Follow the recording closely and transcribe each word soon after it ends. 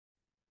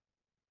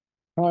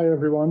Hi,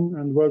 everyone,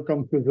 and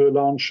welcome to the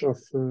launch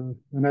of the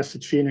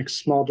Nested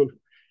Phoenix model.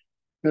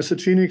 Nested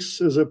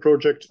Phoenix is a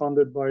project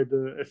funded by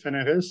the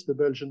FNRS, the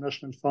Belgian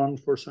National Fund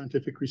for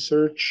Scientific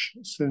Research,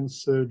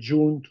 since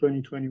June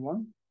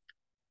 2021.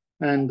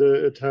 And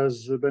it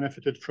has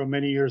benefited from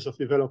many years of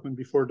development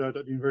before that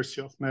at the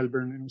University of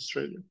Melbourne in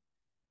Australia.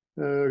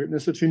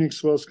 Nested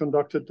Phoenix was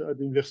conducted at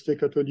the Université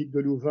Catholique de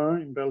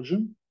Louvain in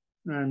Belgium,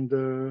 and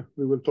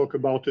we will talk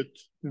about it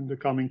in the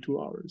coming 2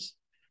 hours.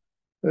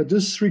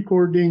 This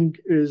recording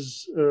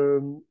is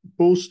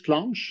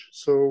post-launch,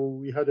 so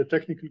we had a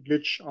technical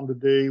glitch on the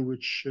day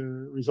which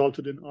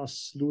resulted in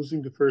us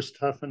losing the first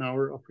half an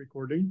hour of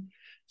recording.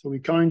 So we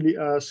kindly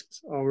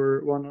asked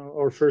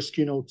our first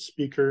keynote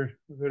speaker,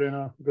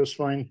 Verena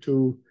Göswein,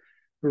 to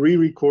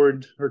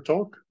re-record her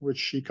talk, which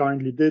she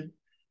kindly did.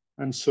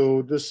 And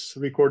so this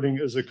recording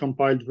is a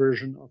compiled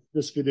version of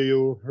this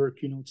video, her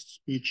keynote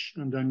speech,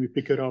 and then we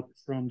pick it up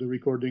from the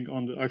recording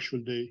on the actual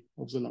day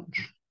of the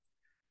launch.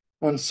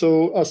 And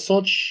so as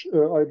such,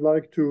 I'd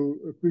like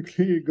to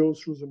quickly go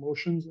through the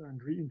motions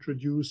and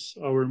reintroduce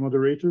our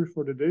moderator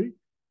for the day.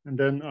 And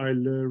then I'll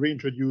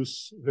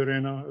reintroduce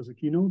Verena as a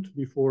keynote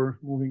before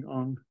moving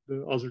on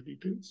the other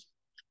details.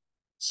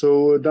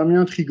 So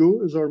Damien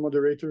Trigaux is our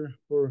moderator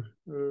for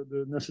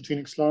the Nested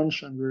Phoenix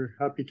launch, and we're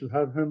happy to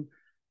have him.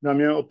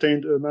 Damien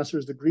obtained a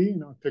master's degree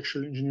in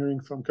architectural engineering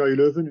from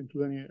KULeuven in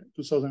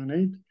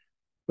 2008.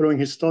 Following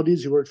his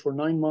studies, he worked for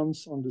 9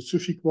 months on the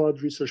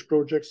SUFI-Quad research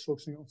projects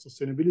focusing on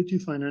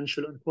sustainability,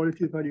 financial, and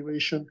quality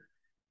evaluation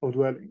of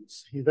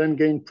dwellings. He then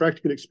gained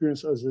practical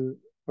experience as an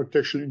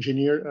architectural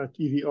engineer at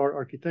EVR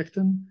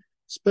Architecten,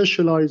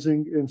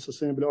 specializing in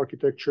sustainable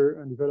architecture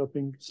and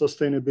developing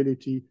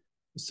sustainability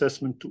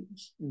assessment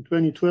tools. In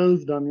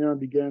 2012, Damien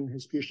began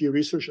his PhD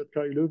research at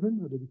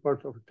KULeuven at the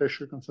Department of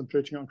Architecture,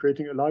 concentrating on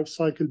creating a life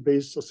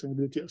cycle-based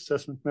sustainability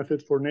assessment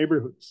method for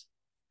neighborhoods,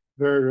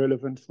 very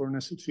relevant for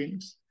Nested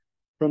Phoenix.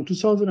 From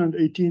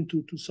 2018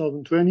 to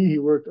 2020, he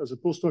worked as a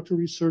postdoctoral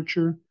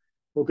researcher,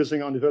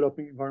 focusing on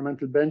developing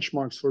environmental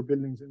benchmarks for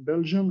buildings in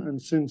Belgium. And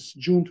since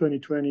June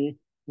 2020,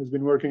 he's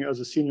been working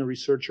as a senior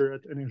researcher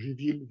at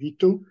Energieville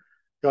VITO,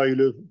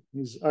 KULeuven.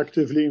 He's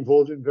actively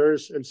involved in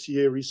various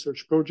LCA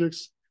research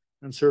projects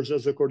and serves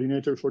as a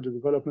coordinator for the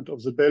development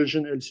of the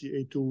Belgian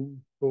LCA tool,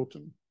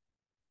 Totem.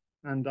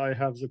 And I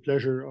have the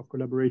pleasure of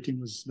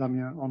collaborating with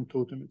Damien on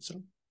Totem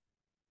itself.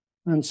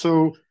 And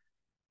so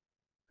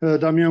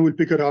Damien will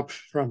pick it up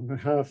from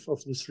half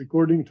of this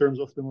recording in terms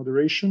of the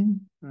moderation,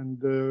 and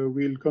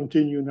we'll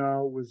continue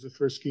now with the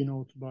first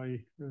keynote by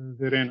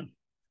Verena.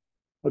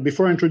 But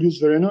before I introduce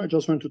Verena, I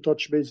just want to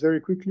touch base very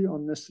quickly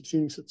on Nested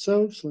Phoenix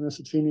itself. So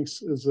Nested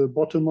Phoenix is a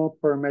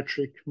bottom-up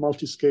parametric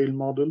multi-scale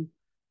model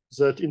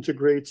that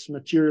integrates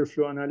material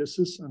flow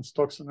analysis and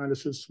stocks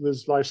analysis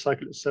with life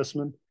cycle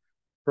assessment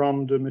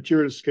from the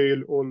material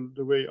scale all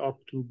the way up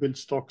to build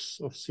stocks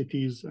of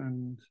cities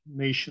and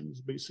nations,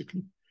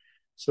 basically.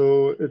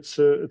 So it's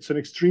an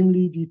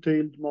extremely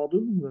detailed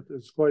model that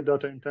is quite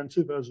data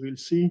intensive, as we'll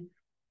see.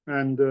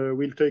 And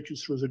we'll take you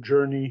through the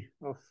journey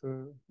of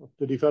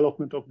the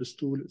development of this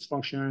tool, its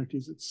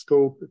functionalities, its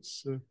scope,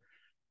 its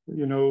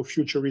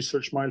future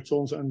research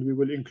milestones, and we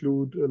will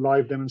include a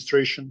live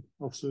demonstration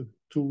of the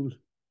tool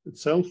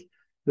itself,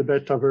 the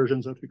beta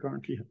versions that we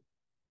currently have.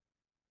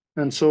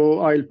 And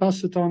so I'll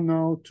pass it on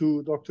now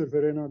to Dr.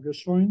 Verena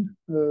Göswein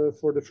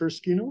for the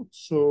first keynote.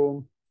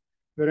 So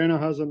Verena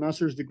has a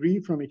master's degree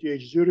from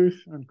ETH Zurich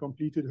and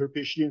completed her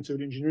PhD in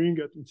civil engineering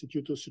at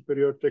Instituto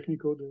Superior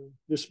Técnico de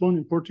Lisbon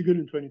in Portugal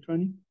in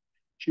 2020.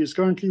 She is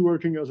currently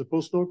working as a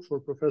postdoc for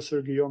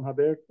Professor Guillaume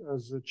Habert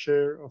as the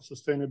chair of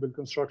sustainable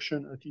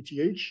construction at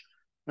ETH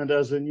and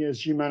as an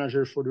ESG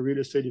manager for the real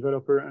estate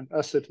developer and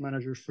asset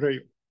manager FREO,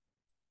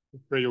 the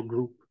FREO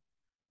Group.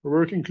 Her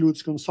work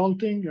includes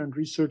consulting and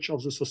research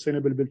of the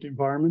sustainable built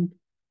environment,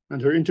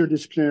 and her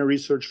interdisciplinary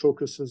research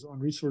focuses on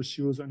resource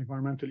use and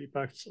environmental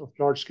impacts of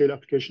large-scale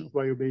application of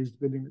bio-based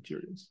building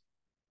materials.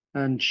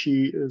 And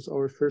she is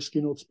our first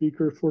keynote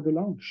speaker for the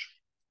launch.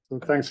 So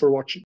thanks for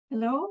watching.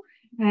 Hello,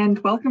 and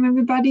welcome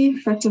everybody.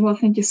 First of all,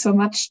 thank you so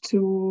much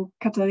to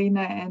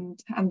Katarina and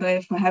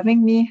André for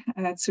having me.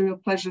 It's a real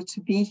pleasure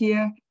to be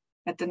here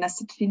at the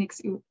Nested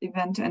Phoenix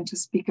event and to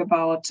speak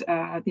about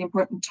the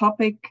important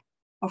topic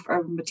of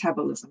urban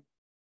metabolism.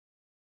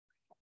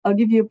 I'll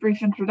give you a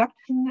brief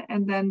introduction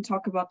and then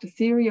talk about the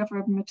theory of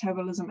urban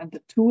metabolism and the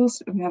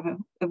tools we have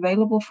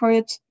available for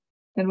it.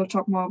 Then we'll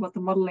talk more about the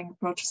modeling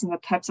approaches and the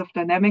types of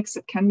dynamics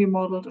that can be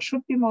modeled or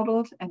should be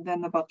modeled, and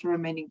then about the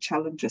remaining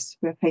challenges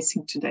we're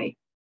facing today.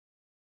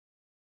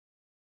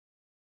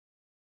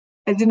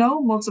 As you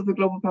know, most of the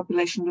global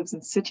population lives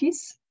in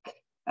cities,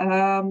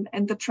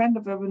 and the trend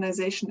of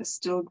urbanization is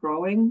still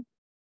growing.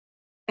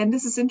 And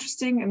this is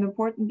interesting and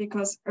important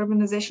because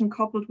urbanization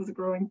coupled with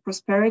growing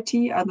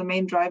prosperity are the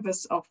main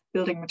drivers of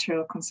building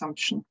material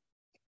consumption.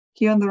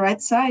 Here on the right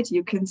side,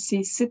 you can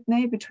see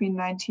Sydney between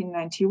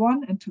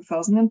 1991 and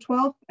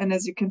 2012. And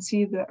as you can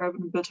see, the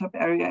urban built-up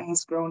area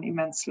has grown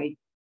immensely.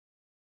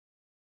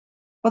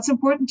 What's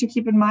important to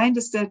keep in mind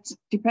is that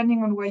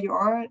depending on where you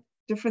are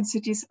different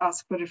cities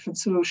ask for different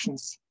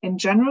solutions. In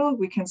general,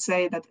 we can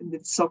say that in the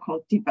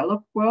so-called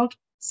developed world,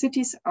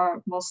 cities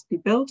are mostly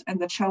built, and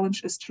the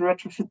challenge is to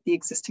retrofit the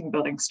existing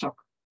building stock.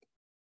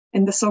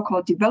 In the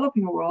so-called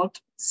developing world,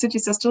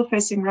 cities are still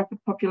facing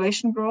rapid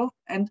population growth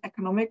and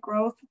economic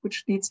growth,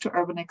 which leads to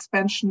urban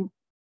expansion,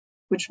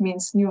 which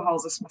means new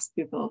houses must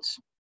be built.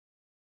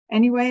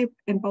 Anyway,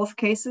 in both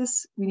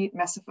cases, we need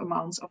massive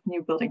amounts of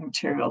new building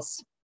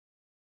materials.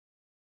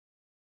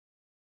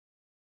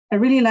 I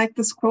really like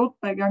this quote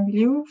by Gang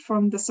Liu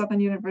from the Southern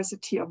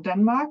University of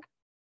Denmark,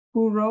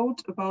 who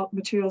wrote about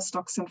material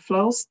stocks and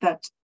flows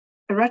that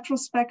a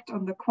retrospect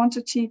on the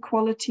quantity,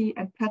 quality,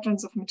 and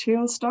patterns of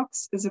material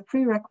stocks is a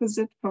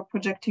prerequisite for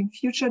projecting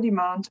future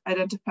demand,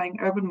 identifying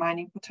urban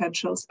mining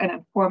potentials, and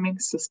informing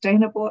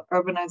sustainable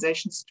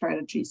urbanization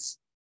strategies.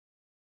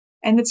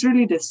 And it's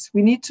really this.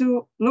 We need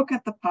to look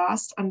at the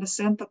past,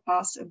 understand the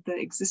past and the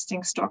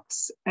existing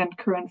stocks and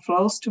current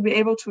flows to be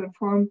able to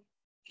inform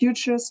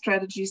future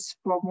strategies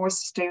for more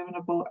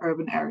sustainable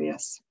urban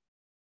areas.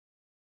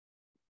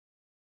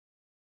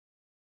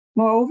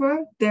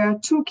 Moreover, there are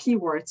two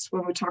keywords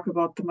when we talk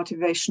about the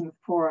motivation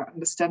for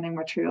understanding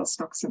material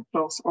stocks and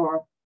flows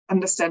or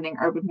understanding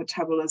urban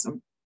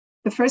metabolism.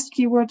 The first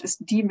keyword is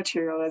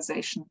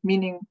dematerialization,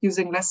 meaning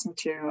using less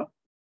material.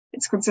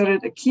 It's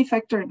considered a key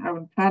factor in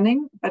urban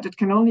planning, but it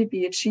can only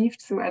be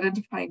achieved through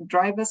identifying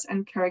drivers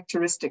and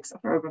characteristics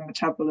of urban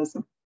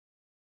metabolism.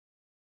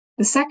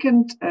 The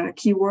second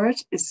keyword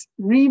is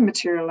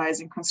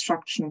rematerializing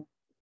construction.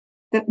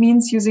 That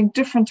means using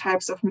different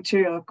types of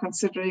material,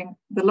 considering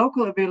the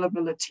local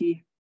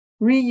availability,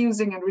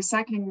 reusing and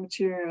recycling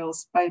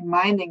materials by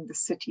mining the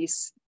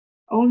cities.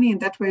 Only in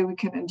that way we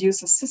can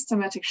induce a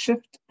systematic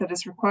shift that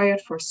is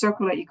required for a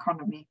circular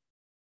economy.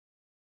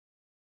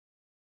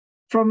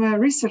 From a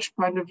research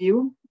point of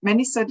view,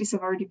 many studies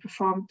have already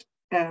performed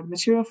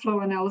material flow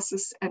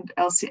analysis and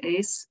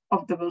LCAs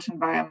of the built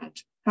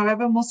environment.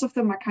 However, most of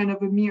them are kind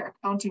of a mere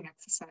accounting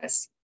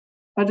exercise.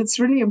 But it's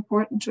really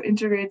important to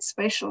integrate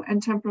spatial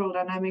and temporal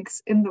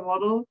dynamics in the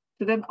model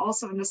to then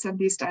also understand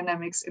these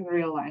dynamics in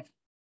real life.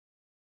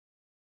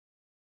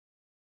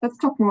 Let's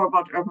talk more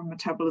about urban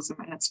metabolism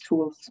and its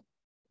tools.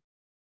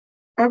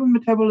 Urban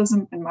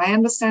metabolism, in my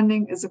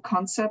understanding, is a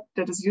concept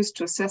that is used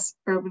to assess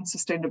urban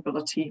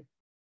sustainability.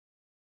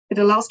 It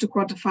allows to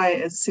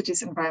quantify a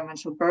city's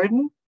environmental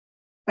burden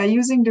by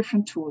using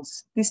different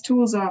tools. These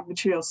tools are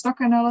material stock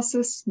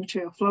analysis,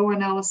 material flow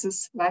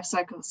analysis, life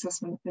cycle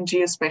assessment, and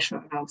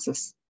geospatial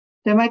analysis.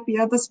 There might be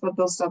others, but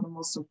those are the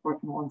most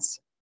important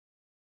ones.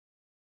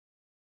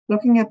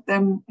 Looking at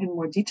them in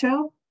more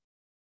detail,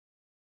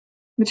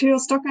 material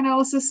stock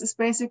analysis is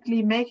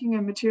basically making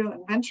a material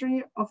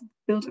inventory of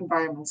built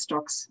environment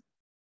stocks.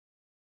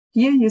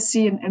 Here you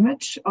see an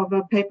image of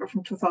a paper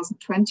from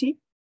 2020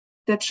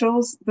 that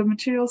shows the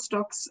material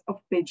stocks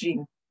of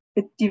Beijing.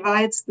 It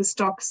divides the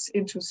stocks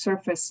into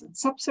surface and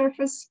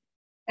subsurface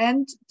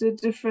and the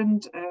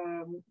different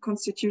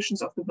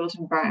constitutions of the built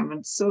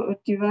environment. So it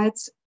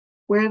divides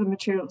where the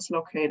material is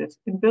located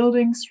in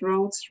buildings,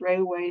 roads,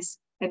 railways,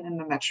 and in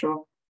the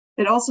metro.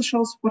 It also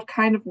shows what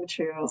kind of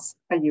materials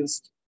are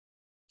used.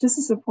 This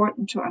is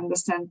important to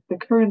understand the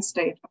current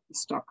state of the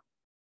stock.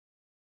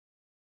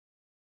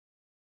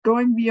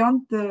 Going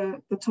beyond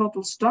the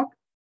total stock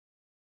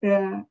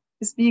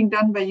is being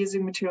done by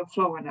using material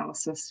flow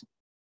analysis.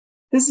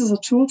 This is a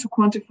tool to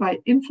quantify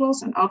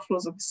inflows and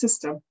outflows of a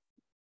system.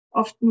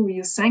 Often we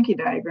use Sankey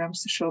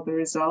diagrams to show the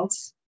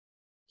results.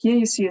 Here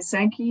you see a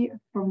Sankey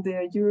from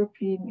the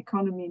European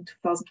economy in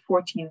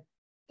 2014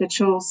 that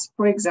shows,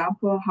 for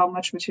example, how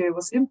much material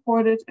was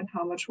imported and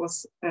how much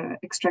was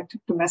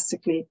extracted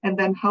domestically, and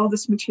then how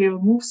this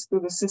material moves through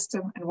the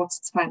system and what's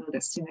its final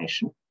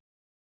destination.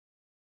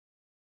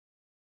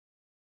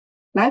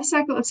 Life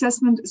cycle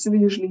assessment is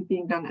usually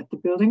being done at the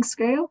building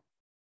scale.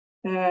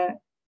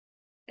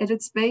 At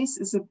its base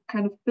is a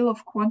kind of bill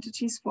of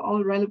quantities for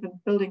all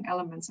relevant building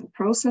elements and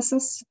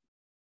processes.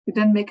 You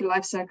then make a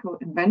life cycle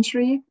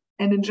inventory.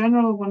 And in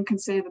general, one can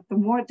say that the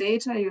more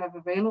data you have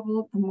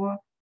available, the more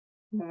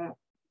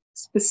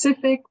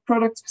specific,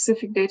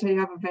 product-specific data you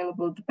have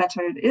available, the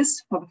better it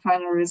is for the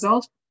final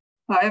result.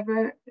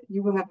 However,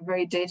 you will have a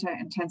very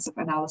data-intensive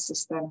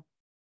analysis then.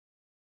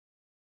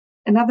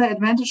 Another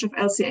advantage of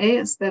LCA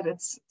is that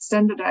it's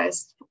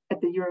standardized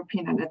at the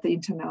European and at the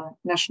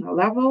international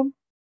level.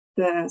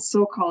 The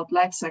so-called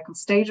life cycle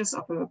stages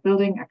of a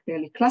building are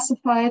clearly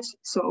classified.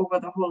 So over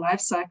the whole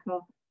life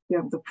cycle, you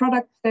have the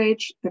product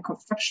stage, the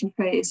construction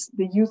phase,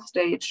 the use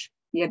stage,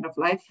 the end of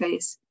life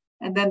phase,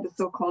 and then the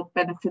so-called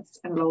benefits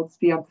and loads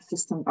beyond the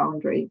system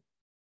boundary.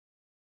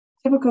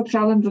 Typical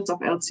challenges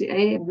of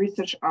LCA in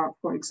research are,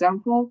 for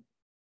example,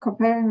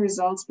 comparing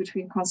results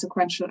between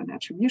consequential and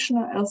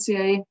attributional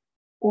LCA,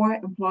 or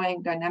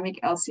employing dynamic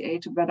LCA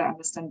to better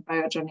understand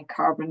biogenic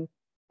carbon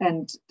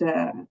and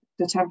the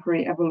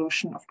temporary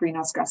evolution of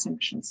greenhouse gas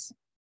emissions.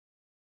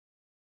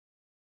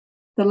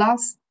 The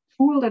last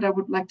tool that I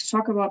would like to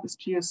talk about is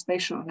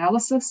geospatial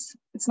analysis.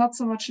 It's not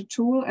so much a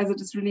tool as it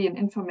is really an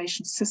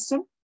information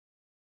system.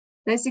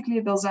 Basically,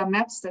 those are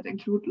maps that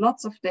include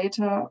lots of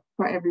data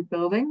for every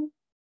building.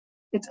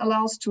 It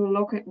allows to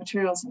locate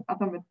materials and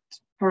other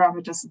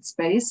parameters in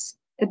space.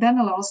 It then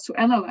allows to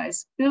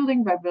analyze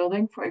building by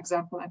building, for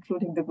example,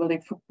 including the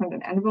building footprint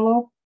and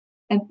envelope.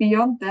 And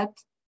beyond that,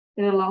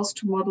 it allows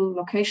to model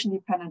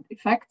location-dependent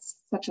effects,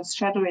 such as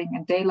shadowing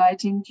and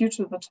daylighting due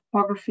to the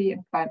topography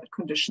and climate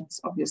conditions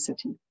of your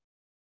city.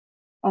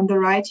 On the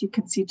right, you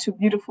can see two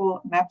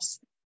beautiful maps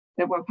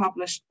that were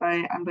published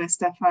by André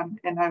Stephan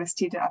and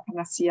Aristide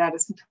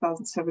Apanasiadis in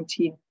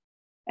 2017,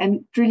 and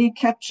it really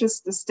captures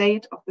the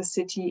state of the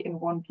city in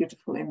one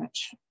beautiful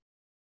image.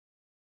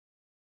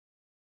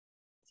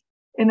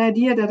 An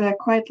idea that I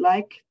quite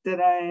like,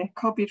 that I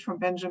copied from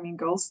Benjamin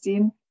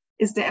Goldstein,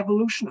 is the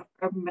evolution of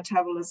urban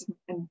metabolism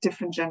in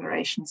different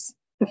generations.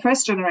 The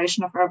first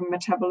generation of urban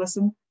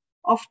metabolism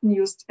often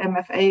used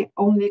MFA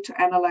only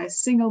to analyze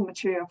single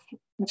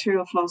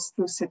material flows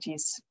through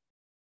cities.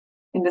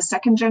 In the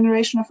second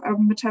generation of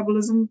urban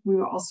metabolism, we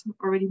were also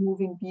already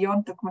moving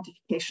beyond the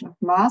quantification of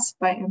mass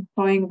by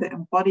employing the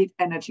embodied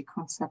energy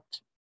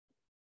concept.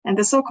 And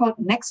the so-called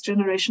next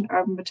generation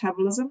urban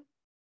metabolism,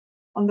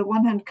 on the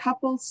one hand,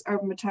 couples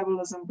urban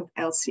metabolism with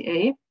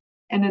LCA,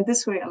 and in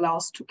this way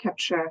allows to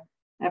capture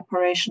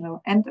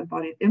operational and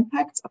embodied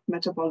impacts of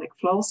metabolic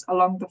flows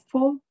along the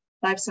full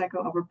life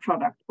cycle of a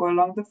product or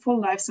along the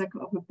full life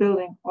cycle of a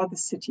building or the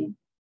city.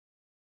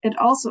 It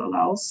also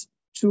allows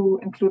to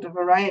include a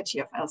variety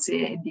of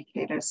LCA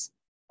indicators.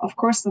 Of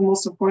course, the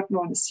most important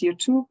one is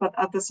CO2, but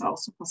others are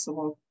also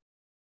possible.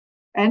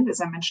 And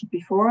as I mentioned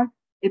before,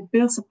 it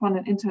builds upon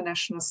an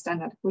international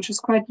standard, which is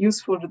quite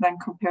useful to then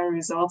compare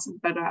results and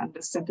better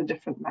understand the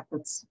different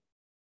methods.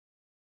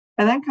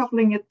 And then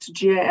coupling it to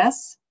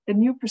GIS, a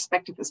new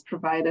perspective is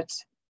provided,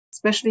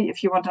 especially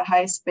if you want a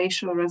high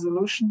spatial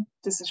resolution.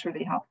 This is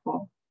really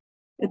helpful.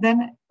 It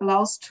then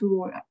allows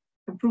to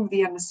improve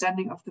the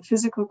understanding of the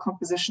physical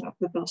composition of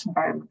the built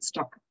environment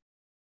stock.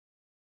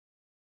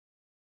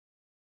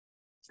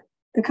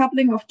 The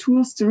coupling of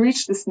tools to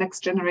reach this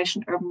next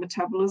generation urban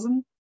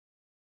metabolism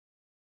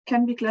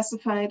can be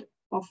classified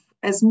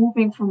as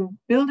moving from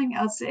building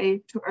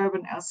LCA to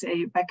urban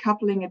LCA by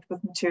coupling it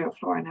with material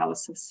flow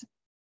analysis,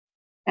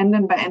 and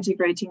then by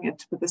integrating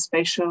it with the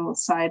spatial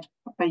side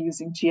by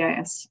using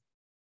GIS.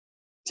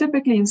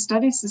 Typically in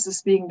studies, this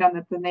is being done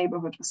at the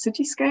neighborhood or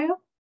city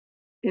scale.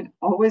 It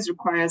always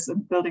requires a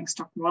building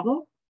stock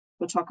model.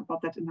 We'll talk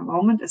about that in a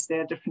moment, as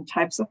there are different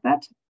types of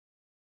that.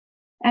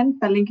 And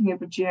by linking it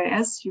with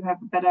GIS, you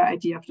have a better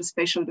idea of the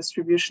spatial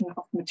distribution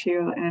of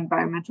material and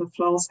environmental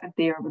flows at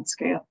the urban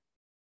scale.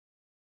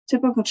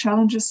 Typical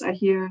challenges are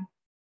here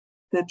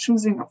the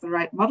choosing of the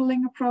right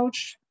modeling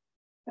approach,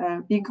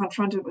 being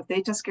confronted with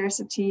data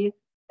scarcity,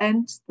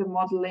 and the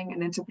modeling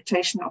and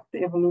interpretation of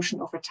the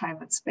evolution over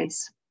time and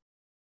space.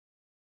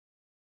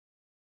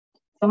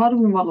 So how do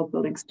we model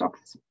building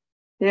stocks?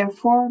 There are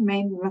four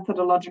main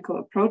methodological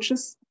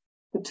approaches.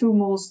 The two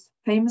most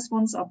famous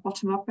ones are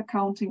bottom-up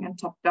accounting and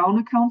top-down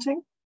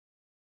accounting.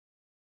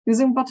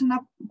 Using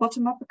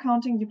bottom-up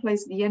accounting, you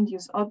place the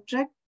end-use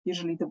object,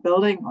 usually the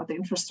building or the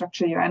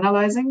infrastructure you're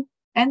analyzing,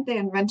 and the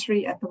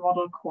inventory at the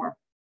model core.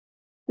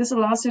 This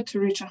allows you to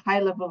reach a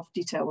high level of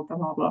detail with the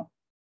model.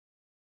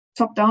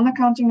 Top-down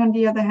accounting, on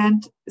the other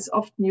hand, is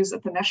often used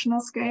at the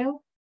national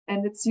scale,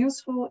 and it's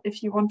useful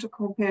if you want to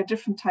compare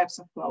different types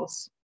of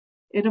flows.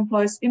 It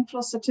employs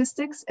inflow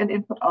statistics and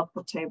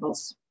input-output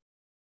tables.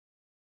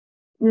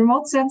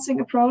 Remote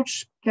sensing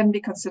approach can be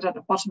considered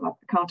a bottom-up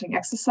accounting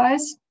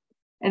exercise,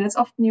 and it's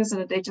often used in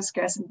a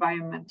data-scarce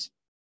environment,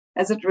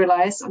 as it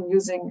relies on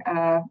using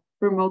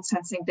remote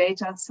sensing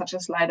data, such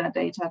as LiDAR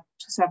data,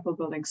 to sample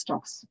building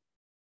stocks.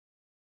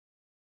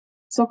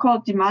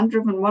 So-called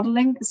demand-driven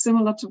modeling is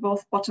similar to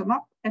both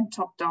bottom-up and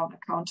top-down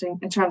accounting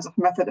in terms of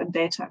method and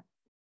data.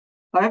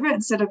 However,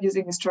 instead of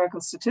using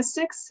historical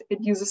statistics,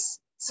 it uses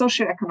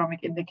socioeconomic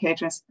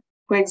indicators,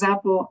 for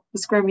example, the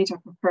square meter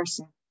per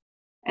person.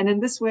 And in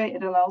this way,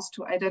 it allows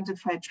to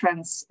identify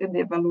trends in the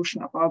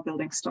evolution of our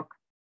building stock.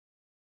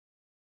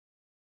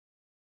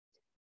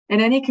 In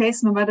any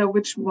case, no matter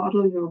which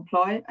model you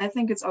employ, I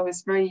think it's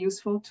always very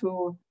useful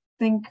to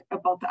think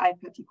about the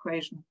IPET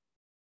equation.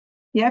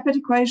 The IPET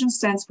equation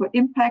stands for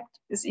impact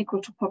is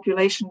equal to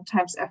population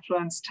times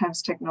affluence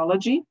times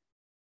technology.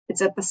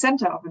 It's at the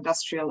center of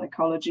industrial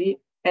ecology,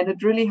 and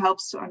it really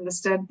helps to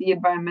understand the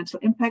environmental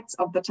impacts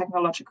of the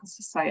technological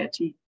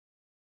society.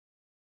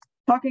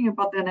 Talking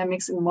about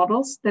dynamics in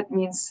models, that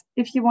means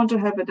if you want to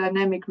have a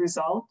dynamic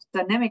result,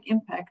 dynamic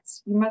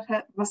impacts, you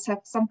must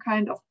have some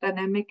kind of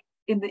dynamic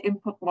in the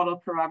input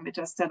model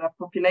parameters that are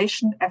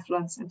population,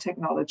 affluence, and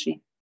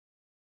technology.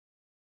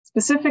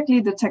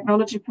 Specifically, the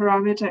technology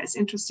parameter is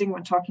interesting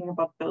when talking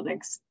about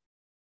buildings.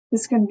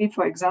 This can be,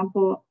 for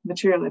example,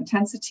 material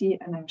intensity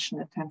and emission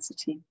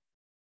intensity.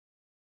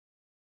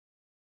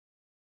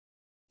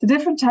 The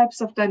different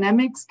types of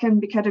dynamics can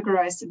be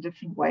categorized in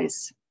different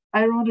ways.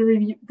 I wrote a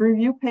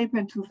review paper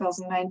in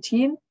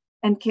 2019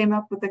 and came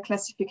up with a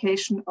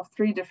classification of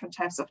 3 different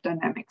types of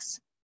dynamics.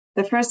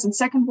 The first and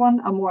second one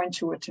are more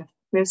intuitive.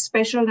 We have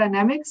spatial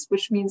dynamics,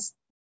 which means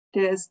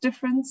there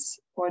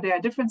are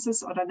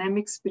differences or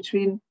dynamics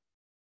between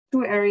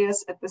two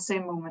areas at the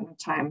same moment in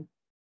time.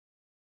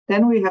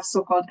 Then we have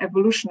so-called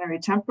evolutionary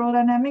temporal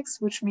dynamics,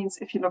 which means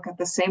if you look at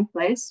the same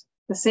place,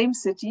 the same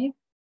city,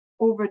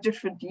 over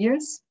different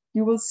years,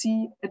 you will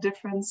see a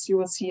difference, you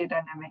will see a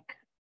dynamic.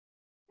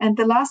 And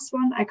the last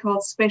one I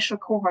call spatial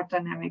cohort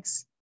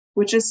dynamics,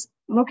 which is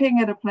looking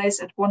at a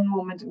place at one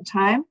moment in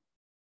time,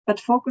 but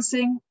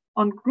focusing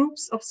on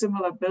groups of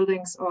similar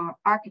buildings or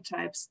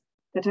archetypes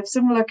that have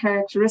similar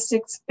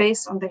characteristics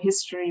based on the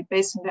history,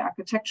 based on the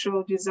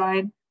architectural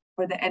design,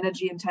 or the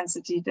energy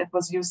intensity that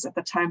was used at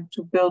the time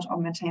to build or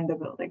maintain the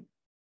building.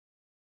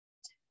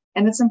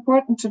 And it's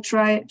important to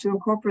try to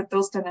incorporate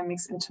those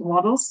dynamics into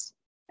models,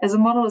 as a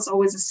model is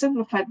always a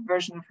simplified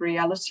version of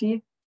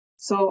reality.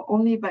 So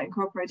only by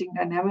incorporating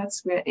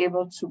dynamics, we are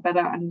able to better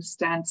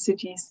understand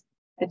cities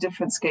at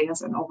different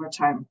scales and over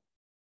time.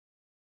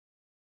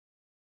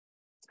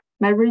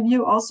 My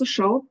review also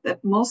showed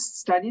that most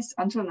studies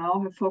until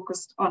now have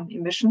focused on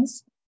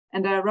emissions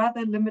and are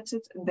rather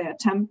limited in their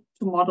attempt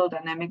to model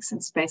dynamics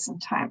in space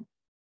and time.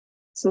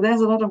 So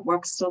there's a lot of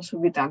work still to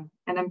be done,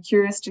 and I'm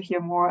curious to hear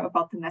more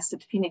about the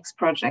Nested Phoenix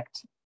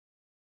project.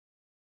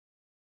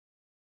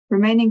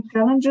 Remaining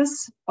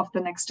challenges of the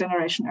next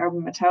generation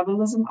urban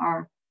metabolism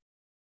are: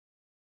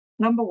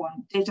 number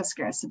one, data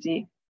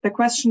scarcity. The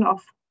question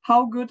of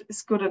how good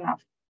is good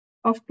enough.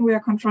 Often we are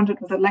confronted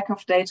with a lack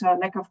of data,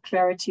 lack of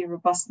clarity,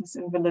 robustness,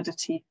 and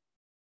validity.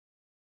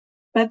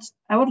 But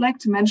I would like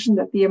to mention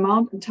that the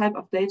amount and type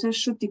of data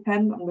should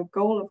depend on the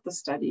goal of the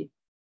study.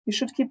 You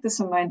should keep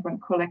this in mind when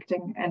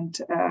collecting and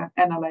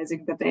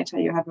analyzing the data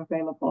you have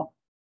available.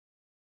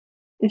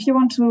 If you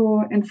want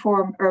to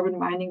inform urban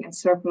mining and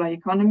circular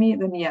economy,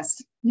 then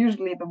yes,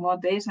 usually the more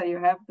data you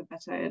have, the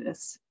better it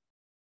is.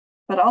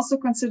 But also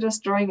consider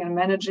storing and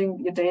managing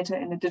your data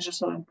in a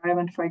digital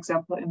environment, for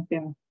example, in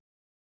BIM.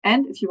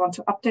 And if you want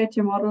to update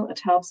your model,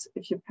 it helps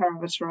if you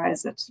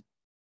parameterize it.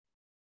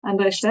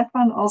 André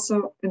Stephan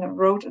also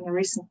wrote in a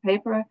recent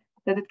paper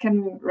that it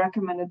can be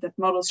recommended that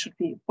models should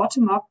be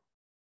bottom-up,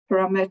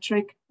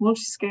 parametric,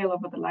 multi-scale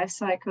over the life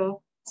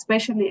cycle,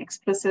 spatially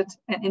explicit,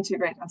 and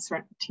integrate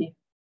uncertainty.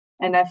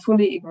 And I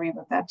fully agree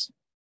with that.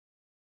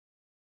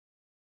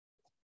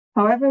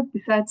 However,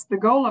 besides the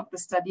goal of the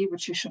study,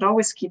 which you should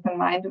always keep in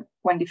mind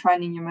when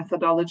defining your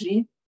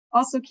methodology,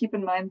 also keep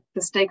in mind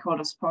the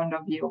stakeholders' point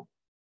of view.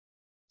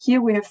 Here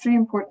we have three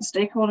important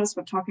stakeholders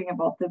when talking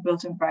about the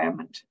built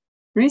environment: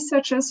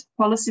 researchers,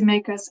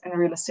 policymakers, and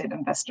real estate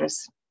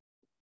investors.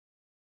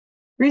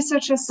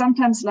 Researchers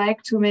sometimes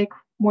like to make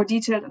more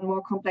detailed and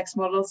more complex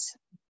models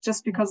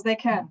just because they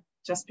can,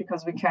 just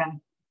because we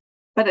can.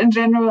 But in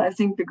general, I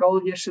think the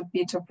goal here should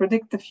be to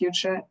predict the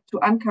future, to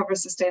uncover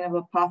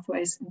sustainable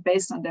pathways, and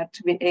based on that,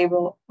 to be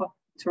able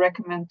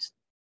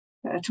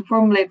to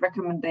formulate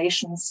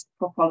recommendations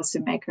for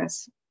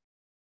policymakers.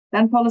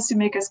 Then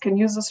policymakers can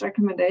use those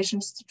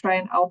recommendations to try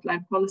and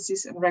outline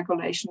policies and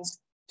regulations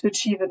to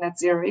achieve a net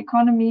zero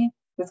economy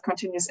with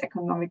continuous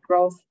economic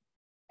growth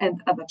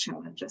and other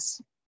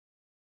challenges.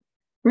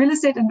 Real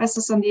estate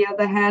investors, on the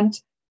other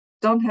hand,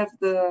 don't have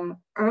the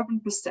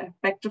urban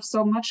perspective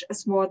so much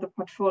as more the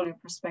portfolio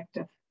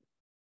perspective.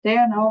 They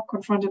are now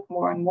confronted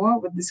more and more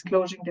with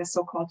disclosing their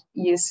so-called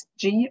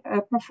ESG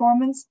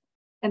performance.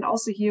 And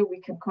also here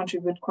we can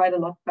contribute quite a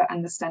lot by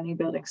understanding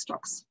building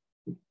stocks.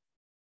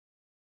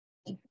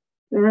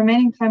 The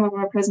remaining time of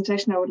our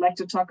presentation, I would like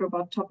to talk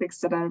about topics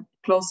that are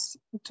close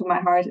to my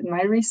heart in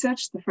my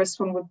research. The first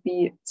one would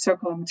be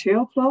circular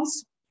material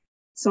flows.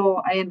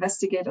 So I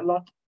investigate a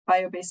lot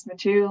bio-based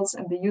materials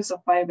and the use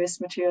of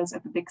bio-based materials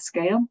at a big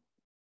scale.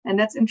 And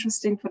that's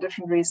interesting for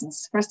different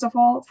reasons. First of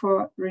all,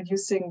 for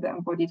reducing the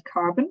embodied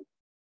carbon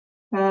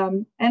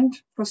and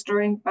for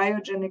storing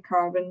biogenic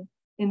carbon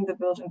in the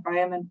built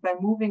environment by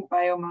moving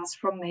biomass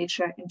from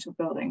nature into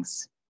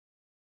buildings.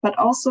 But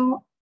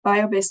also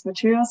bio-based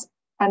materials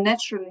are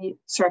naturally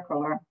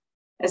circular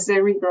as they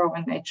regrow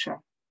in nature.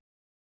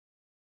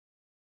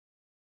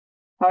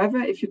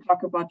 However, if you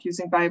talk about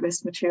using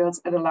bio-based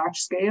materials at a large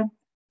scale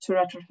to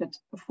retrofit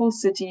a full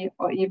city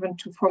or even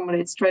to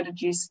formulate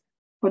strategies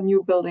for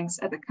new buildings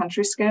at a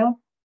country scale,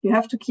 you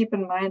have to keep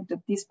in mind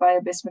that these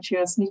bio-based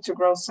materials need to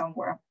grow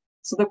somewhere.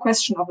 So the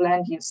question of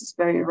land use is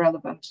very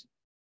relevant.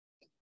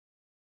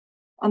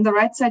 On the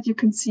right side, you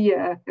can see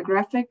a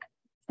graphic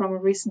from a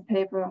recent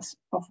paper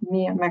of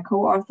me and my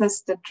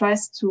co-authors that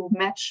tries to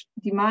match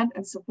demand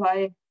and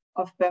supply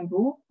of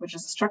bamboo, which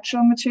is a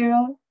structural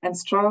material, and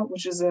straw,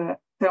 which is a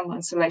thermal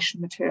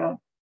insulation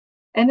material.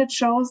 And it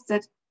shows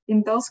that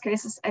in those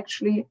cases,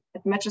 actually,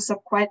 it matches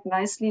up quite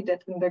nicely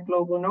that in the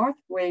global north,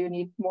 where you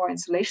need more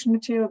insulation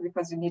material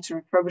because you need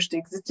to refurbish the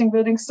existing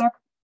building stock,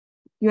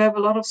 you have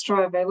a lot of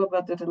straw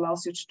available that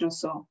allows you to do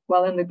so.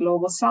 While in the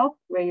global south,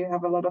 where you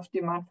have a lot of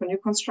demand for new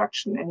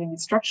construction and you need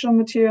structural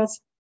materials,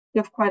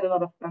 you have quite a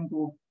lot of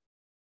bamboo.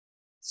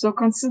 So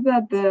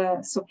consider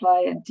the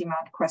supply and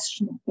demand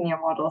question in your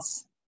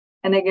models.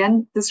 And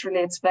again, this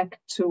relates back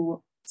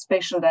to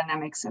spatial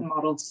dynamics in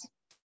models.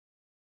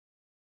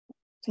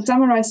 To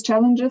summarize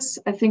challenges,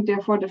 I think there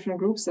are 4 different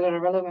groups that are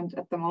relevant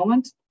at the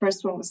moment.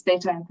 First one was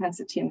data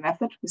intensity and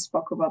method. We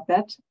spoke about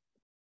that.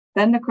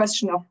 Then the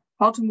question of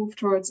how to move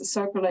towards a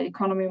circular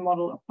economy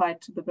model applied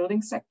to the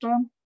building sector.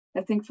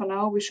 I think for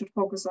now, we should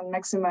focus on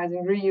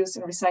maximizing reuse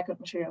and recycled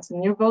materials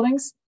in new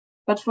buildings.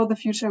 But for the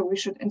future, we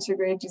should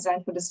integrate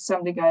design for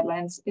disassembly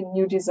guidelines in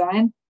new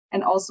design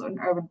and also in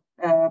urban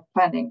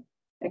planning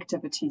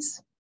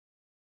activities.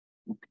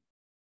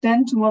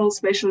 Then to model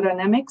spatial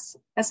dynamics,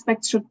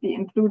 aspects should be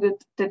included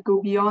that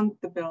go beyond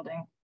the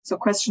building. So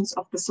questions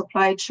of the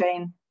supply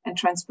chain and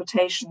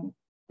transportation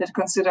that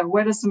consider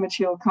where does the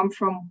material come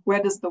from,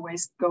 where does the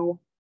waste go,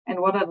 and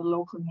what are the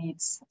local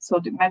needs. So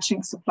the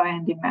matching supply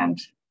and demand.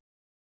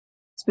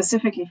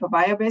 Specifically for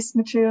bio-based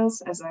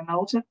materials, as I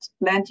noted,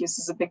 land use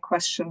is a big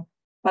question,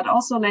 but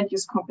also land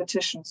use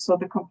competition. So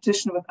the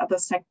competition with other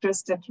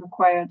sectors that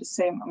require the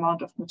same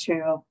amount of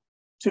material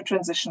to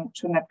transition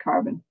to net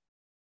carbon.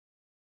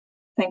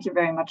 Thank you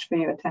very much for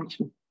your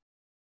attention.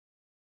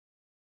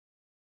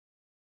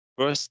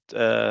 First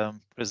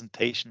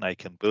presentation I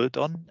can build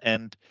on,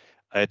 and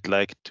I'd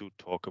like to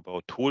talk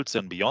about tools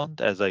and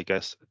beyond, as I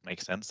guess it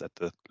makes sense at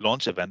the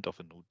launch event of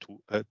a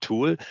new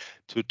tool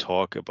to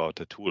talk about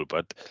a tool.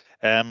 But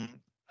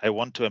I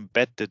want to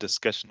embed the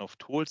discussion of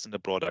tools in a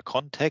broader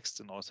context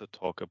and also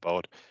talk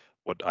about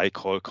what I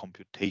call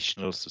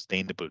computational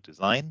sustainable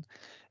design.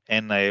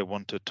 And I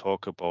want to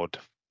talk about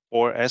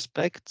 4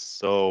 aspects.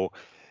 So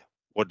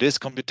what is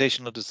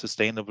computational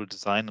sustainable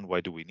design and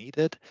why do we need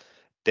it?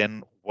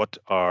 Then what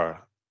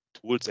are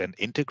tools and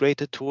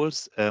integrated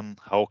tools?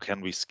 How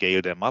can we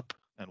scale them up?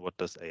 And what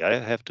does AI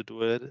have to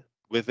do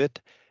with it?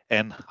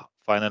 And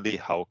finally,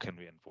 how can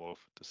we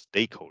involve the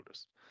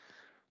stakeholders?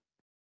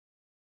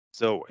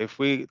 So if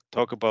we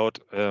talk about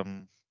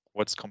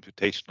what's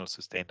computational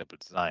sustainable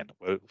design,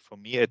 well, for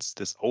me, it's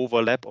this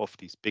overlap of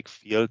these big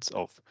fields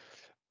of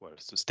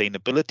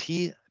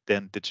sustainability,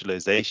 then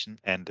digitalization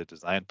and the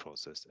design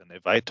process. And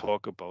if I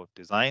talk about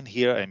design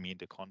here, I mean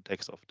the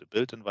context of the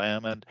built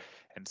environment.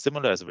 And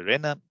similar as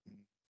Verena,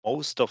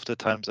 most of the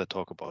times I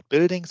talk about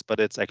buildings, but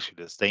it's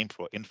actually the same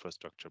for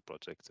infrastructure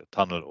projects, a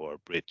tunnel or a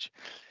bridge.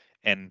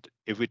 And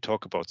if we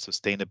talk about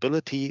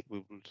sustainability, we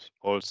will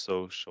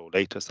also show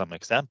later some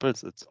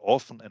examples. It's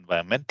often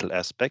environmental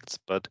aspects,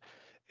 but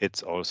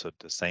it's also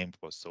the same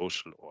for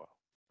social or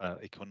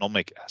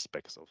economic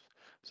aspects of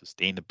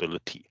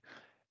sustainability.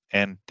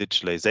 And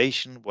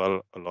digitalization,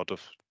 well, a lot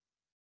of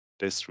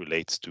this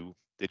relates to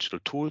digital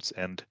tools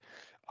and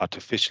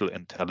artificial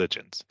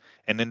intelligence.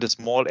 And in the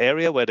small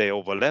area where they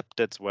overlap,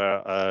 that's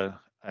where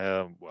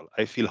well,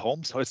 I feel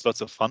home, so it's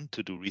lots of fun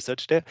to do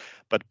research there.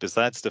 But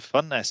besides the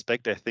fun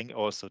aspect, I think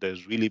also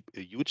there's really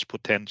a huge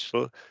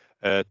potential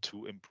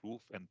to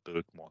improve and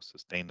build more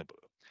sustainable.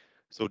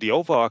 So the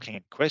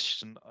overarching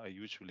question I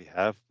usually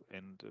have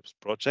in these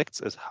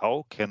projects is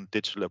how can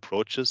digital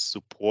approaches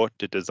support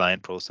the design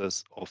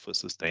process of a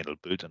sustainable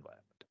built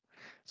environment?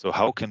 So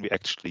how can we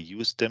actually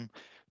use them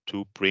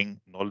to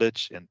bring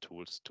knowledge and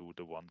tools to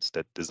the ones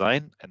that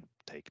design and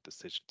take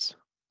decisions?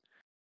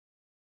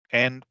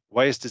 And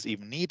why is this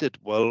even needed?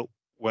 Well,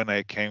 when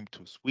I came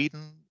to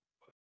Sweden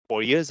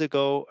 4 years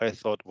ago, I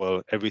thought,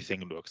 well,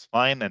 everything looks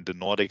fine, and the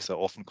Nordics are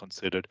often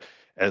considered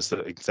as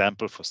an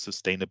example for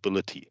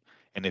sustainability.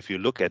 And if you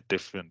look at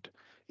different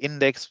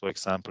index, for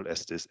example,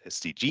 as this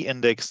SDG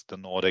index, the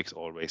Nordics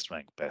always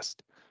rank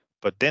best.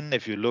 But then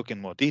if you look in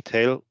more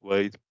detail,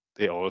 well,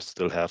 they all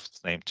still have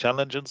the same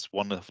challenges.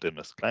 One of them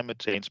is climate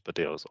change, but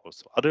there are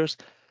also others.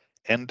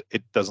 And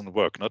it doesn't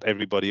work. Not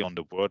everybody on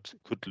the world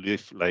could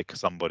live like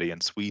somebody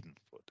in Sweden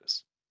for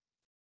this.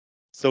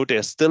 So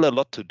there's still a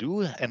lot to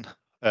do, and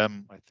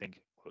I think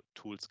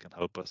tools can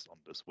help us on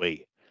this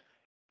way.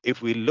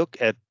 If we look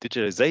at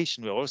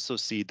digitalization, we also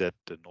see that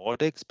the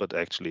Nordics, but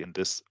actually in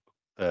this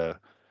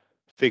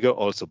figure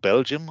also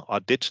Belgium, are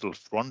digital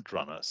front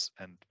runners.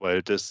 And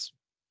while this,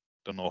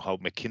 don't know how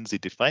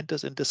McKinsey defined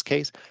this in this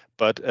case,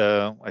 but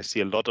I see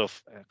a lot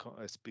of,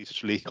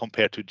 especially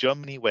compared to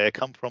Germany, where I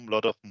come from, a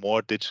lot of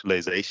more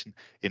digitalization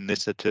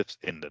initiatives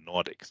in the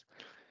Nordics.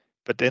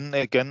 But then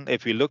again,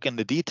 if we look in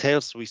the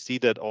details, we see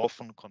that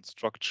often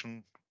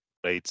construction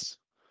rates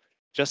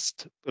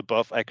just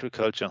above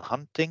agriculture and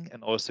hunting,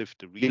 and also if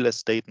the real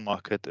estate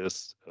market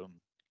is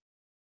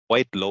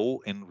quite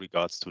low in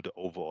regards to the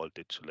overall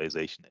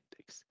digitalization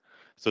index.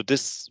 So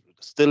this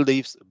still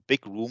leaves a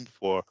big room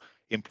for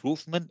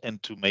improvement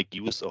and to make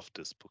use of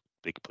this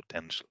big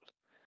potential.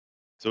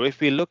 So if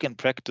we look in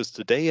practice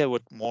today, I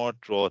would more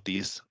draw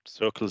these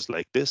circles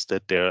like this,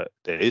 that there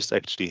is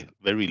actually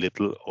very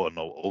little or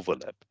no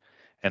overlap.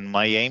 And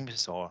my aim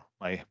is, or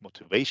my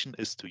motivation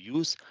is to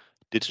use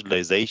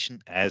digitalization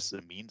as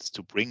a means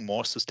to bring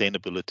more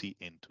sustainability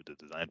into the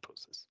design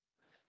process.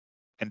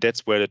 And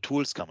that's where the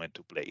tools come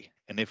into play.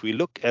 And if we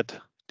look at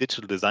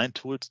digital design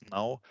tools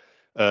now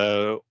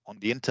on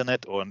the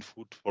internet or in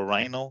Food for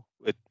Rhino,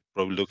 it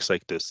probably looks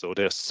like this. So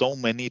there's so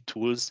many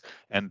tools,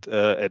 and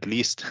at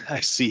least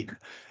I see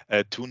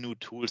 2 new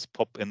tools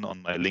pop in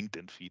on my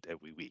LinkedIn feed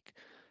every week.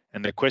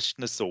 And the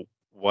question is, so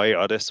why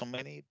are there so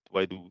many?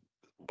 Why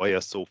why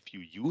are so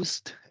few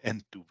used,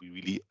 and do we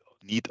really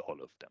need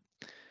all of them?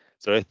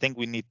 So I think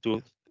we need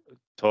to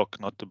talk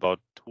not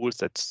about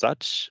tools as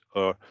such,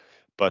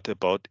 but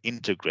about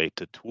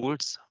integrated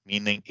tools,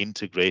 meaning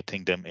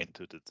integrating them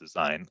into the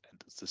design and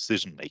the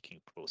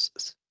decision-making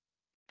process.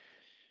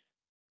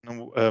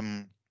 Now,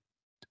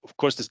 of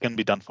course, this can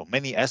be done for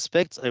many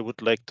aspects. I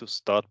would like to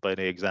start by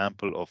the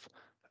example of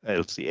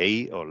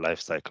LCA, or life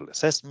cycle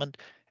assessment,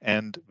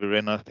 and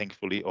Verena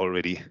thankfully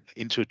already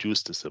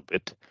introduced this a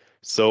bit.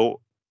 So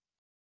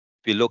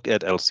if you look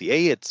at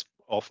LCA, it's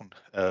often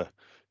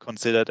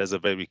considered as a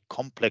very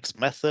complex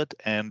method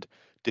and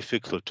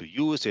difficult to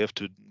use. You have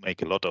to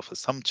make a lot of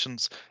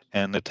assumptions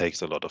and it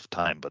takes a lot of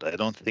time, but I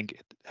don't think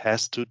it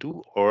has to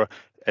do, or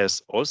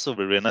as also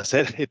Verena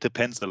said, it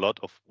depends a lot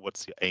of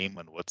what's your aim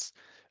and what's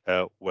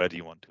where do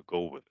you want to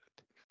go with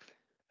it.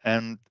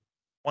 And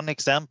one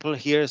example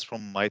here is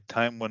from my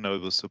time when I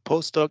was a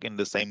postdoc in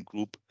the same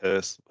group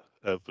as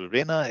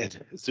Verena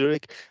at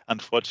Zurich,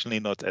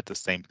 unfortunately not at the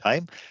same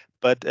time,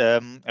 but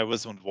I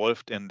was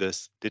involved in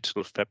this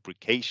Digital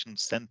Fabrication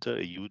Center,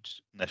 a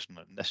huge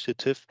national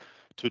initiative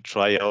to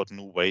try out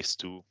new ways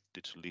to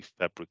digitally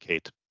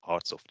fabricate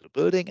parts of the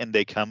building. And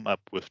they come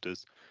up with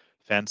this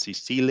fancy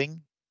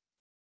ceiling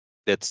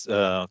that's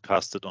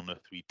casted on a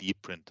 3D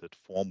printed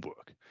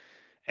formwork.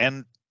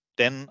 And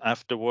then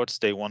afterwards,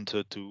 they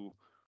wanted to,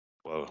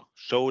 well,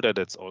 show that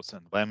it's also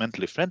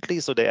environmentally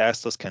friendly. So they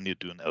asked us, can you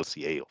do an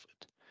LCA of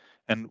it?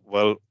 And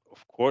well,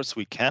 of course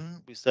we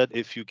can. We said,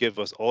 if you give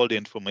us all the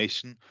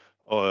information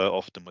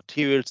of the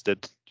materials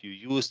that you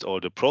used, all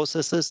the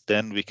processes,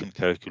 then we can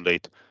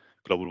calculate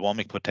global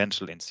warming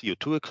potential in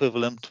CO2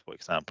 equivalent, for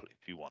example,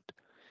 if you want.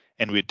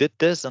 And we did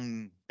this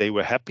and they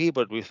were happy,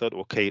 but we thought,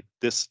 okay,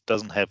 this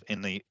doesn't have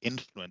any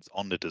influence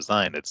on the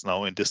design. It's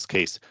now in this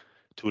case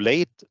too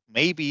late.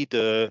 Maybe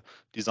the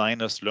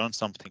designers learn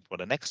something for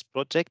the next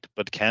project,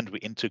 but can't we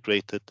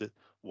integrate it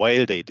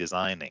while they're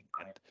designing?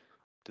 And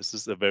this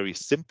is a very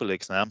simple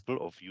example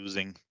of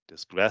using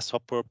this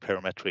grasshopper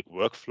parametric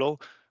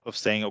workflow of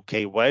saying,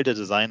 okay, while the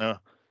designer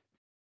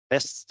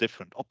tests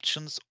different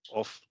options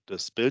of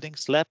this building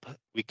slab,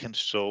 we can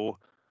show,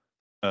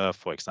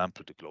 for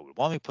example, the global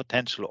warming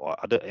potential or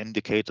other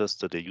indicators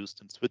that are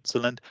used in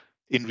Switzerland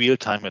in real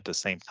time at the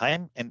same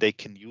time, and they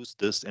can use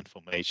this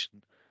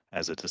information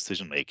as a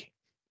decision making.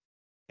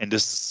 And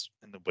this is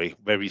in a way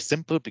very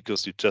simple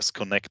because you just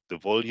connect the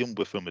volume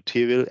with a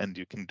material and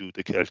you can do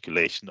the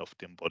calculation of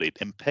the embodied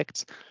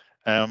impacts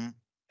and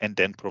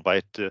then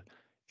provide the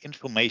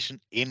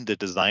information in the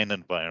design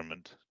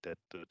environment that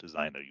the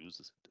designer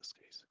uses in this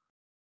case.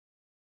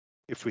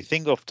 If we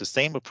think of the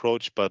same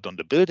approach, but on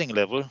the building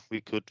level,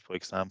 we could, for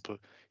example,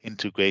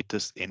 integrate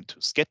this into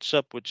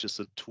SketchUp, which is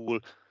a tool,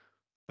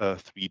 a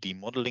 3D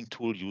modeling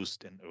tool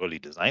used in early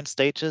design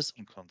stages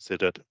and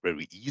considered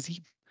very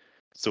easy.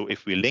 So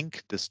if we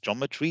link this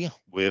geometry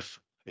with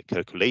a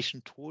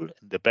calculation tool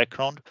in the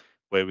background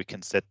where we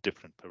can set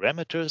different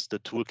parameters, the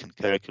tool can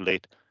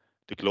calculate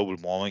the global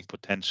warming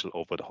potential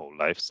over the whole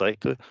life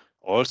cycle,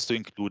 also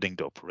including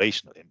the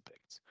operational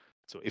impacts.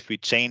 So if we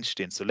change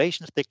the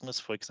insulation thickness,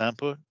 for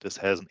example, this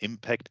has an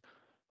impact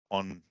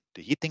on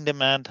the heating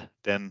demand,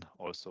 then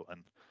also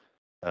on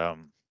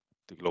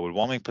the global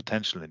warming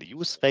potential in the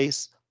use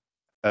phase,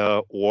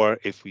 or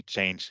if we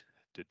change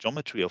the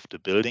geometry of the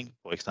building,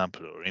 for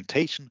example,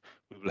 orientation,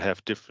 we will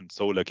have different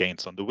solar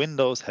gains on the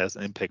windows, has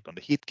an impact on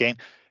the heat gain,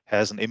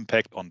 has an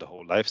impact on the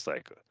whole life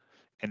cycle.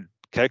 And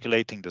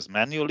calculating this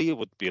manually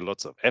would be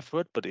lots of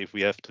effort, but if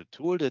we have the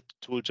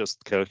tool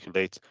just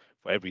calculates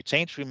for every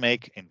change we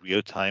make in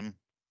real time,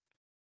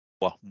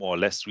 or more or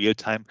less real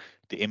time,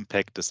 the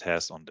impact this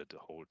has on the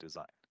whole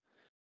design.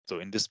 So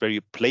in this very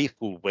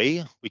playful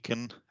way, we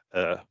can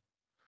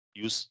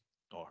use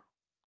or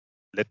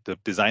let the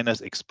designers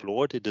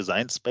explore the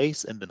design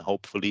space and then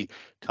hopefully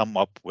come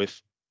up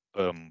with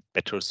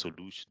better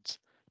solutions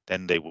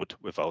than they would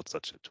without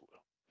such a tool.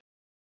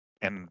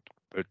 And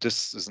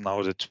this is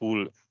now the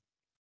tool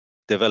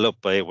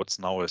developed by what's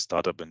now a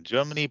startup in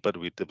Germany, but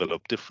we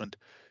developed different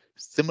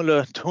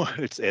similar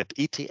tools at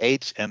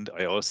ETH, and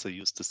I also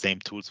use the same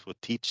tools for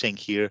teaching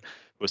here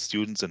for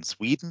students in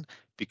Sweden,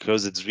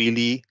 because it's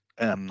really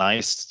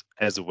nice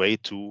as a way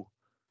to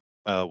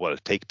well,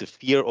 take the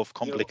fear of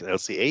complex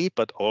LCA,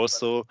 but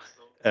also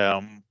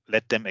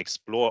let them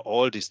explore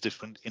all these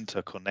different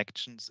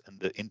interconnections and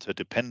the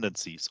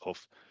interdependencies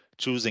of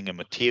choosing a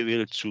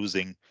material,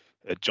 choosing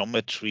a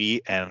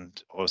geometry,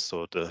 and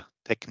also the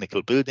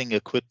technical building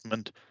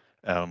equipment.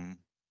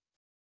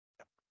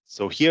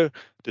 So here,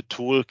 the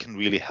tool can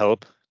really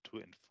help to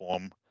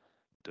inform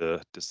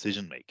the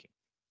decision making.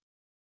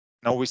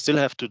 Now we still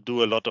have to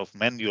do a lot of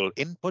manual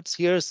inputs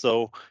here.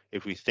 So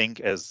if we think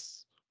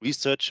as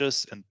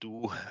researchers and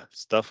do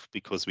stuff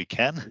because we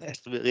can, as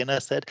Verena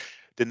said,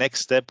 the next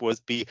step would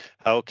be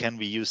how can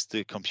we use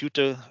the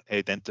computer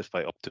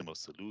identify optimal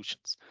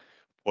solutions.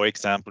 For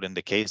example, in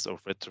the case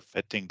of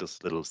retrofitting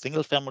this little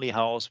single family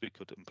house, we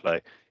could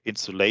imply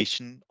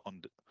insulation on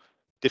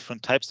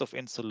different types of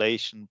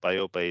insulation,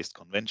 bio-based,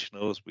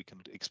 conventionals. We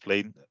can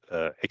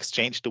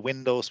exchange the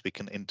windows. We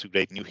can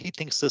integrate new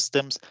heating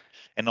systems.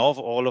 And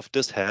all of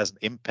this has an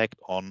impact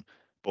on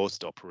both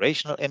the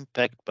operational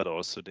impact, but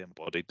also the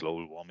embodied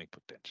global warming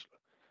potential.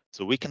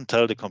 So we can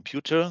tell the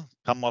computer,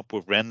 come up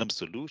with random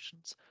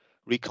solutions,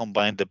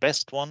 recombine the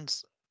best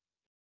ones,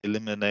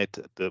 eliminate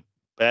the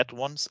bad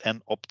ones,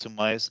 and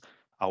optimize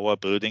our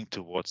building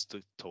towards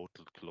the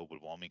total global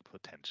warming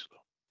potential.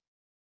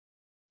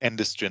 And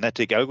this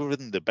genetic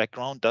algorithm, the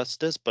background, does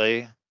this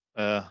by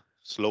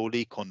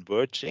slowly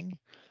converging.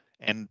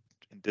 And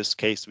in this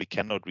case, we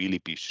cannot really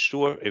be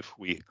sure if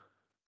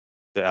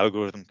the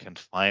algorithm can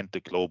find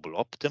the global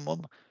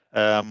optimum.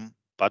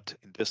 But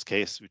in this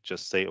case, we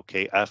just say,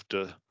 okay,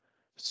 after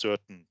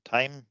certain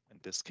time, in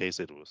this case,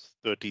 it was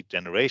 30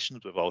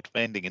 generations without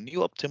finding a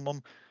new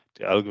optimum,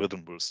 the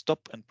algorithm will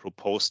stop and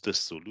propose this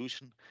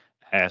solution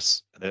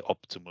as the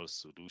optimal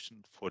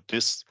solution for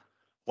this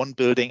one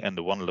building and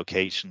the one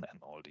location and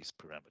all these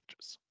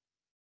parameters.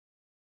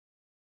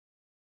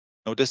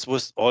 Now, this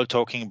was all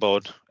talking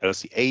about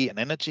LCA and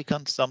energy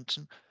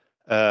consumption,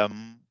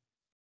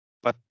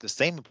 but the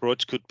same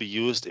approach could be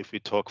used if we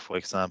talk, for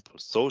example,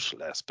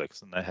 social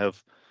aspects. And I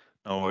have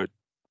now a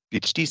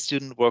PhD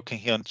student working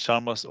here on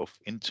Chalmers of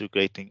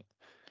integrating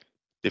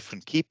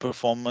different key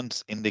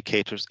performance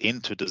indicators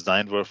into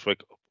design workflow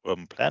of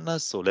urban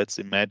planners. So let's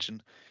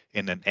imagine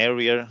in an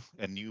area,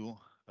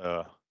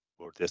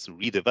 or there's a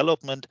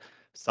redevelopment,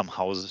 some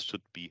houses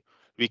should be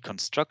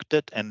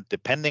reconstructed, and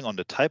depending on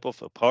the type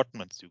of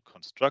apartments you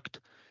construct,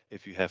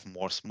 if you have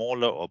more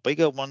smaller or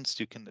bigger ones,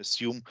 you can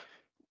assume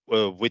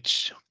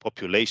which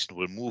population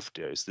will move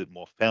there. Is it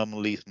more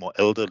families, more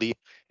elderly?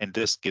 And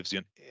this gives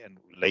you in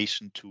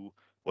relation to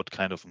what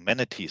kind of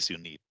amenities you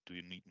need. Do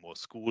you need more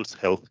schools,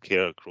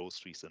 healthcare,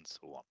 groceries, and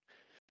so on?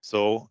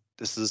 So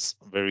this is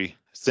a very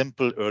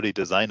simple early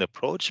design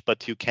approach,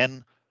 but you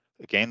can,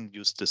 again,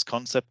 use this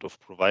concept of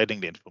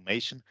providing the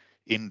information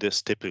in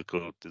this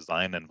typical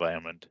design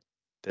environment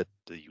that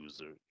the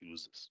user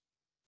uses.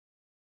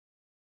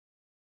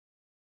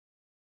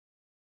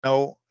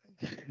 Now,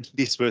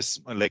 this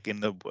was like in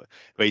the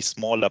very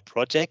smaller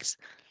projects.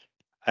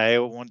 I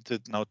want to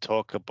now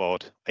talk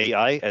about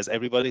AI, as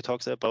everybody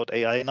talks about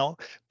AI now,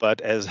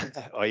 but as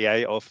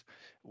AI of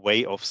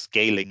way of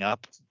scaling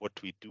up what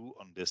we do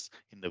on this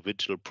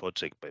individual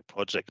project by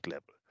project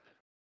level.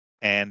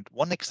 And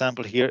one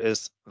example here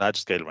is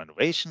large-scale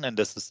renovation, and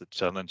this is a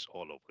challenge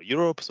all over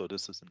Europe. So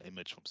this is an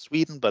image from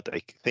Sweden, but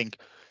I think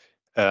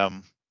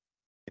in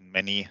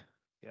many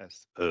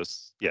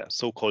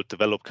so-called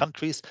developed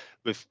countries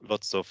with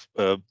lots of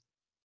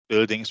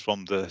buildings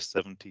from the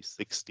 70s,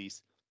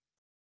 60s,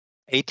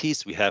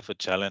 80s, we have a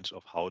challenge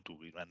of how do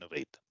we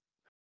renovate them.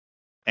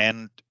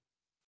 And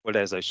well,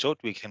 as I showed,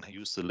 we can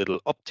use a little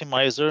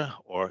optimizer,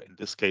 or in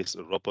this case,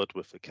 a robot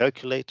with a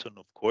calculator. And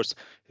of course,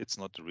 it's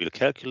not a real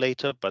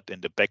calculator, but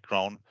in the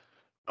background,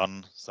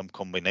 run some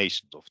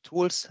combinations of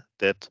tools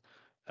that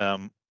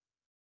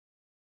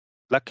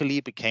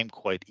luckily became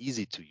quite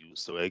easy to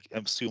use. So I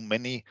assume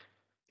many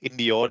in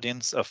the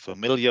audience are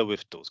familiar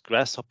with those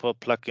Grasshopper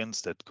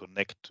plugins that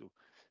connect to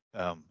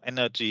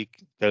energy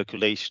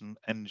calculation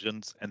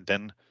engines and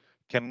then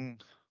can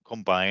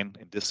combine,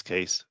 in this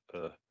case,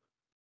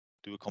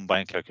 do a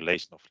combined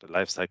calculation of the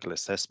life cycle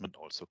assessment,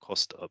 also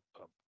cost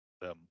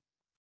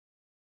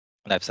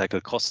life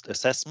cycle cost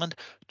assessment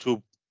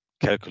to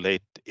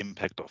calculate the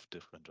impact of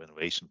different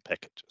renovation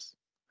packages.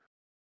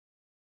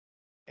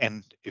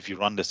 And if you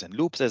run this in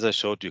loops, as I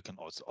showed, you can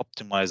also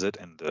optimize it,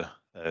 and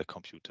the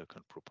computer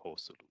can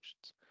propose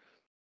solutions.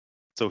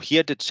 So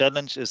here the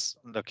challenge is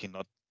luckily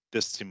not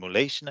this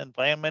simulation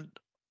environment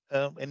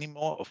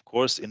anymore. Of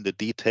course, in the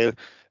detail,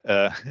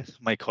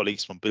 my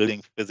colleagues from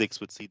building physics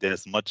would see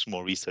there's much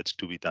more research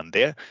to be done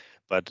there.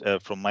 But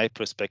from my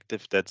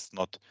perspective, that's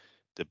not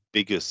the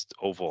biggest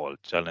overall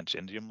challenge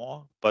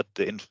anymore, but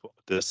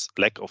this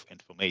lack of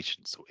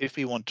information. So if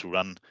we want to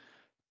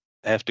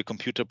have the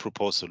computer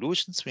propose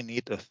solutions, we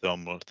need a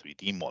thermal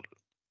 3D model.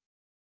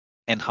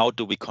 And how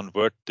do we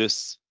convert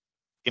this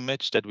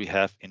image that we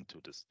have into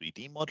this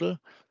 3D model?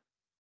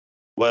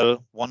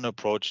 Well, one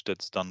approach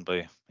that's done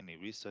by many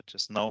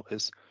researchers now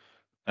is,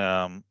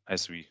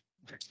 as we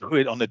do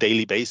it on a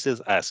daily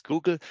basis, ask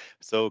Google.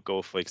 So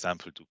go, for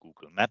example, to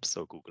Google Maps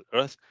or Google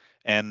Earth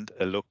and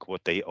look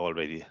what they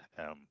already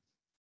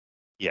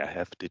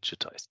have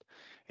digitized.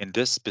 In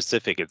this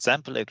specific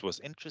example, it was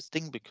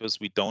interesting because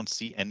we don't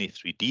see any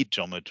 3D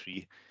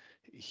geometry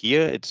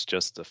here. It's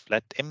just a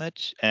flat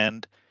image.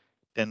 And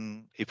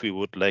then if we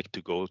would like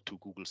to go to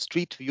Google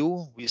Street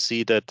View, we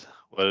see that,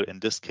 well, in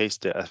this case,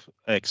 there are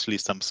actually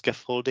some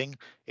scaffolding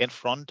in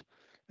front,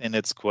 and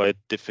it's quite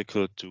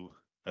difficult to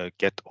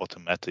get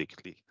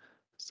automatically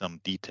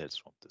some details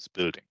from this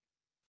building.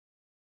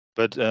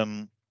 But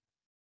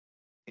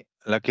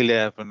luckily,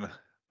 I have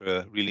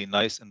a really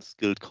nice and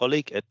skilled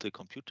colleague at the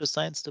computer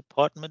science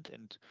department,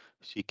 and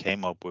she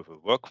came up with a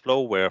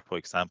workflow where, for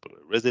example,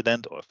 a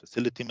resident or a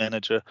facility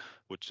manager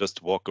would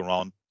just walk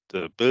around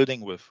the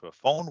building with her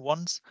phone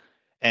once,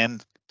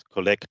 and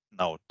collect,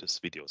 now this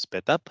video is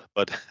sped up,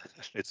 but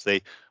let's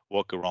say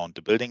walk around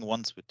the building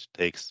once, which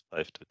takes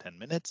 5 to 10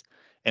 minutes,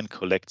 and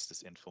collects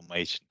this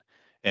information.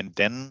 And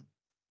then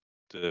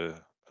the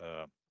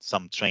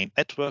some trained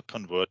network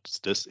converts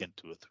this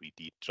into a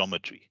 3D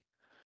geometry.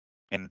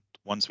 And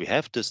once we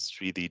have this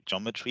 3D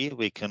geometry,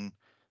 we can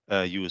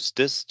use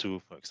this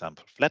to, for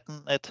example,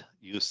 flatten it,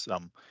 use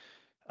some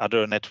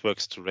other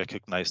networks to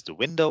recognize the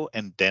window,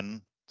 and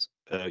then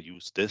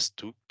use this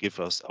to give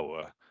us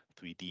our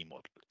 3D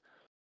model.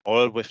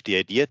 All with the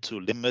idea to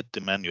limit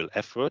the manual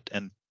effort,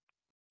 and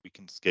we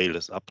can scale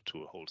this up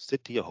to a whole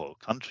city, a whole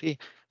country,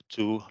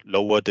 to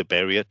lower the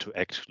barrier to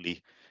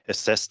actually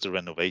assess the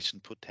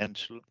renovation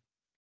potential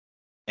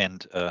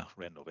and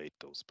renovate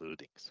those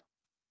buildings.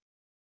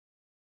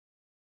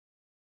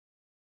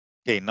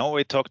 Okay, now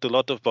we talked a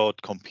lot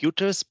about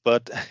computers,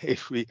 but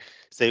if we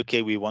say,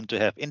 okay, we want to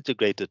have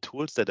integrated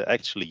tools that are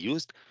actually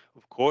used,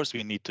 of course,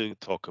 we need to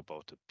talk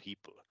about the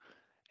people.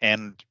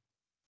 And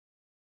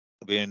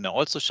we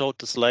also showed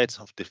the slides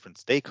of different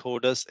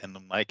stakeholders. And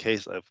in my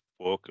case, I've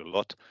worked a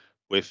lot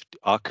with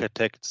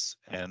architects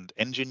and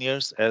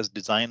engineers as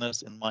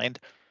designers in mind.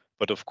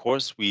 But of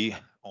course, we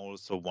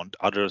also want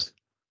others,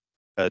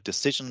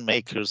 decision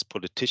makers,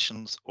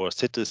 politicians, or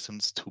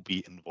citizens to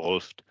be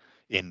involved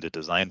in the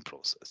design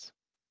process.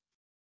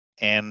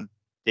 And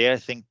there, I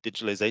think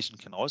digitalization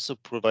can also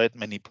provide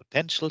many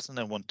potentials, and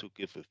I want to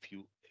give a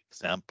few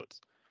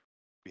examples.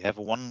 We have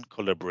one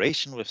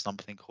collaboration with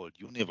something called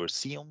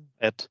Universium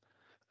at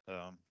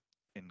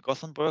in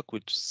Gothenburg,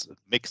 which is a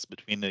mix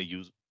between a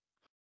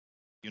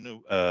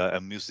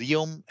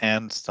museum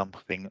and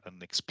something, an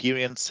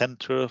experience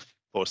center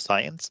for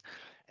science.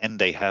 And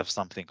they have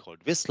something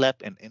called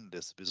VisLab, and in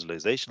this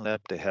visualization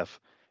lab, they have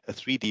a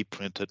 3D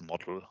printed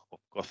model of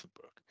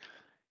Gothenburg.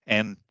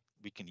 And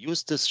we can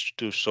use this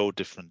to show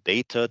different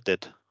data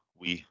that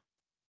we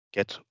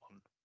get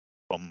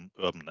from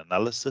urban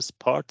analysis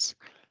parts,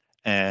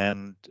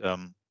 and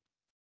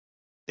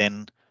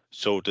then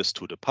show this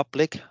to the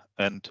public,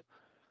 and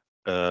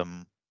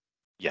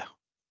yeah,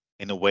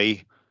 in a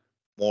way,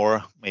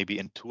 more maybe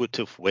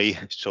intuitive way,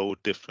 show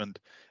different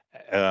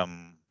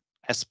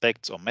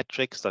aspects or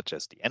metrics, such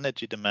as the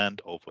energy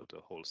demand over the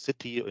whole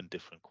city in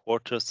different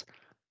quarters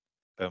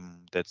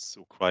that's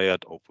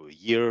required over a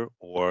year,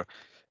 or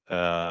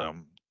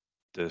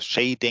the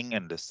shading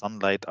and the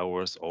sunlight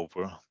hours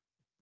over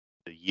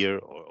the year,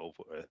 or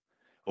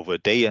over a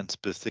day and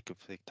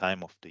specific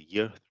time of the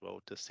year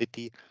throughout the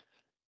city,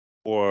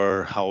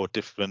 or how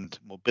different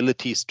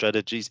mobility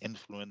strategies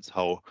influence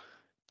how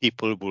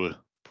people will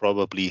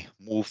probably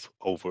move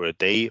over a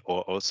day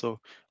or also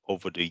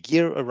over the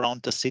year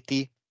around the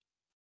city,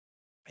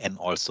 and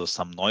also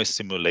some noise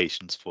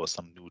simulations for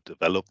some new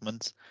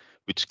developments,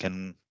 which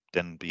can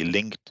then be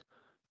linked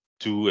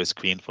to a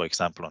screen, for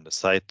example, on the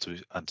site to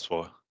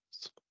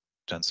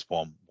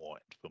transform more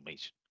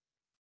information.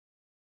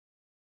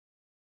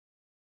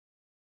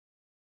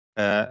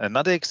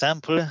 Another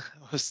example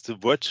was the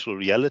virtual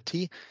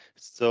reality.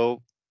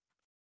 So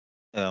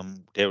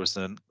there is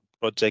a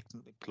project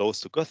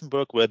close to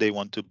Gothenburg where they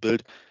want to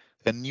build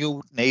a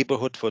new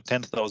neighborhood for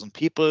 10,000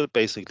 people,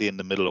 basically in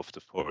the middle of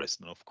the forest.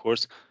 And of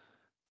course,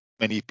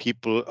 many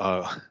people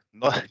are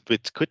not a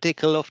bit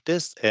critical of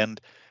this. And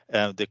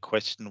the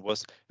question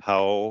was,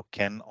 how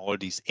can all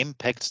these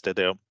impacts that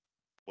are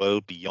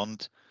well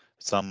beyond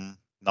some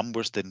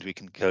numbers that we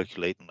can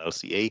calculate in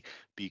LCA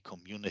be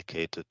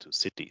communicated to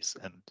cities?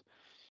 And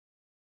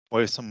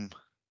well, some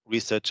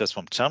researchers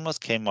from Chalmers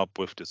came up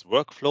with this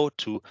workflow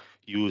to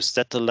use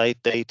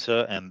satellite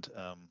data and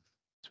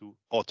to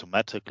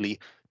automatically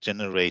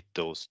generate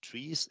those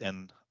trees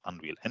in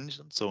Unreal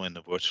Engine, so in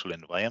a virtual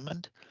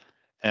environment.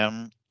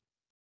 And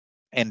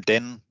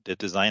then the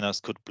designers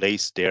could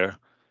place there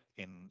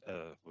in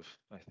with,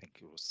 I think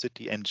it was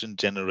City Engine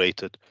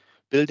generated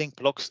building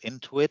blocks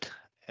into it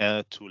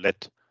to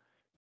let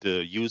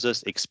the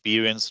users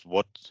experience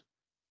what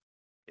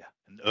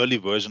an early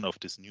version of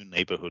this new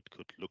neighborhood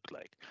could look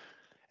like.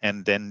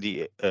 And then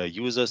the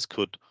users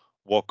could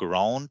walk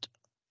around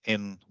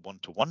in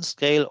one-to-one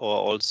scale, or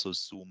also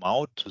zoom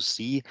out to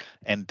see,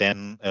 and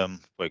then,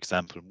 for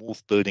example,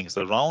 move buildings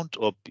around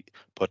or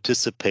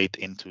participate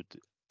into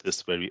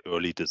this very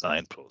early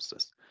design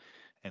process.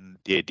 And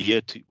the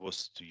idea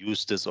was to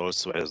use this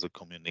also as a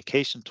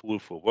communication tool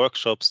for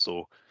workshops.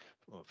 So,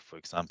 for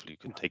example, you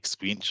could take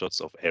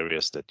screenshots of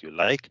areas that you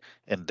like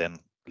and then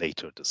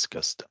later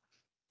discuss them.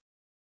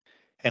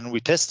 And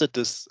we tested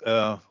this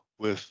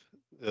with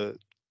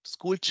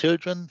school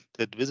children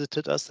that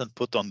visited us and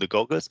put on the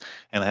goggles,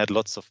 and I had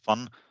lots of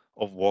fun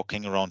of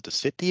walking around the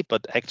city,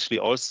 but actually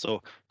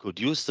also could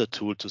use the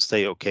tool to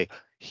say, okay,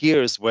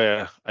 here's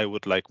where I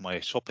would like my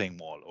shopping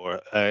mall, or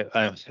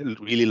I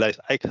really like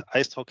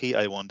ice hockey.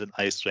 I want an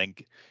ice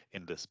rink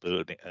in this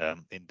building,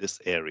 in this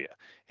area.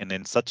 And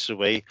in such a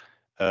way,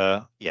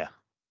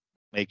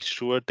 make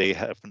sure they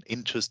have an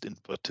interest in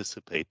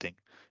participating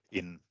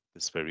in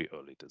this very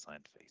early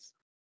design phase.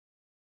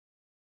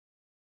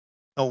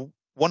 Now,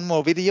 one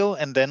more video,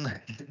 and then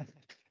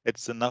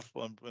it's enough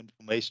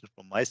information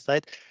from my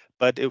side.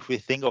 But if we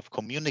think of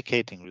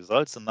communicating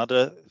results,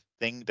 another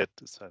thing that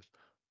is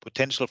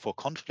potential for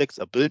conflicts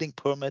are building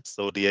permits.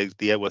 So the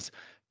idea was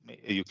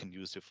you can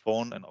use your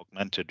phone and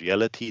augmented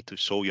reality to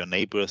show your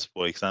neighbors,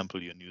 for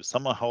example, your new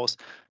summer house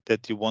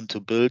that you want to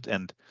build,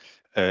 and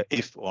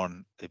if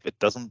it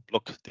doesn't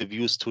block the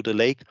views to the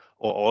lake,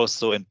 or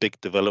also in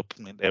big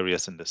development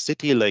areas in the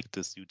city, like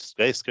this huge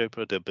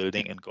skyscraper they're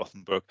building in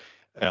Gothenburg.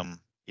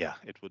 Yeah,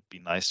 it would be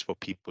nice for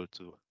people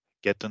to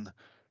get a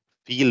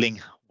feeling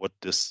what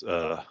this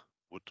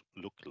would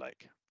look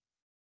like.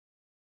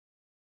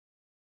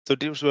 So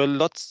there were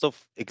lots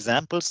of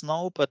examples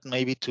now, but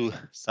maybe to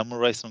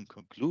summarize and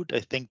conclude,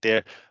 I think there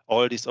are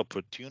all these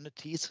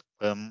opportunities.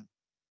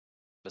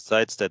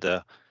 Besides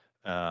that,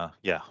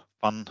 yeah,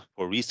 fun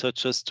for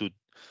researchers to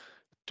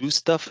do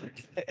stuff.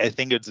 I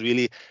think it's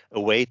really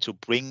a way to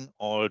bring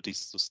all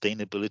these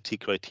sustainability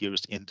criteria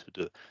into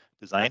the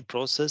design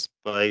process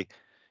by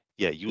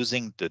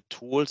using the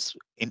tools,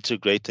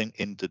 integrating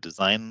in the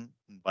design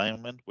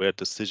environment where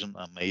decisions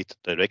are made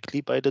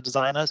directly by the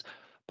designers,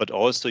 but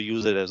also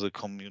use it as a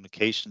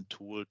communication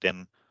tool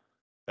then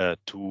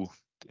to,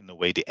 in a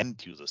way, the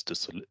end users,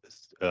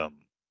 the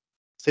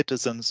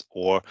citizens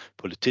or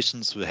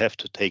politicians who have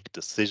to take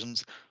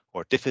decisions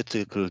or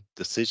difficult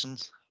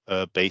decisions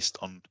based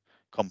on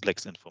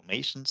complex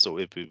information. So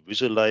if we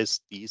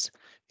visualize these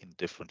in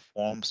different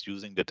forms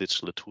using the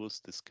digital tools,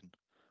 this can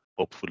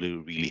hopefully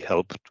really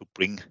help to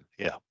bring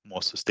more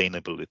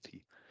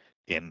sustainability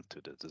into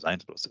the design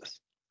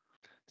process.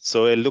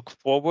 So I look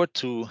forward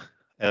to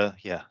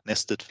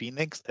Nested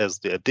Phoenix as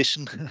the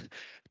addition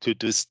to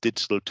this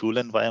digital tool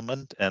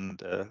environment,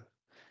 and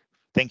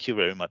thank you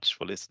very much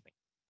for listening.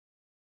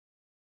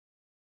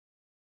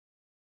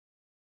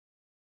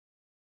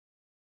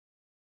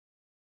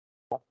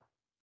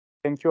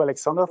 Thank you,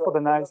 Alexander, for the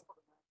nice.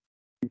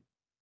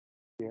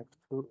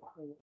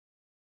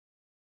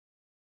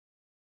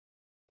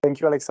 Thank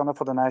you, Alexander,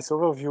 for the nice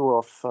overview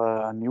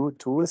of new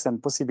tools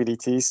and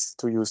possibilities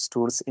to use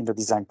tools in the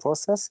design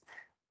process.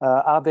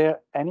 Are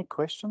there any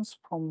questions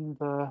from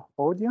the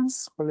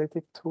audience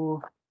related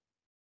to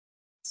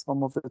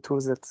some of the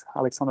tools that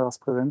Alexander has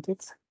presented?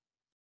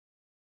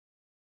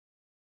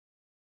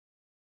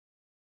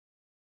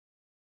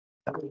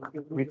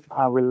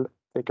 I will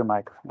take a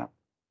mic. Yeah.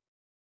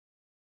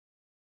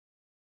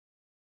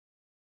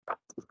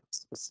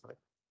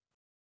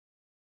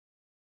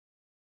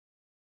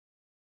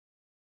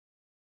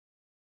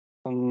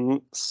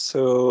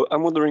 So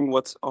I'm wondering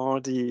what are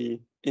the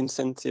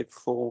incentives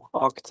for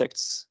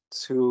architects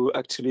to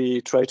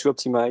actually try to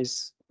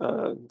optimize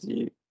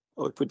the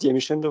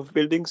emission of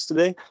buildings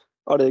today?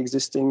 Are there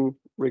existing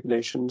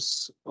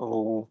regulations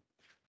or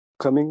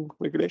coming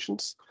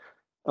regulations?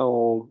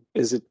 Or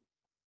is it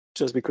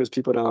just because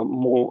people are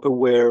more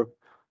aware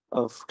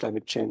of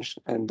climate change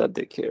and that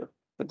they care,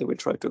 that they will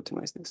try to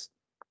optimize this?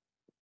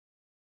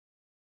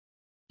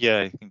 Yeah,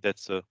 I think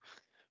that's a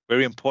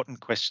very important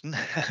question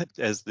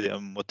as the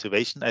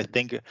motivation. I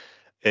think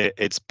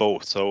it's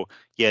both. So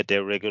yeah,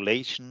 there are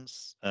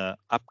regulations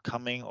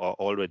upcoming or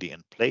already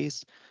in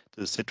place.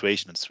 The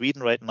situation in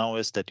Sweden right now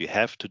is that you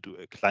have to do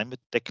a climate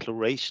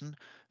declaration.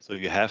 So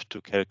you have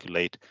to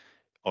calculate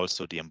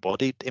also the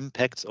embodied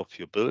impacts of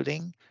your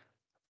building,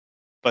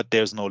 but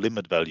there's no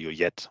limit value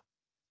yet.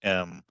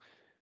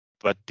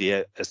 But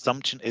the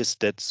assumption is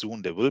that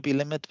soon there will be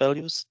limit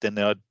values. Then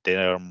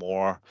there are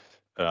more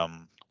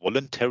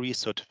voluntary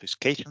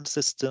certification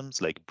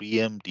systems like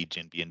BREEAM,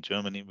 DGNB in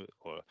Germany,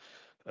 or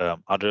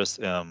others,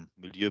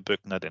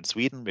 Miljöböcknad in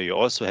Sweden, where you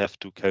also have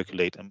to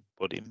calculate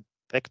embodied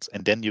impacts,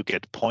 and then you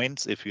get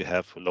points if you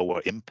have lower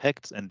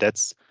impacts, and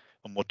that's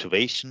a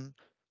motivation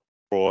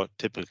for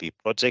typically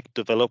project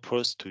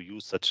developers to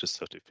use such a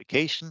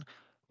certification,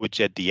 which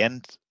at the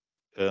end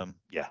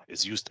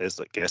is used as,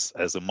 I guess,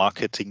 as a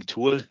marketing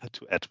tool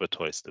to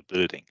advertise the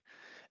building.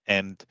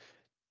 And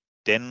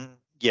then,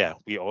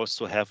 we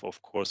also have,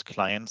 of course,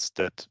 clients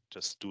that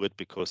just do it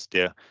because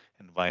they're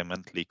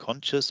environmentally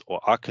conscious, or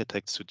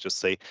architects who just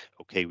say,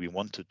 okay, we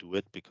want to do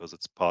it because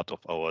it's part of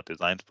our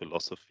design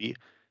philosophy,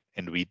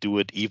 and we do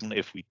it even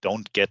if we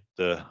don't get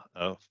the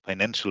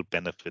financial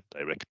benefit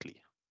directly.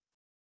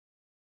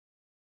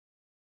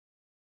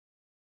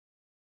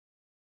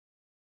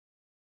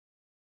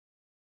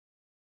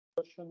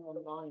 Question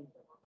online.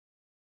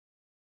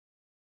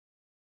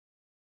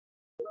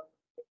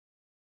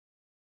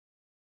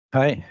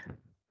 Hi.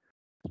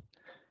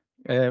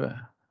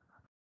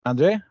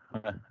 André,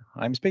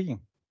 I'm speaking.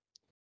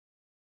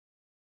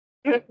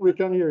 We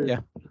can hear you.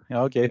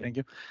 Yeah, okay, thank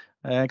you.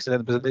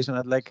 Excellent presentation.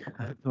 I'd like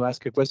to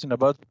ask a question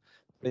about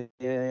the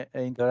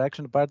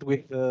interaction part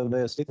with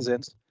the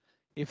citizens.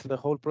 If the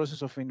whole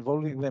process of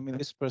involving them in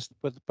this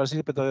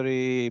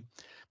participatory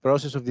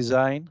process of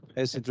design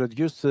has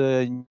introduced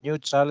new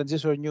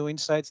challenges or new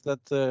insights that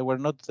were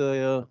not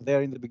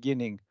there in the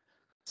beginning,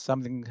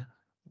 something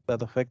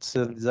that affects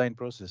the design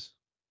process.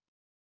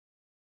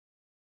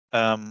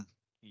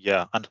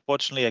 Yeah,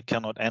 unfortunately, I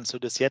cannot answer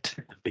this yet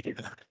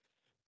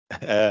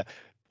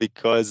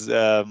because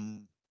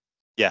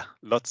yeah,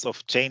 lots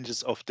of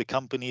changes of the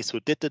companies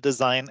who did the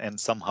design, and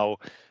somehow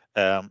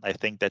I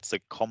think that's a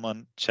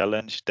common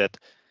challenge, that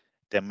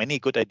there are many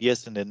good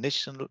ideas in the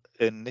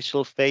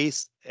initial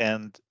phase,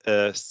 and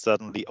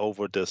suddenly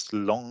over this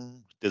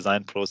long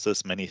design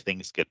process, many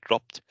things get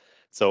dropped.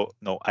 So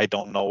no, I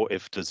don't know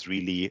if this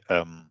really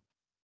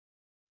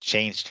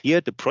changed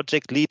here. The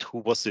project lead who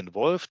was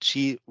involved,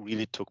 she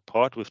really took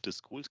part with the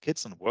school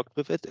kids and worked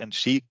with it, and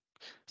she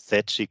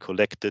said she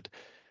collected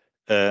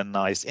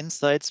nice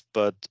insights,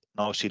 but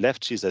now she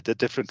left. She's at a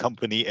different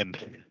company, and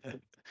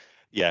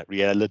yeah,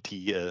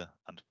 reality,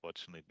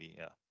 unfortunately,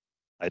 yeah,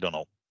 I don't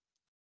know.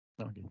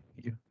 Okay,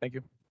 thank you. Thank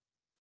you.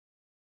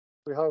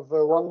 We have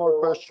one more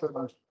question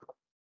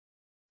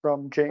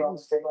from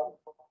James.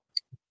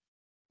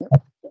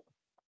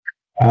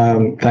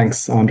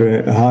 Thanks,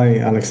 Andre. Hi,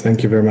 Alex.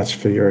 Thank you very much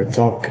for your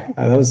talk.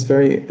 That was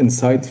very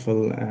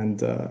insightful.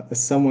 And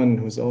as someone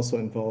who's also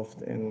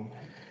involved in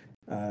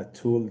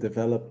tool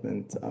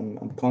development,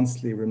 I'm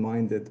constantly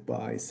reminded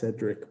by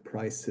Cedric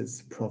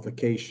Price's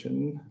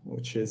provocation,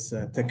 which is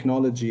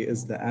technology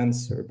is the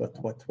answer, but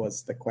what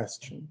was the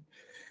question?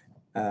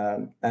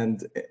 And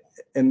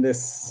in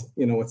this,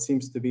 what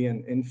seems to be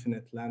an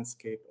infinite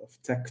landscape of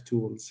tech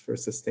tools for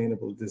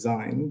sustainable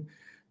design,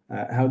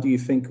 how do you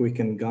think we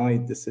can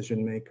guide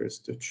decision makers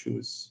to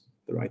choose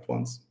the right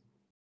ones?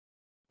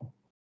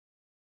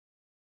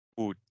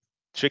 Ooh,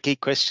 tricky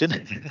question.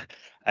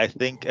 I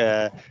think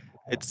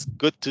it's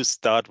good to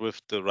start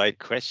with the right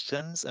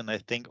questions, and I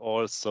think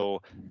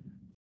also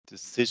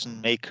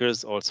decision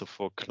makers, also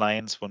for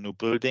clients for new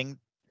building,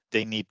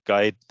 they need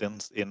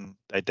guidance in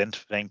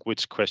identifying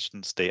which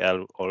questions they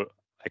all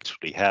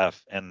actually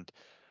have. And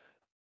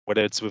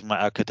whether it's with my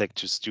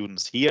architecture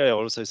students here, I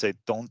also say,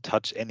 don't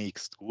touch any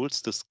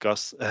tools,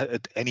 discuss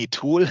any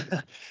tool,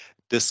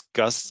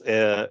 discuss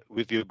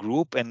with your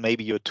group, and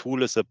maybe your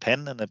tool is a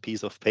pen and a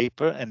piece of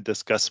paper, and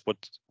discuss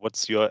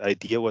what's your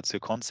idea, what's your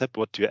concept,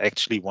 what do you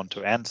actually want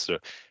to answer.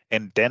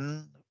 And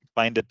then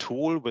find a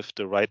tool with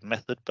the right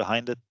method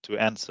behind it to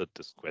answer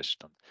this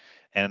question.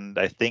 And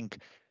I think,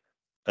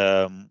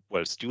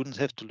 well, students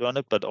have to learn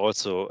it, but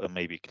also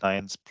maybe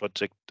clients,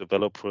 project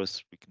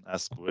developers, we can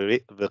ask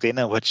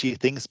Verena what she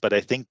thinks, but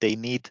I think they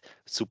need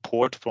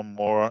support from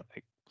more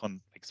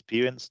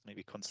experienced,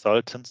 maybe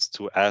consultants,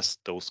 to ask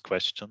those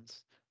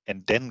questions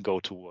and then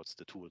go towards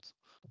the tools.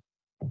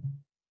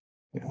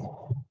 Yeah,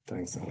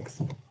 thanks,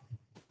 Alex.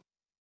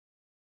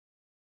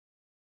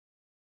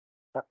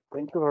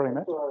 Thank you very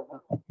much.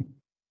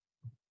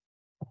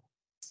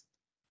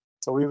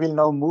 So we will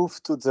now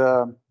move to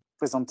the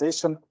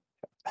presentation.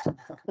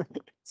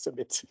 It's a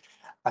bit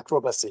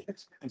acrobacy.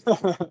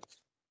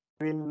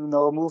 We'll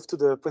now move to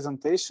the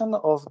presentation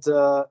of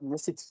the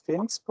Nested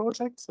Phoenix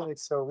project. So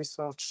it's a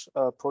research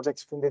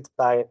project funded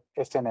by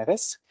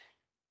FNRS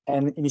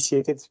and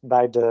initiated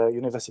by the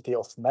University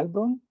of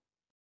Melbourne.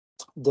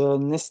 The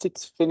Nested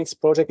Phoenix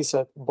project is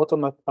a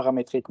bottom-up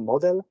parametric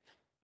model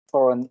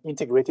for an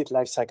integrated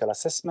life cycle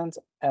assessment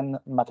and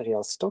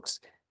material stocks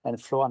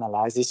and flow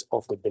analysis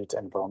of the built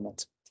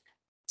environment.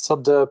 So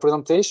the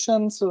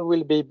presentations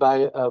will be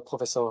by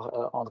Professor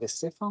André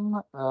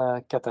Stephan,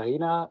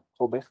 Katarina,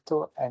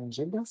 Roberto, and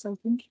Gildas, I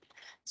think.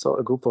 So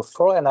a group of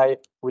 4, and I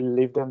will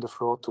leave them the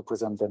floor to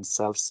present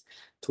themselves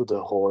to the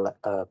whole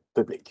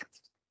public.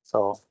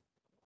 So,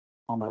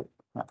 André.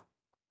 Yeah.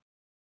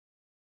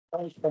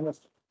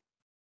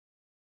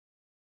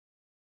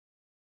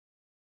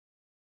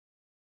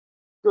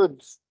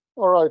 Good.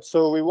 All right,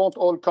 so we won't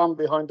all come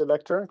behind the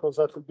lectern because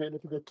that would be a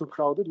little bit too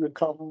crowded. We'll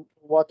come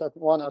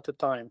one at a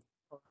time.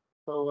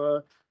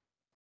 So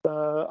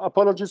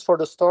apologies for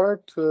the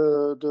start.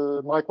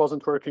 The mic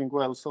wasn't working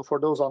well. So for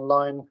those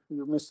online,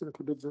 you missed a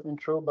little bit the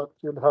intro, but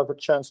you'll have a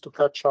chance to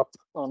catch up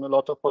on a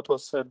lot of what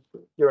was said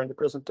during the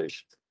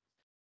presentation.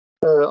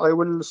 I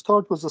will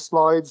start with the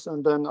slides,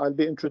 and then I'll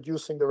be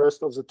introducing the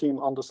rest of the team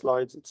on the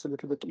slides. It's a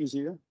little bit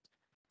easier.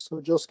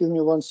 So just give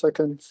me 1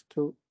 second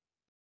to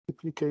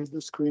duplicate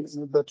the screen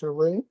in a better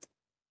way.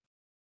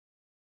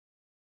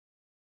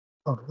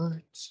 All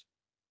right.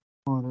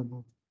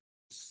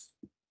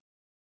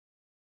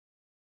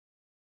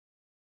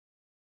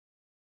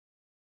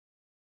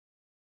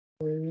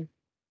 Okay.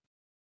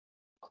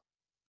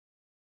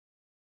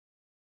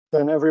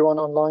 Can everyone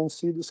online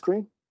see the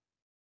screen?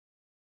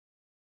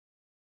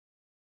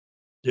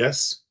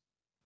 Yes.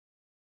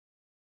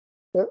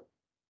 Yeah.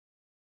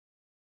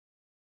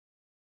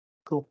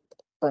 Cool.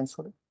 Thanks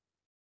for it.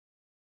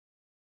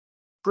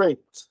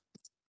 Great.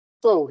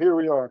 So here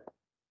we are.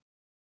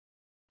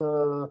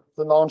 The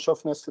launch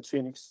of Nested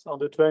Phoenix on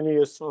the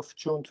 20th of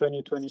June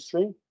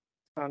 2023.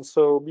 And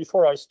so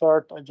before I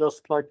start, I'd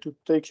just like to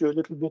take you a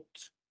little bit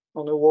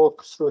on a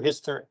walk through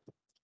history.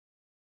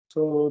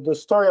 So the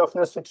story of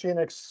Nested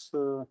Phoenix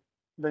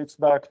dates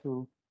back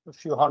to a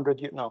few hundred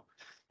years now.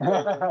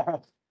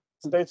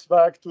 Dates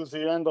back to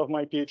the end of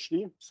my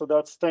PhD. So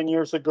that's 10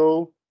 years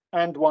ago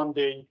and 1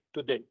 day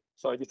today.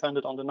 So I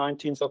defended on the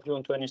 19th of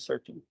June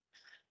 2013.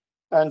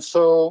 And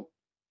so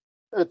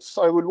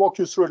I will walk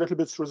you through a little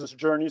bit through this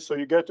journey so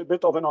you get a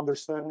bit of an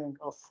understanding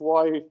of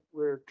why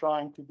we're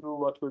trying to do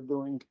what we're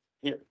doing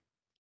here.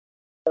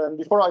 And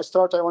before I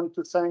start, I want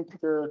to thank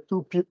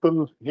two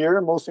people here,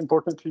 most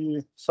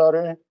importantly,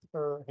 Sare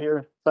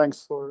here.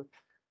 Thanks for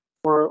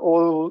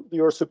all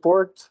your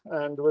support.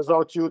 And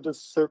without you,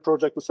 this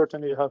project would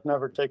certainly have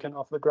never taken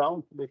off the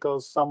ground,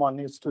 because someone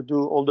needs to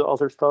do all the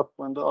other stuff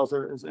when the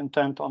other is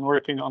intent on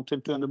working until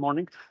 2 in the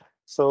morning.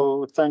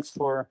 So thanks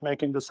for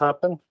making this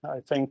happen. I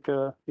think,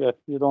 yeah,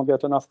 you don't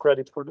get enough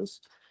credit for this.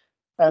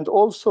 And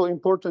also,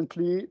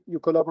 importantly, you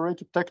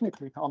collaborated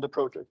technically on the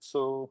project.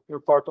 So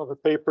you're part of a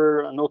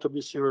paper, and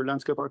notably your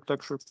landscape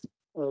architecture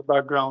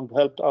background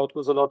helped out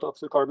with a lot of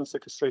the carbon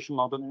sequestration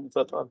modeling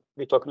that I'll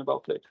be talking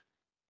about later.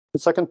 The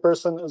second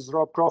person is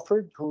Rob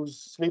Crawford, who's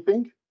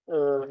sleeping,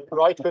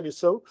 rightfully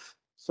so.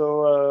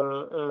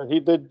 So he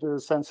did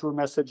send through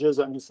messages,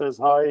 and he says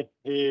hi.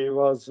 He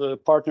was a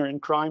partner in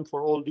crime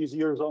for all these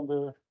years on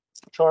the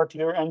chart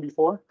here and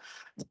before.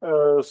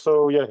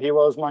 So yeah, he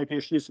was my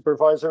PhD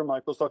supervisor, my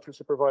postdoctoral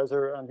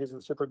supervisor, and he's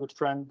a super good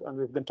friend. And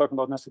we've been talking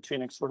about Nested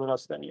Phoenix for the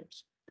last 10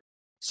 years.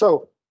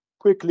 So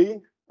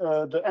quickly,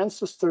 the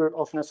ancestor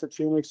of Nested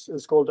Phoenix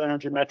is called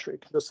energy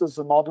metric. This is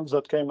the model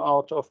that came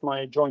out of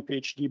my joint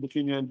PhD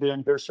between UNB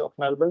and University of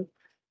Melbourne.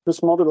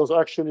 This model was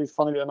actually,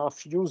 funnily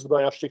enough, used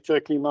by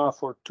Architecture Climat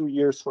for 2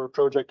 years for a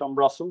project on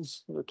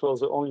Brussels. It was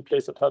the only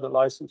place that had a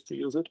license to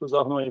use it, was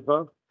Arnaud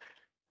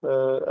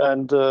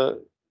Evin.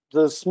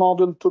 This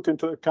model took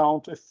into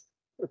account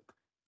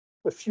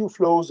a few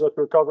flows that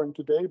we're covering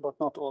today, but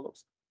not all of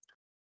them.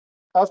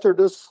 After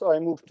this, I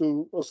moved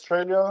to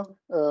Australia.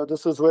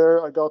 This is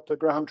where I got the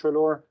Graham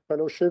Treloar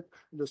Fellowship.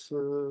 This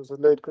is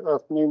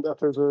named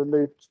after the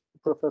late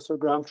Professor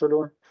Graham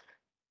Treloar.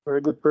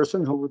 Very good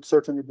person who would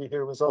certainly be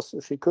here with us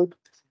if he could.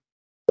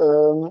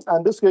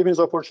 And this gave me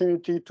the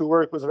opportunity to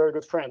work with a very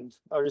good friend,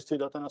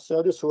 Aristide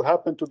Athanasiadis, who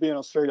happened to be in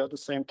Australia at the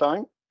same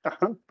time.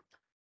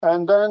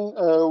 And then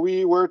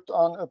we worked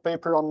on a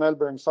paper on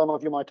Melbourne. Some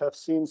of you might have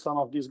seen some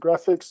of these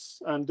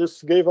graphics, and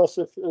this gave us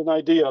an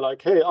idea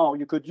like, hey,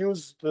 you could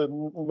use the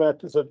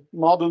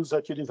models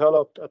that you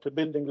developed at the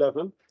building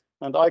level,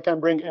 and I can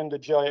bring in the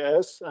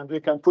GIS, and we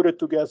can put it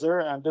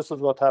together, and this is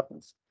what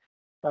happens.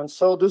 And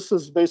so this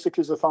is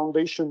basically the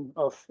foundation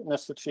of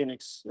Nested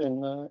Phoenix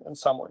in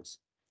some ways.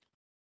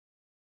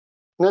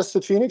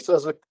 Nested Phoenix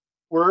as a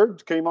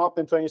word came up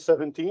in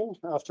 2017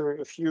 after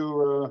a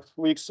few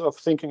weeks of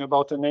thinking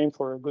about a name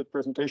for a good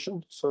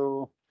presentation.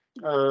 So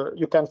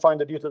you can find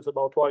the details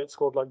about why it's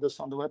called like this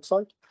on the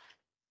website.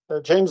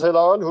 James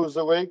Hilal, who's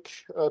awake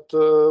at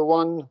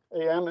 1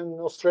 a.m. in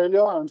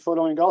Australia and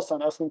following us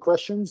and asking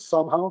questions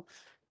somehow,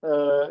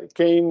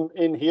 came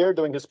in here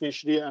doing his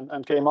PhD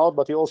and came out,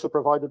 but he also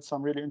provided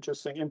some really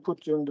interesting input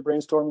during the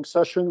brainstorming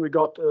session. We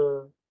got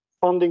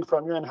funding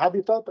from UN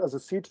Habitat as a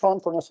seed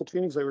fund for Nested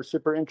Phoenix. They were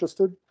super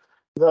interested.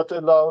 That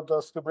allowed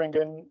us to bring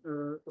in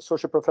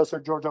Associate Professor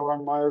Georgia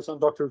Warren-Myers and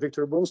Dr.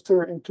 Victor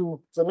Boonster into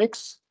the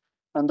mix.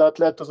 And that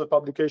led to the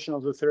publication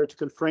of the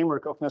theoretical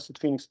framework of Nested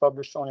Phoenix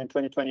published only in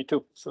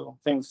 2022. So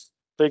things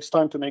takes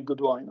time to make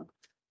good wine.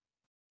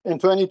 In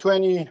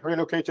 2020,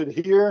 relocated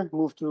here,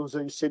 moved to the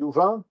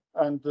UCLouvain,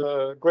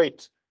 and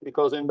great,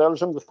 because in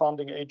Belgium, the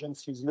funding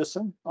agencies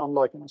listen,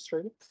 unlike in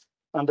Australia,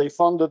 and they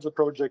funded the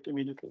project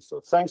immediately.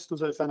 So thanks to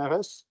the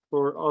FNRS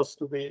for us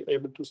to be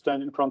able to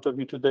stand in front of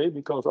you today,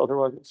 because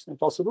otherwise it's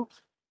impossible.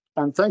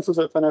 And thanks to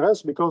the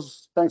FNRS,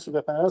 because thanks to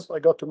the FNRS, I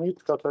got to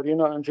meet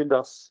Katarina and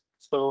Gildas.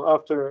 So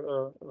after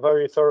a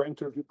very thorough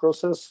interview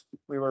process,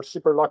 we were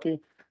super lucky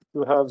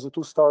to have the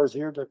 2 stars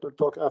here that will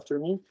talk after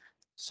me.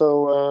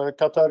 So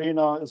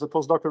Katarina is a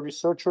postdoctoral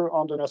researcher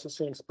on the Nested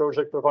Phoenix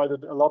project,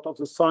 provided a lot of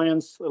the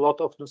science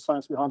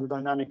behind the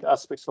dynamic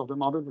aspects of the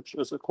model, which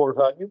is a core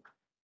value.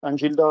 And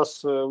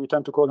Gildas, we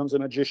tend to call him the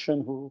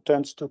magician who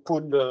tends to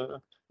pull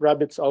the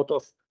rabbits out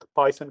of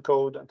Python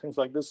code and things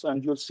like this,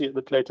 and you'll see a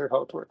bit later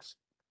how it works.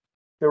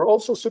 We're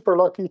also super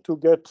lucky to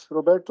get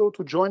Roberto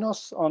to join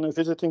us on a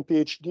visiting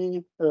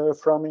PhD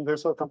from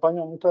University of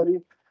Campania in Italy.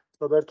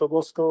 Roberto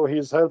Bosco,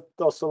 he's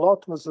helped us a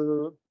lot with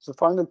the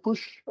final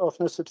push of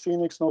Nested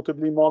Phoenix,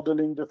 notably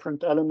modeling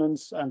different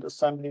elements and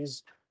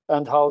assemblies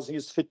and how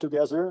these fit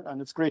together.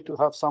 And it's great to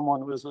have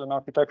someone with an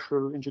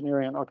architectural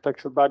engineering and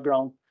architectural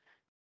background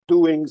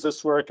doing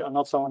this work and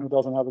not someone who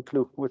doesn't have a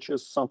clue, which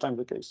is sometimes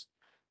the case.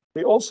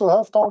 We also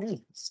have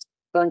Tanguy.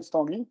 Thanks,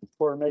 Tanguy,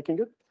 for making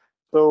it.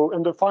 So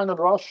in the final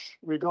rush,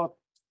 we got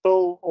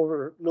so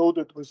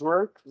overloaded with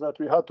work that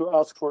we had to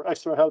ask for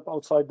extra help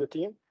outside the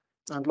team.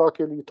 And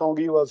luckily,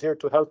 Tanguy was here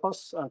to help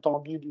us, and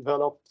Tanguy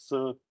developed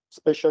the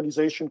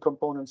spatialization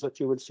components that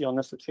you will see on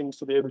Nested Phoenix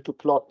to be able to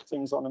plot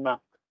things on a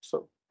map.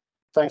 So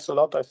thanks a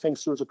lot. I think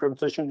through the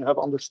presentation, you have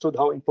understood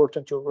how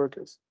important your work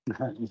is.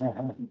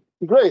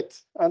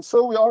 Great. And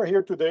so we are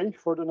here today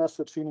for the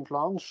Nested Phoenix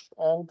launch,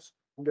 and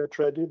get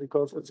ready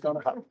because it's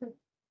going to happen.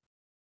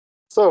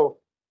 So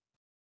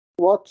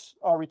what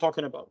are we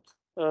talking about?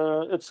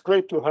 It's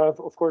great to have,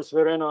 of course,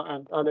 Verena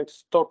and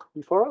Alex talk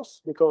before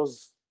us,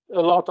 because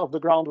a lot of the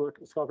groundwork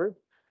is covered,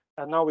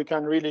 and now we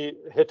can really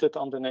hit it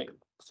on the nail.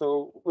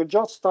 So we'll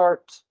just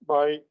start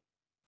by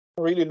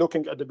really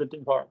looking at the built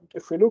environment.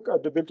 If we look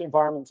at the built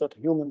environments that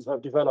humans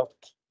have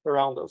developed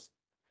around us,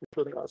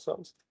 including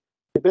ourselves,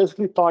 we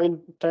basically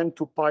tend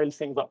to pile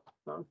things up,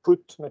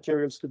 put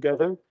materials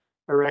together,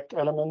 erect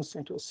elements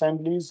into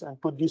assemblies,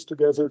 and put these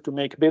together to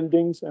make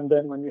buildings. And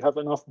then when we have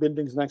enough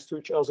buildings next to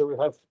each other, we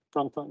have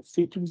sometimes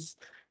cities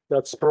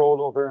that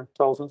sprawl over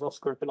thousands of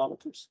square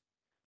kilometers.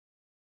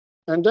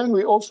 And then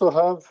we also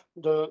have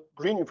the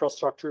green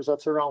infrastructures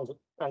that surround it,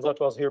 and that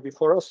was here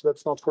before us,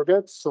 let's not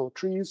forget. So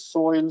trees,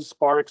 soils,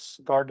 parks,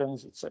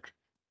 gardens, etc.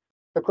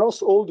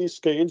 Across all these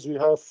scales, we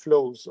have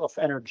flows of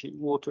energy,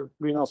 water,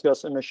 greenhouse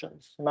gas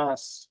emissions,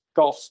 mass,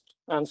 cost,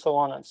 and so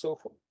on and so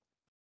forth.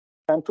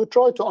 And to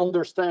try to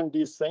understand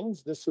these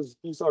things,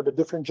 these are the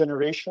different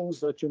generations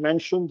that you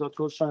mentioned that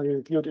Rothschild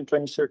reviewed in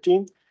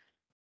 2013.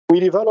 We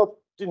developed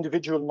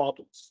individual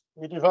models.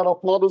 We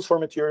developed models for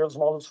materials,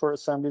 models for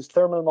assemblies,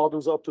 thermal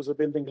models up to the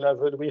building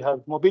level. We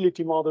have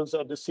mobility models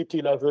at the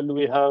city level.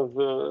 We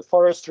have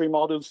forestry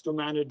models to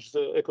manage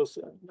the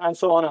ecosystem, and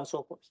so on and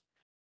so forth.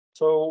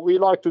 So we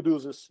like to do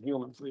this,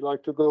 humans. We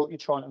like to go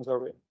each one in their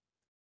way.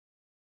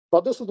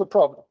 But this is the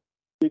problem,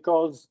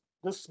 because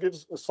this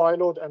gives a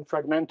siloed and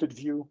fragmented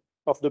view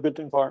of the built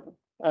environment.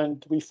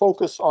 And we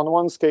focus on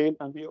one scale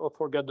and we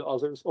forget the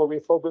others, or we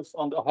focus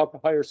on the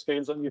higher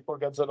scales and we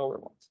forget the lower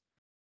ones.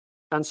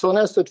 And so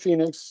Nested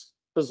Phoenix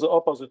is the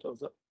opposite of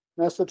that.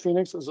 Nested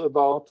Phoenix is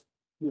about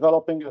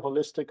developing a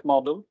holistic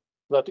model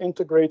that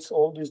integrates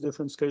all these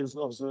different scales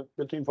of the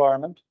built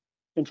environment,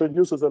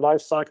 introduces a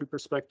life cycle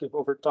perspective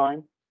over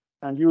time,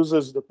 and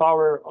uses the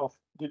power of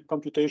the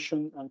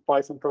computation and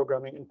Python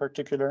programming in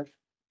particular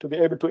to be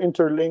able to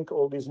interlink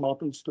all these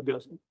models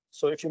together.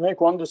 So if you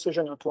make one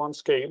decision at one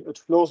scale, it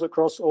flows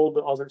across all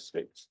the other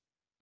scales.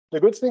 The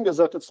good thing is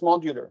that it's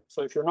modular.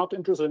 So if you're not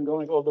interested in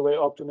going all the way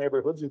up to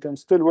neighborhoods, you can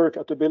still work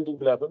at the building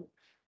level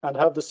and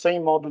have the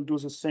same model do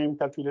the same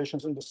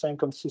calculations in the same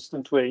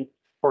consistent way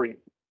for you.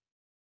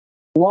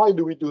 Why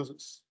do we do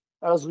this?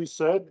 As we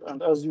said,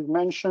 and as you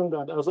mentioned,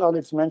 and as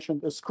Alex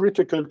mentioned, it's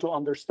critical to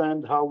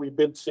understand how we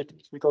build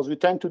cities, because we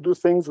tend to do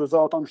things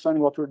without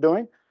understanding what we're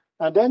doing.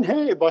 And then,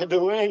 hey, by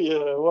the way,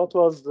 what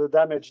was the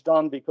damage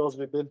done because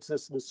we built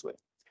this way?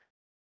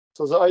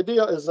 So the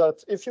idea is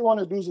that if you want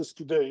to do this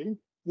today,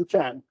 you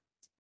can.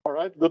 All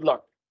right, good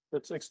luck.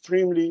 It's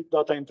extremely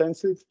data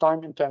intensive,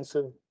 time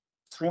intensive,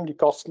 extremely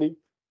costly,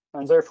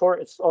 and therefore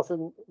it's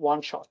often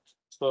one shot.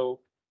 So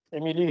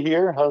Emily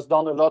here has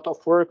done a lot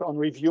of work on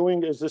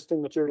reviewing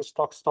existing material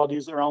stock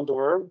studies around the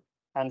world.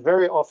 And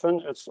very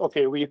often it's,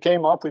 okay, we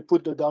came up, we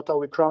put the data,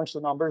 we crunched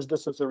the numbers,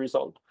 this is the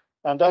result.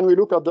 And then we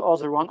look at the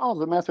other one, oh,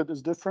 the method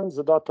is different,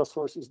 the data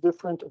source is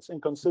different, it's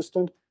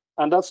inconsistent,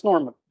 and that's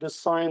normal. This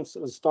science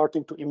is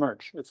starting to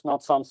emerge. It's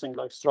not something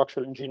like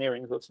structural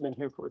engineering that's been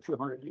here for a few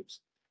hundred years.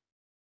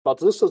 But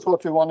this is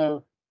what we want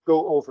to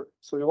go over.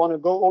 So we want to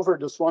go over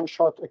this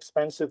one-shot,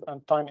 expensive,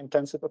 and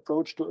time-intensive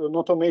approach to an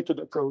automated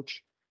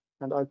approach.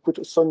 And I put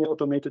a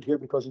semi-automated here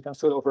because you can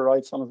still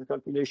override some of the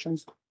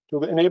calculations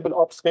to enable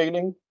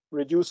upscaling,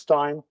 reduce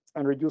time,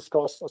 and reduce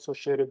costs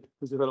associated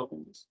with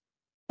developing this.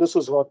 This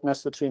is what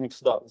Nested Phoenix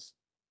does.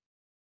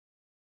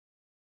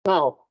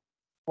 Now,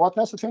 what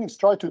Nested Phoenix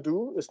tries to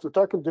do is to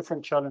tackle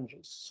different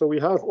challenges. So we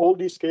have all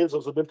these scales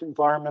of the built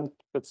environment.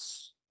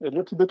 It's a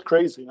little bit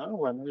crazy, huh?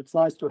 When it's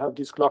nice to have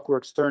these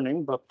clockworks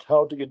turning, but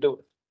how do you do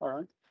it? All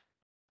right.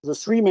 The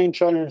three main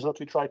challenges that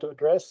we try to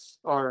address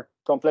are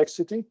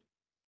complexity,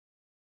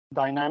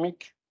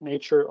 dynamic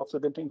nature of the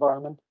built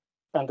environment,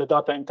 and the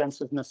data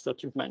intensiveness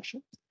that you've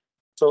mentioned.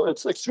 So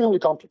it's extremely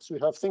complex. We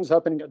have things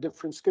happening at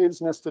different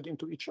scales nested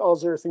into each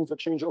other, things that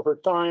change over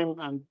time,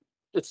 and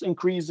it's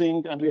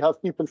increasing, and we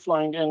have people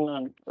flying in,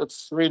 and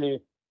it's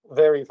really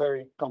very,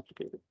 very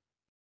complicated.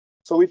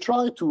 So we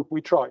try,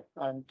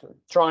 and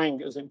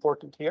trying is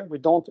important here.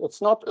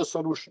 It's not a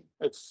solution.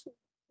 It's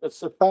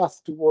a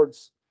path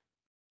towards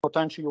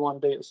potentially one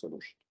day a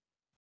solution.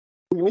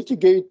 We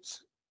mitigate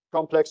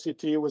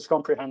complexity with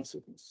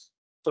comprehensiveness.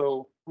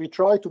 So we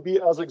try to be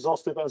as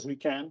exhaustive as we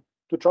can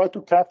to try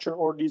to capture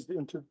all these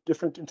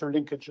different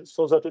interlinkages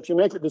so that if you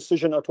make a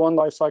decision at one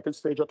life cycle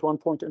stage at one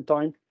point in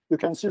time, you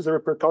can see the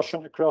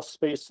repercussion across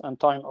space and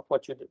time of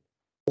what you did.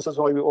 This is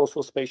why we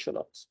also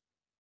spatialize.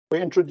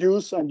 We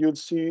introduce, and you'll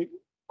see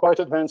quite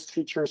advanced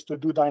features to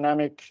do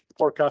dynamic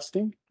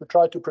forecasting to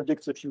try to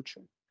predict the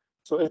future.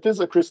 So it is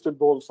a crystal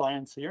ball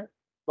science here,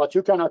 but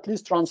you can at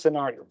least run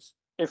scenarios.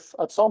 If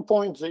at some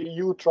point the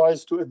EU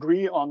tries to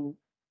agree on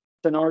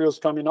scenarios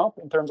coming up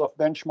in terms of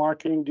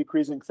benchmarking,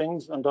 decreasing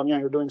things, and Damien,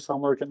 you're doing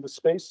some work in this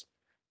space,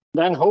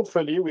 then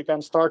hopefully we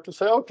can start to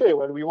say, okay,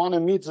 well, we want to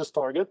meet this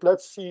target.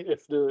 Let's see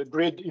if the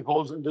grid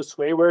evolves in this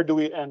way. Where do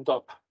we end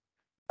up?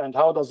 And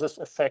how does this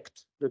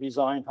affect the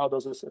design? How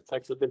does this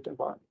affect the built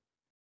environment?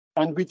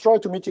 And we try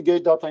to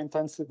mitigate data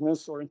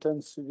intensiveness or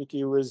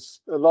intensivity with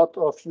a lot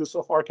of use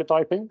of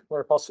archetyping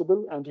where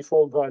possible and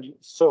default values.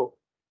 So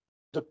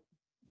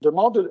the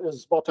model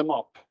is bottom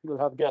up. You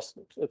have guessed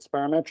it. It's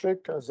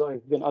parametric, as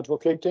I've been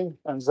advocating,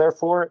 and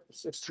therefore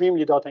it's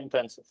extremely data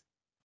intensive.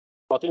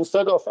 But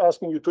instead of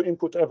asking you to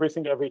input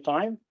everything every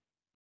time,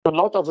 A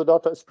lot of the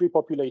data is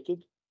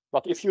pre-populated,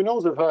 but if you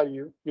know the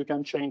value, you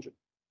can change it.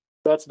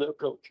 That's the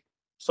approach.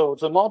 So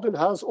the model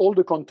has all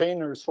the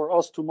containers for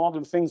us to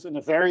model things in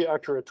a very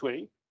accurate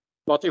way.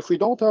 But if we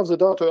don't have the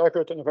data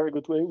accurate in a very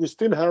good way, we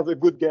still have a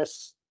good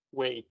guess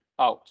way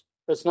out.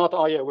 It's not,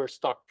 oh yeah, we're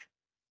stuck.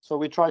 So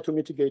we try to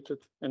mitigate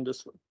it in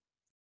this way.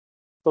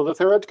 So the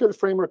theoretical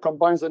framework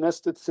combines a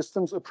nested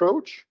systems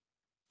approach,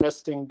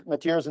 nesting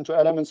materials into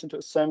elements, into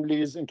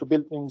assemblies, into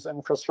buildings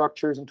and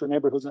infrastructures, into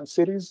neighborhoods and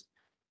cities.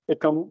 It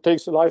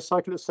takes a life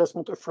cycle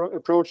assessment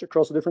approach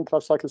across different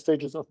life cycle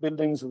stages of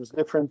buildings with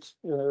different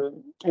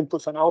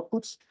inputs and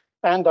outputs,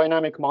 and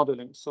dynamic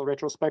modeling, so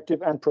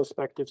retrospective and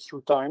prospective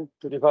through time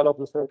to develop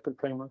the theoretical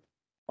framework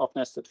of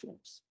nested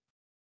Phoenix.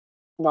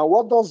 Now,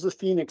 what does the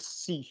Phoenix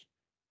see?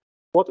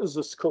 What is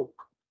the scope?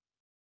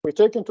 We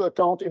take into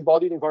account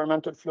embodied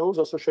environmental flows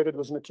associated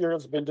with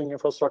materials, building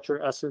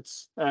infrastructure,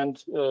 assets,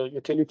 and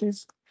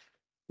utilities.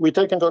 We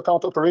take into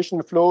account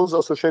operational flows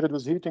associated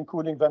with heating,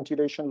 cooling,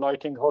 ventilation,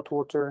 lighting, hot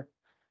water,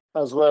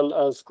 as well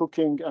as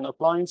cooking and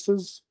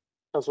appliances,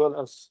 as well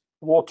as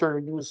water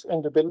use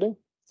in the building.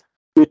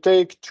 We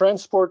take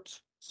transport,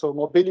 so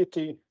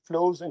mobility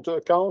flows into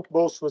account,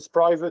 both with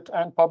private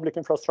and public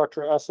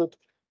infrastructure asset,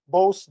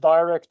 both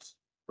direct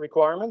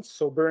requirements,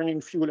 so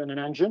burning fuel in an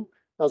engine,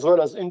 as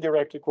well as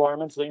indirect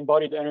requirements, the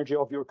embodied energy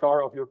of your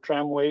car, of your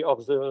tramway,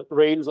 of the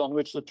rails on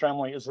which the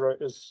tramway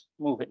is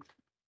moving.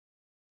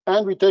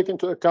 And we take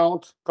into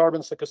account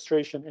carbon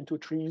sequestration into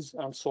trees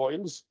and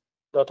soils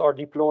that are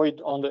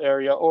deployed on the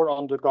area or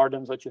on the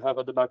gardens that you have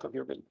at the back of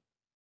your building.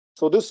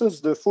 So this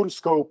is the full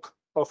scope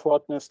of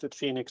what Nested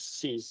Phoenix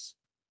sees.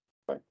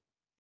 Right?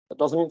 That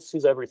doesn't mean it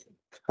sees everything,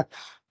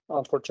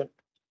 unfortunately.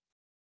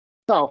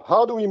 Now,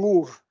 how do we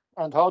move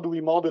and how do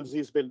we model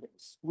these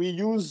buildings? We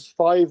use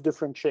 5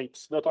 different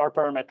shapes that are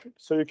parametric.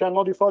 So you can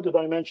modify the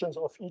dimensions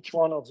of each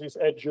one of these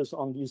edges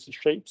on these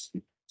shapes.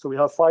 So we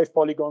have 5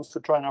 polygons to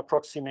try and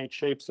approximate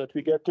shapes that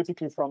we get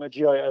typically from a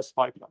GIS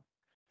pipeline.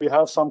 We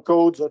have some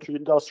codes that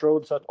Gildas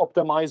wrote that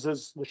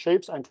optimizes the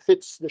shapes and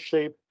fits the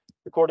shape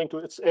according to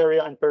its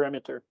area and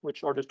perimeter,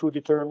 which are the 2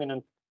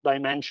 determinant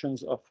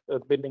dimensions of a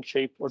building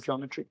shape or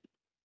geometry.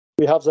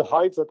 We have the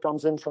height that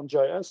comes in from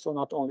GIS, so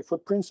not only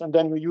footprints, and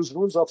then we use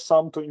rules of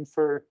thumb to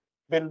infer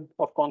bill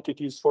of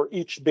quantities for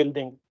each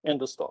building in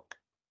the stock.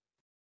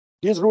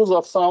 These rules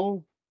of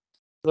thumb,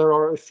 there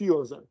are a few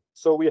of them.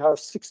 So we have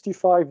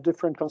 65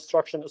 different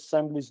construction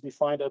assemblies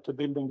defined at the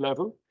building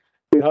level.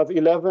 We have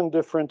 11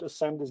 different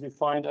assemblies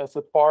defined at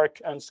the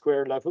park and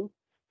square level.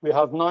 We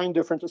have 9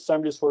 different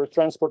assemblies for a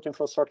transport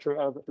infrastructure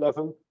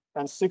level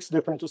and 6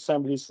 different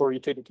assemblies for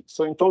utilities.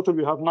 So in total,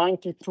 we have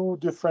 92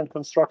 different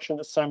construction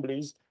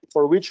assemblies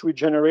for which we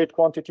generate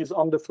quantities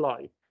on the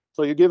fly.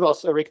 So you give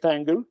us a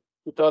rectangle,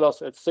 you tell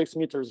us it's 6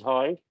 meters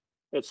high,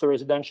 it's a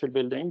residential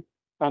building,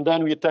 and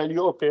then we tell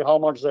you, okay, how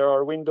much there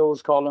are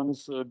windows,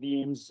 columns,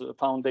 beams,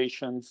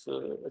 foundations,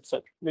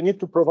 etc. We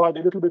need to provide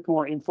a little bit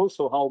more info,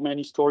 so how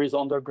many stories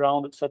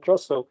underground, etc.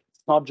 So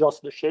it's not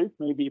just the shape,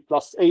 maybe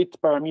plus 8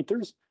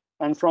 parameters,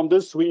 and from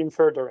this we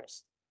infer the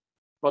rest.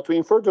 But we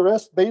infer the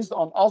rest based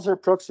on other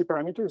proxy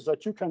parameters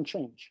that you can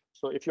change.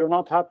 So if you're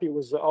not happy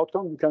with the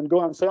outcome, you can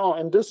go and say, oh,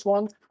 in this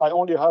one, I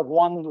only have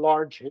 1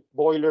 large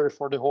boiler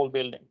for the whole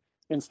building,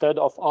 instead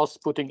of us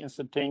putting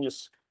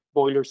instantaneous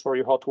boilers for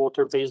your hot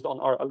water based on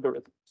our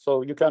algorithm.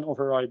 So you can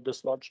override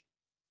this logic.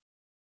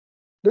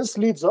 This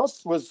leads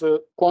us with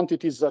the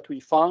quantities that we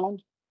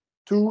found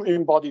to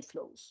embodied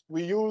flows.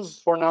 We use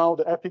for now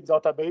the EPIC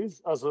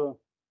database as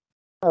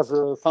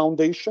a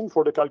foundation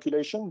for the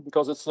calculation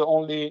because it's the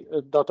only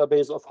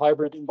database of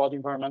hybrid embodied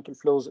environmental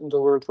flows in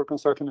the world for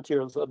construction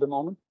materials at the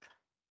moment.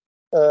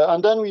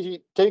 And then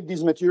we take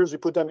these materials, we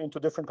put them into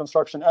different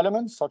construction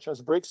elements, such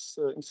as bricks,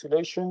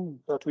 insulation,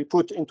 that we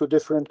put into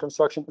different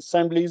construction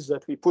assemblies,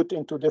 that we put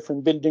into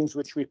different buildings,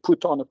 which we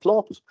put on a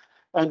plot.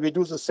 And we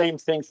do the same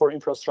thing for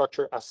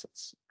infrastructure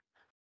assets.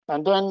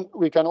 And then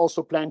we can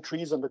also plant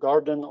trees in the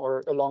garden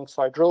or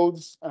alongside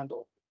roads. And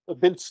a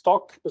built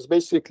stock is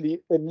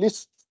basically a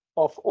list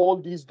of all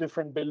these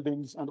different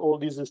buildings and all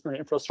these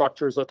different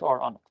infrastructures that are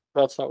on it.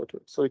 That's how it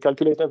works. So we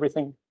calculate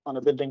everything on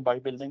a building by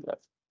building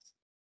level.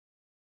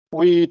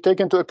 We take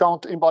into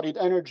account embodied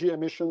energy,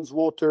 emissions,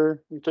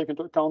 water. We take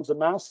into account the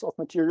mass of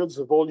materials,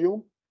 the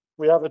volume.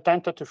 We have a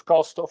tentative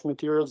cost of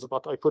materials,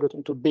 but I put it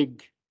into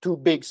two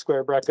big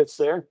square brackets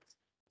there.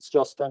 It's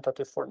just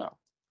tentative for now.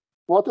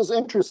 What is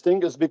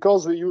interesting is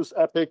because we use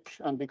EPIC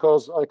and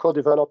because I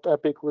co-developed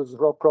EPIC with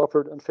Rob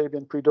Crawford and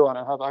Fabian Prideaux, and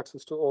I have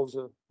access to all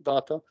the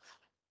data,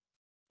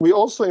 we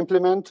also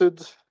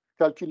implemented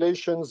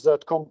calculations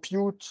that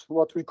compute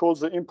what we call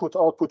the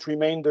input-output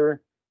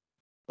remainder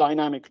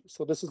dynamically.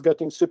 So this is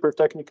getting super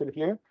technical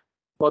here.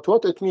 But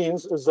what it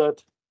means is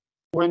that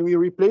when we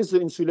replace the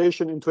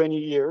insulation in 20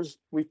 years,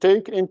 we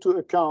take into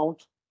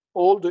account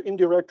all the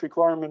indirect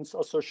requirements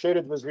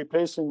associated with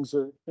replacing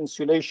the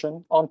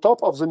insulation on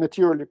top of the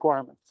material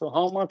requirement. So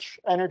how much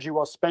energy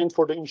was spent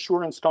for the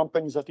insurance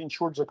companies that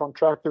insured the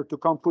contractor to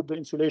come put the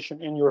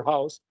insulation in your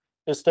house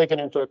is taken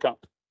into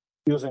account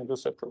using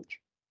this approach.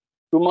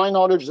 To my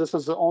knowledge, this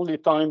is the only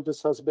time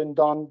this has been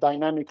done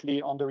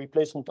dynamically on the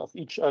replacement of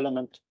each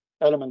element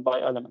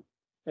by element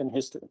in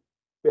history.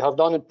 We have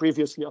done it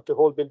previously at the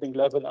whole building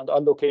level and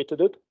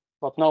allocated it,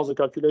 but now the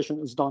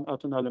calculation is done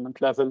at an element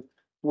level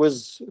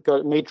with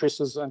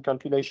matrices and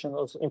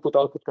calculations,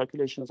 input-output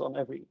calculations on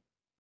every.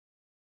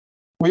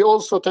 We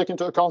also take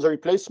into account the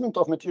replacement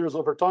of materials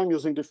over time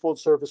using default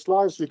service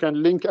lives. You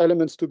can link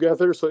elements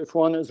together, so if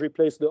one is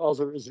replaced, the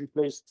other is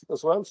replaced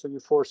as well, so you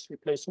force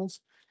replacements.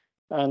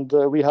 And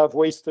we have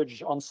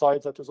wastage on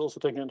site that is also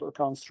taken into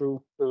account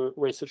through the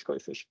wastage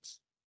coefficients.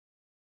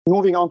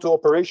 Moving on to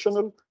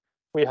operational,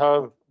 we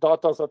have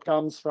data that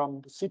comes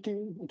from the city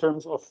in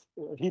terms of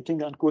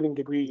heating and cooling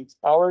degree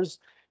hours.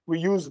 We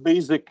use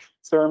basic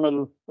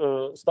thermal,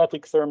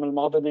 static thermal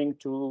modeling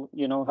to,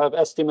 have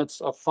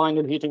estimates of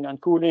final heating and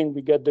cooling.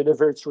 We get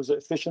delivered through the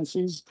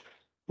efficiencies.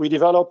 We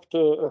developed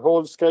a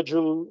whole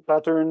schedule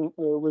pattern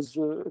with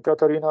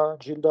Katarina,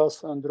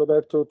 Gildas, and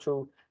Roberto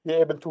to be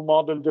able to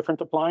model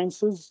different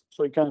appliances.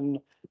 So you can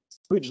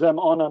switch them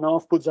on and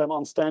off, put them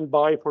on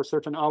standby for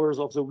certain hours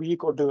of the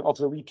week or of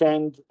the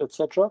weekend,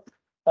 etc.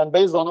 And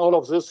based on all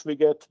of this, we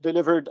get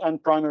delivered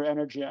and primary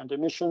energy and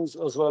emissions,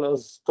 as well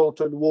as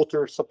total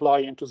water supply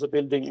into the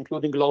building,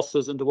 including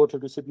losses in the water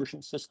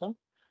distribution system.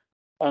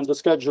 And the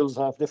schedules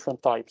have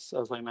different types,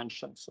 as I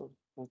mentioned, so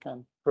we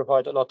can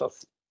provide a lot of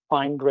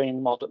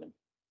fine-grained modeling.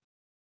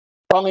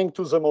 Coming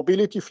to the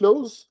mobility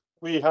flows,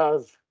 we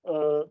have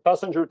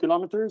passenger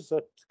kilometers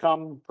that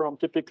come from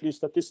typically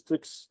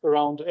statistics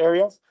around the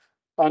area.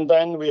 And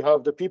then we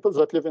have the people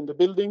that live in the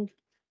building,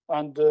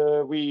 and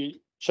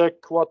we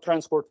check what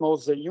transport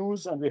modes they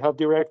use, and we have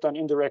direct and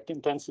indirect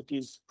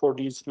intensities for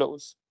these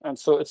flows. And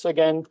so it's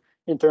again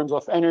in terms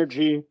of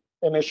energy,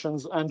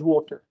 emissions, and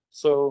water.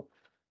 So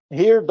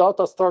here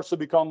data starts to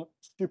become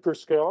super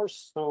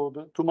scarce.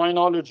 So to my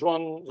knowledge,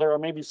 there are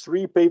maybe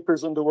 3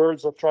 papers in the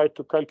world that try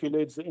to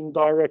calculate the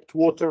indirect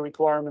water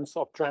requirements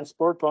of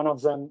transport. One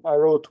of them I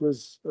wrote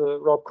with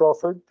Rob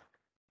Crawford.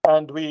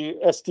 And we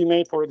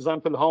estimate, for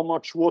example, how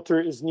much water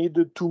is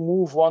needed to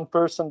move one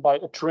person by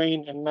a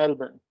train in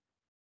Melbourne.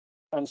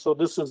 And so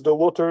this is the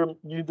water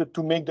needed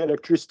to make the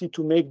electricity,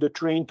 to make the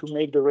train, to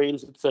make the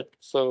rails, etc.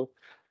 So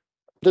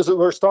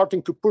we're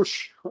starting to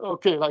push,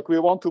 okay, like we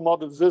want to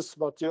model this,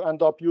 but you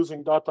end up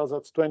using data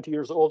that's 20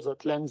 years old that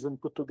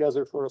Lenzen put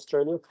together for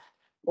Australia,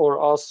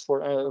 or us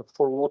for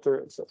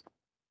water, etc.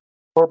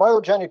 For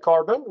biogenic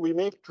carbon, we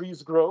make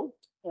trees grow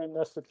in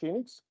Nested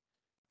Phoenix.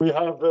 We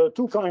have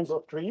 2 kinds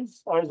of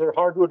trees, either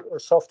hardwood or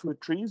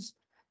softwood trees.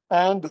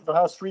 And it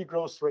has 3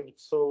 growth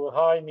rates, so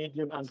high,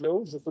 medium, and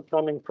low. This is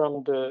coming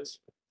from the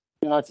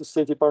United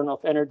States Department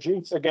of Energy.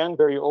 It's again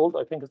very old.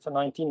 I think it's a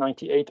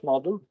 1998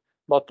 model,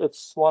 but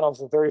it's one of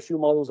the very few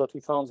models that we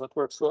found that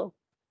works well.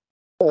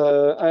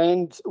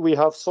 And we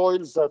have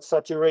soils that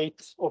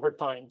saturate over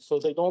time. So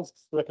they don't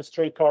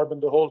sequestrate carbon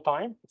the whole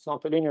time. It's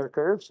not a linear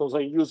curve. So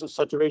they use a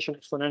saturation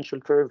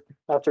exponential curve.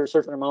 After a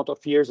certain amount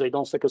of years, they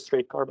don't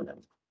sequestrate carbon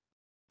anymore.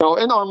 Now,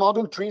 in our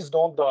model, trees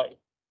don't die.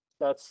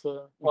 That's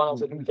one of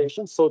the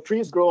limitations. So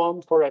trees grow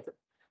on forever.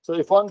 So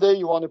if one day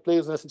you want to play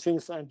with Nested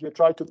Phoenix and you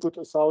try to put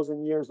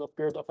 1,000 years of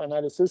period of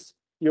analysis,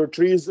 your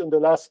trees in the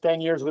last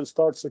 10 years will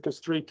start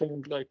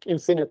sequestrating like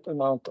infinite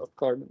amount of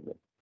carbon.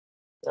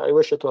 I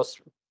wish it was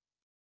true.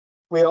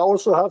 We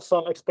also have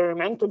some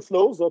experimental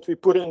flows that we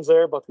put in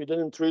there, but we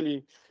didn't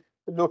really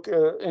look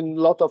in a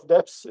lot of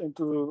depths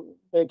into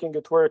making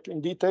it work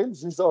in detail.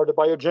 These are the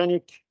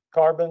biogenic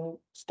carbon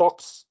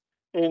stocks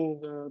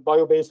in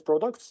bio-based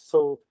products.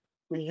 So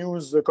we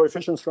use the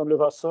coefficients from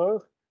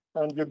Levasseur,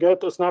 and you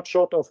get a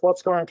snapshot of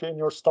what's currently in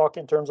your stock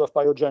in terms of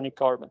biogenic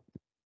carbon.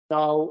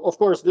 Now, of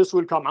course, this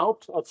will come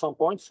out at some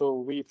point, so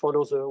we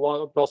follow the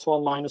 1 +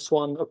 1 -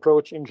 1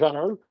 approach in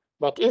general.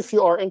 But if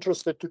you are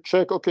interested to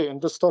check, okay, in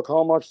this stock,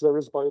 how much there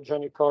is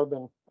biogenic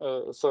carbon,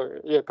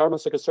 carbon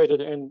sequestrated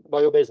in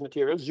bio-based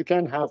materials, you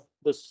can have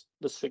this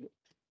figure.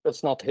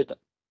 It's not hidden.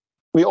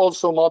 We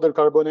also model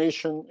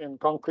carbonation in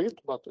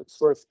concrete, but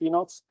it's worth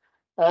peanuts.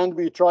 And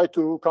we try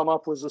to come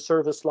up with a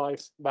service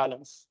life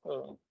balance,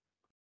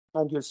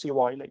 and you'll see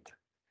why later.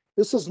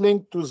 This is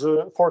linked to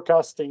the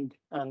forecasting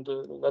and,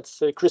 let's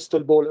say,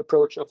 crystal ball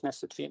approach of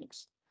Nested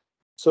Phoenix.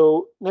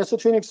 So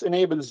Nested Phoenix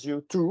enables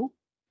you to,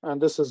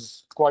 and this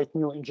is quite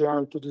new in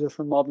general to the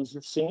different models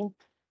you've seen,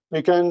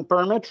 we can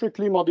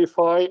parametrically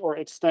modify or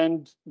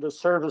extend the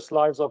service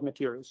lives of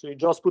materials. So you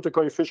just put a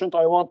coefficient.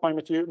 I want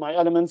my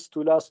elements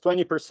to last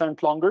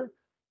 20% longer.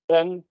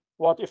 Then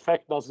what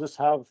effect does this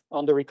have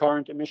on the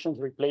recurrent emissions,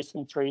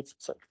 replacement rates,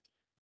 etc.?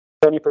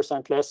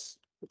 20% less.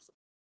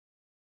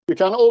 You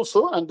can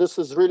also, and this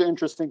is really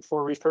interesting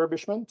for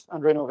refurbishment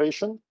and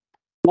renovation,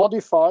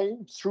 modify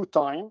through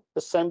time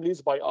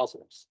assemblies by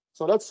others.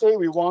 So let's say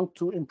we want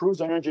to improve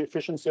the energy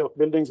efficiency of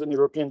buildings in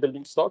European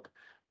building stock.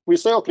 We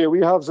say, okay,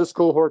 we have this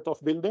cohort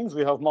of buildings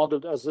we have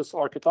modeled as this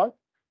archetype,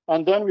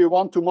 and then we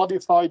want to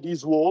modify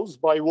these walls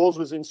by walls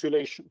with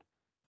insulation.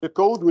 The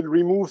code will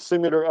remove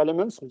similar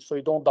elements, so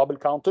you don't double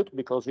count it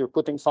because you're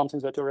putting something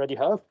that you already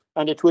have,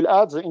 and it will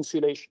add the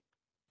insulation.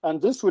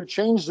 and this will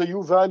change the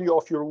U value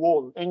of your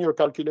wall in your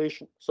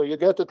calculation. So you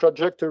get a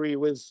trajectory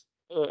with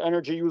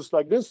energy use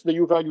like this, the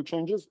U value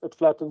changes, it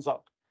flattens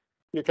out.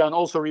 You can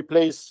also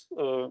replace,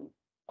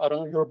 I don't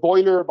know, your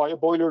boiler by a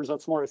boiler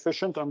that's more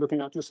efficient. I'm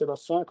looking at you,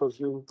 Sébastien, because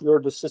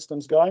you're the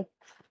systems guy.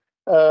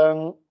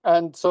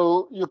 And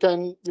so you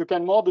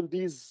can model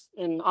these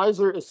in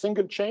either a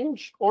single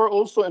change or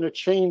also in a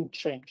chain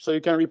change. So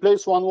you can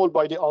replace one wall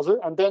by the other,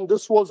 and then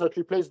this wall that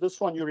replaced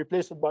this one, you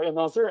replace it by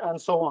another, and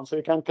so on. So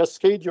you can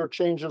cascade your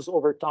changes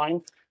over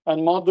time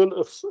and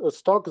model a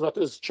stock that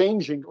is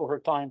changing over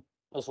time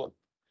as well.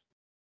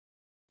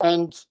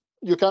 And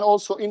you can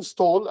also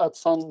install at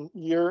some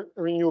year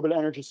renewable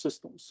energy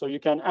systems. So you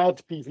can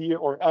add PV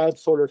or add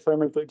solar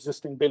thermal to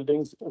existing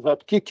buildings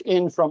that kick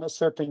in from a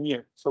certain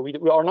year. So we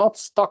are not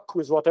stuck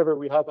with whatever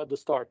we have at the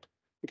start.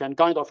 You can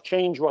kind of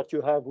change what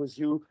you have with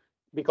you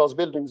because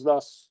buildings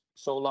last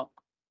so long.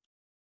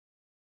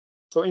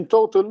 So in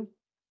total,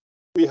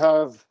 we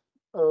have,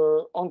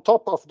 on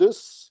top of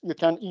this, you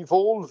can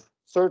evolve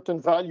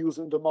certain values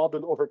in the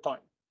model over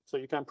time. So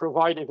you can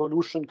provide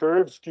evolution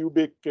curves,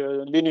 cubic,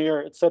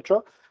 linear,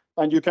 etc.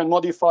 And you can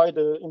modify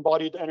the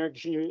embodied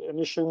energy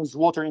emissions,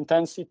 water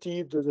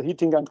intensity, the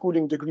heating and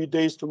cooling degree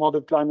days to model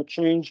climate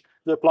change,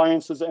 the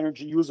appliances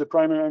energy use, the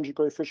primary energy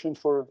coefficient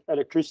for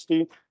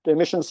electricity, the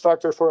emissions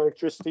factor for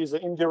electricity, the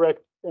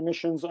indirect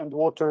emissions and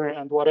water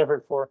and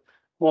whatever for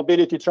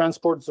mobility,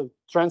 transport, the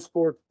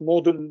transport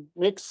modal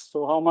mix.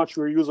 So how much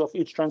we use of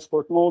each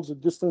transport mode, the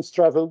distance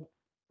traveled.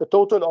 A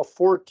total of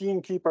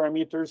 14 key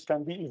parameters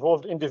can be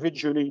evolved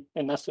individually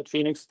in Nested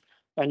Phoenix.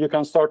 And you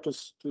can start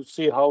to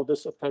see how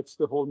this affects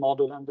the whole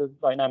model and the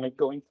dynamic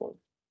going forward.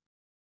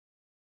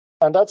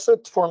 And that's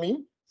it for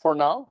me for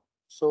now.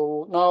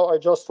 So now I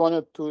just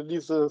wanted to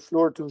leave the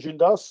floor to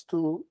Gildas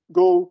to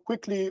go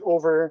quickly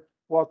over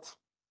what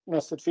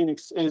Nested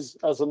Phoenix is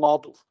as a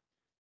model.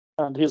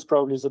 And he's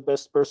probably the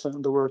best person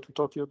in the world to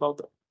talk to you about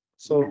that.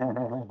 So.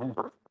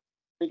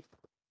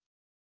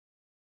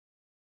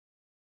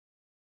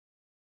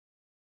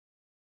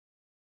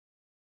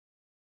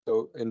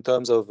 So in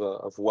terms of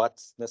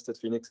what Nested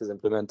Phoenix is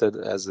implemented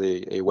as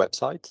a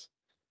website,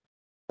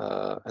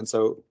 and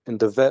so in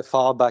the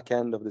far back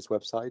end of this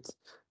website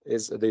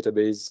is a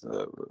database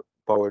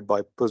powered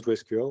by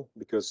PostgreSQL,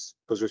 because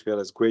PostgreSQL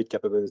has great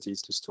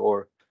capabilities to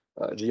store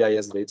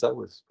GIS data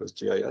with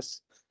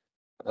PostGIS.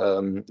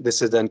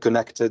 This is then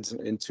connected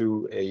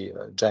into a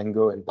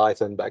Django and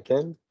Python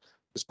backend,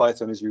 because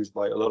Python is used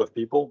by a lot of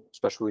people,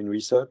 especially in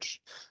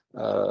research.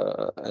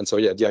 And so,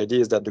 yeah, the idea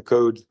is that the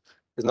code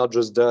is not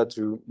just there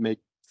to make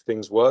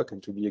things work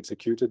and to be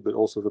executed, but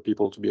also for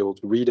people to be able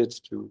to read it,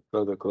 to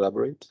further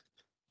collaborate.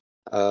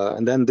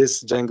 And then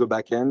this Django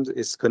backend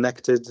is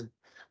connected,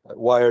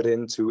 wired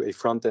into a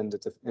front-end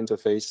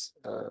interface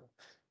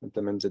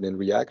implemented in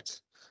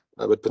React.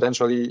 But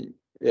potentially,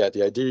 yeah,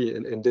 the idea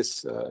in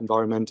this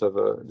environment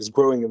of this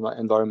growing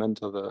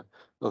environment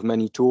of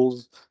many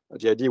tools,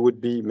 the idea would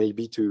be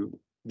maybe to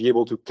be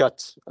able to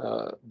cut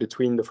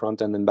between the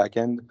front end and back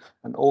end,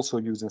 and also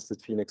use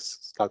Nested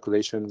Phoenix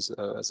calculations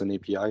as an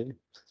API.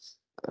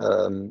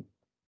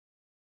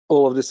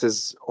 All of this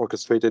is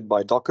orchestrated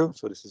by Docker,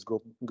 so this is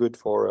good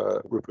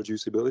for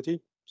reproducibility.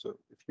 So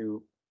if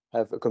you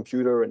have a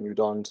computer and you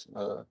don't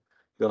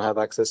have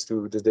access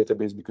to this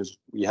database because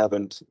we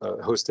haven't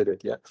hosted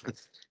it yet,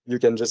 you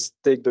can just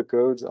take the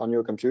code on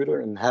your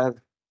computer and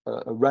have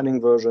a running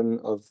version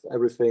of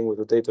everything with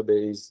the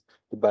database,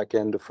 the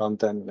backend, the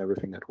front end, and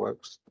everything that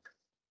works.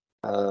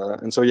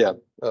 And so, yeah,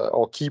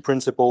 our key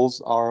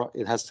principles are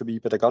it has to be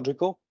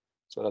pedagogical.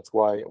 So that's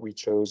why we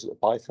chose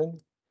Python.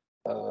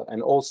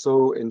 And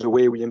also in the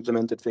way we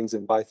implemented things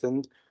in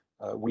Python,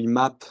 we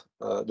map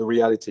the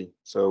reality.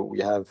 So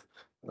we have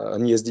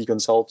an ESD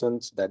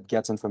consultant that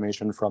gets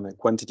information from a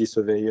quantity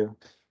surveyor.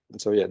 And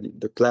so, yeah,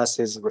 the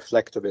classes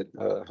reflect a bit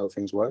how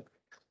things work.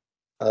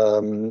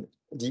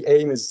 The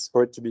aim is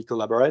for it to be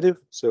collaborative.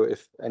 So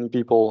if any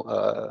people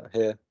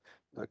here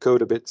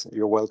code a bit,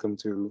 you're welcome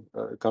to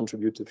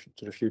contribute to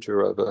the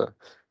future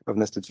of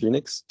Nested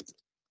Phoenix.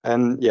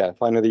 And yeah,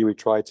 finally, we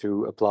try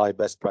to apply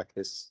best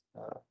practice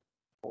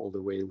all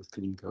the way with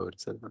clean code,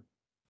 etc.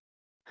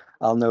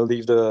 I'll now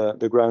leave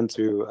the ground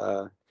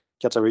to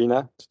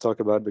Katarina to talk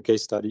about the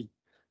case study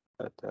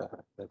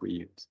that we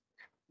use.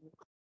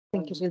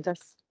 Thank you,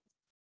 Gildas.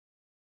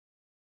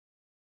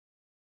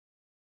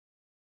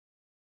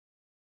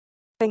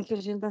 Thank you,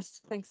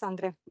 Gildas. Thanks,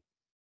 André.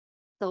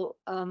 So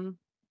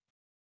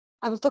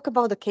I will talk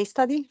about the case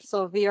study.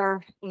 So we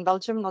are in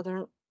Belgium,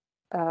 northern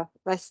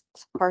west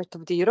part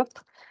of the Europe,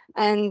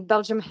 and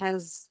Belgium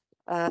has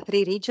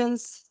 3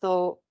 regions.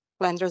 So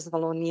Flanders,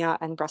 Wallonia,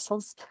 and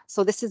Brussels.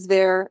 So this is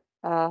where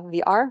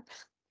we are.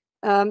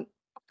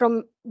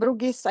 From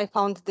Bruegge's, I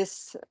found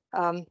this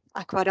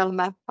aquarelle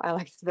map. I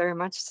like it very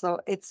much. So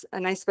it's a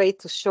nice way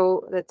to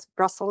show that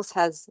Brussels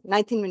has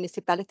 19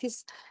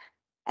 municipalities,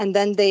 and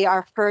then they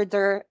are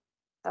further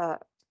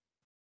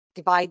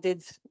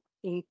divided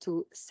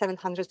into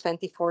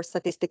 724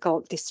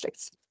 statistical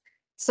districts.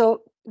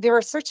 So we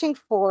are searching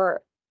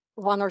for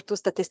one or two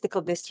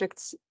statistical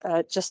districts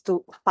just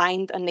to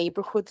find a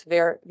neighborhood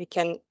where we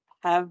can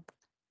have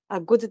a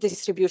good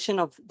distribution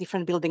of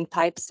different building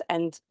types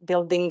and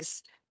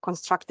buildings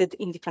constructed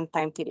in different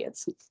time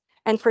periods.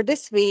 And for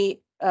this,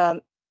 we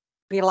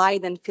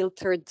relied and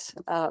filtered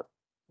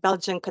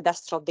Belgian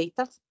cadastral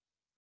data,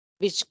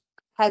 which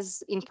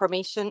has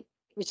information,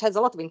 which has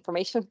a lot of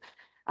information,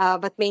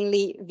 but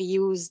mainly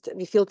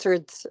we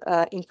filtered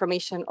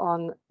information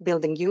on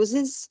building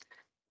uses,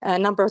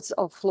 numbers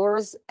of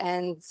floors,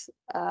 and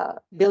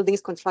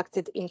buildings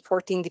constructed in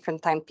 14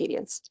 different time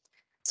periods.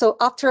 So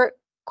after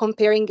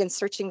comparing and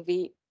searching,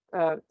 we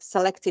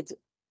selected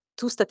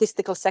 2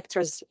 statistical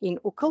sectors in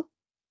UCL.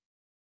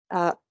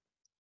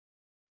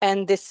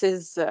 And this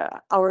is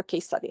our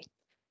case study.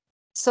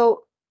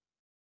 So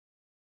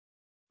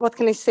what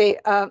can I say?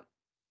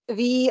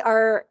 We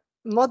are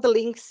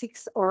modeling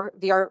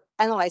we are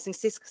analyzing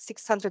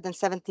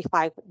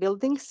 675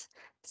 buildings,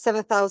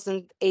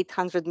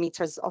 7,800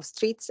 meters of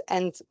streets,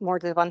 and more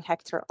than 1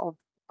 hectare of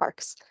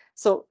parks.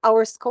 So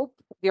our scope,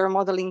 we are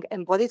modeling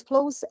embodied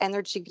flows,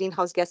 energy,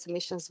 greenhouse gas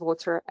emissions,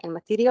 water, and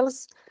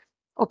materials,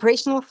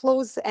 operational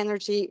flows,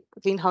 energy,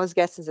 greenhouse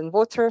gases, and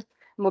water,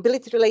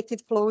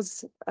 mobility-related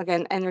flows,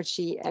 again,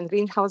 energy and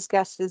greenhouse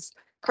gases,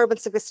 carbon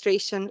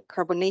sequestration,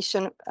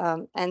 carbonation,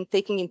 and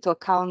taking into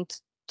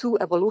account 2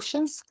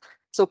 evolutions,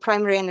 so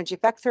primary energy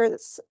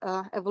factors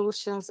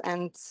evolutions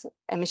and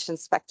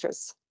emissions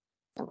factors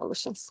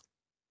evolutions.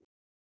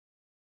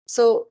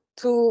 So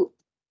to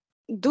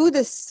do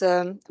this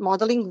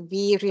modeling,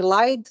 we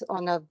relied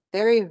on a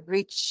very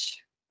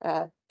rich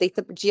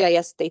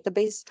GIS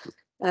database,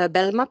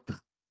 BelMap.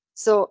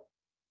 So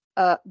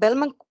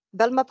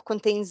BelMap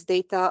contains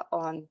data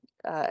on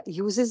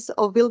uses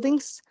of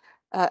buildings,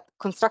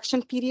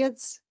 construction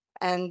periods,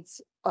 and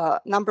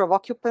number of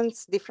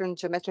occupants, different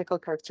geometrical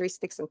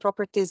characteristics and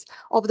properties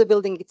of the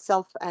building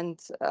itself and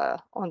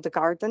on the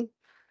garden.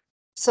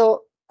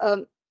 So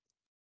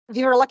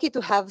we were lucky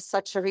to have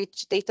such a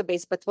rich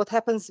database, but what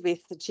happens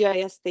with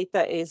GIS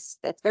data is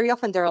that very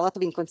often there are a lot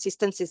of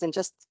inconsistencies and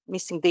just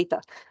missing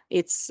data.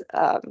 It's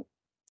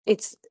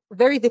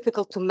very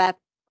difficult to map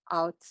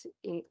out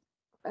in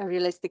a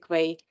realistic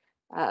way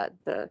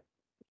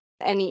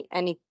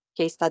any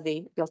case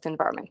study built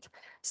environment.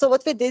 So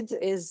what we did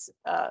is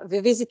we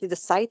visited the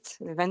site,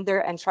 we went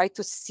there and tried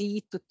to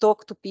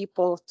talk to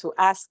people, to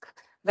ask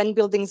when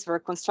buildings were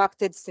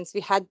constructed, since we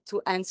had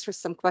to answer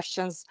some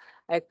questions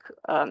like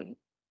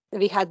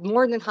we had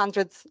more than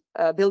 100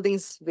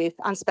 buildings with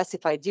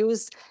unspecified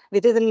use. We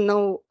didn't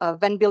know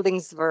when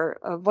buildings were,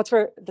 what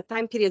were the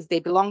time periods they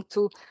belonged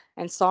to,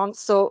 and so on.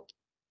 So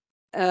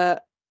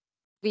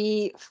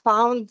we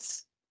found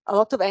a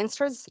lot of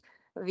answers.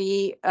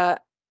 We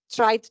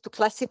tried to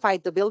classify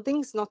the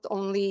buildings, not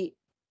only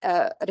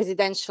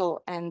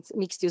residential and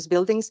mixed-use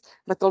buildings,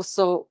 but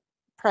also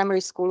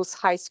primary schools,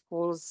 high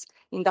schools,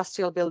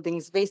 industrial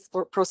buildings, waste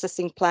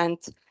processing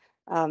plant,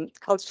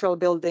 cultural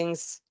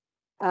buildings,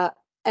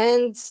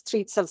 and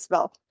streets as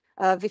well.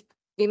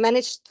 We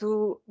managed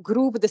to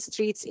group the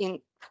streets in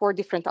 4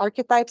 different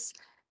archetypes,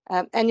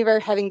 anywhere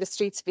having the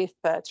streets with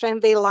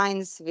tramway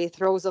lines, with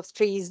rows of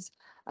trees,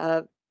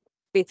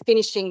 with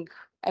finishing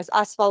as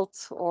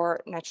asphalt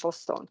or natural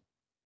stone.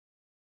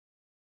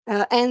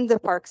 And the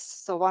parks,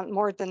 so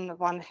more than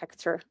 1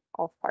 hectare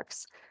of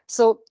parks.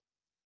 So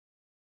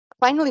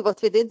finally,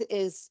 what we did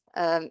is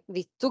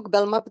we took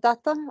BelMap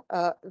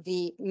data,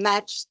 we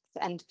matched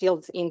and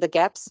filled in the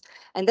gaps,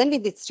 and then we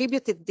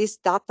distributed this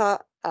data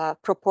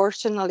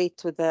proportionally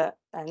to the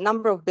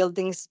number of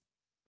buildings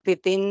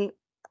within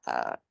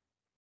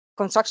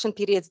construction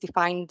periods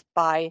defined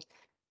by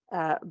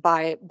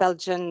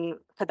Belgian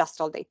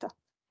cadastral data.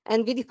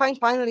 And we defined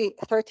finally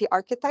 30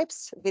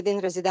 archetypes within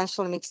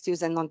residential, mixed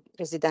use, and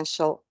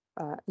non-residential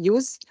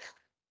use.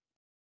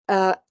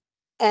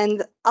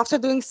 And after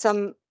doing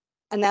some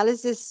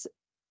analysis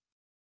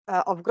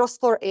of gross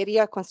floor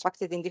area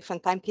constructed in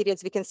different time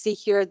periods, we can see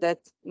here that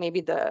maybe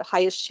the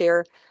highest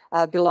share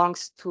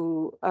belongs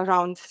to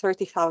around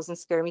 30,000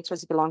 square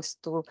meters belongs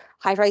to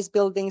high-rise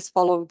buildings,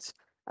 followed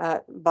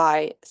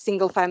by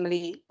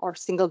single-family or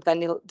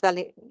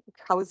single-dwelling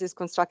houses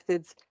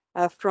constructed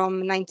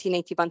from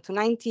 1981 to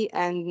 90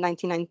 and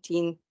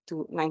 1919 to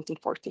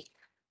 1940.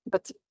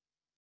 But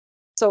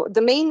so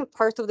the main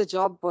part of the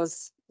job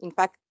was, in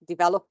fact,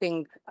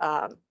 developing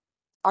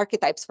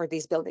archetypes for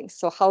these buildings.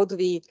 So how do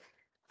we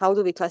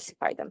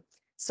classify them?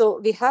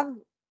 So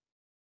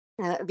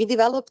we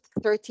developed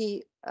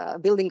 30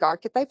 building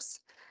archetypes.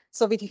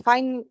 So we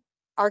define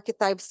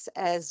archetypes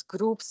as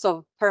groups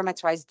of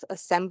parametrized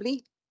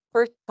assembly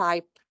per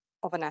type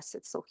of an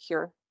asset. So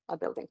here, a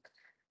building.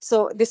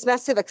 So this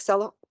massive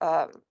Excel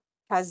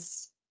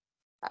has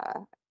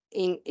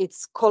in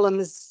its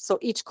columns, so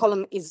each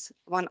column is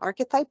 1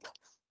 archetype,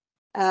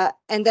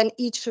 and then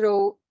each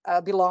row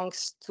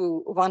belongs to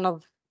one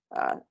of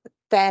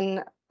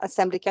 10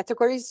 assembly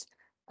categories,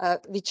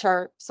 which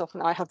are, so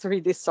now I have to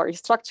read this, sorry,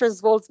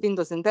 structures, walls,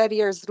 windows and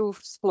barriers,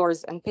 roofs,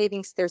 floors and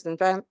paving, stairs and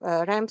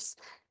ramps,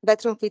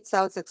 bedroom fits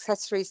outs,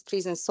 accessories,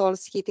 trees and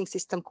soils, heating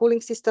system,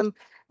 cooling system,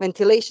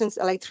 ventilations,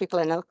 electrical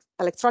and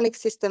electronic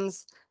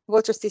systems,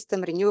 water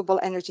system, renewable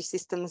energy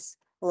systems,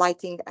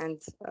 lighting,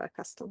 and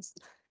custom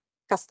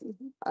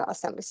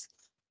assemblies.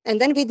 And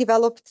then we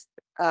developed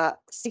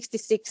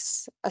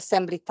 66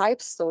 assembly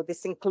types. So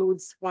this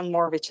includes one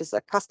more, which is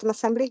a custom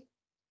assembly,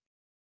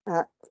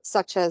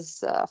 such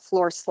as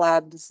floor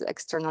slabs,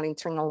 external,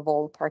 internal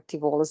wall, party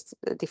walls,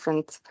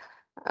 different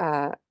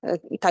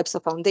types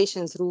of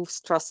foundations, roofs,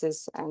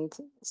 trusses, and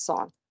so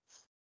on.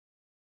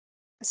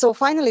 So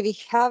finally, we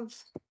have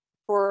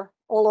for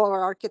all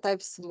our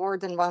archetypes more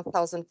than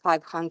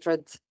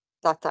 1,500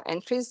 data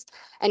entries.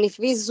 And if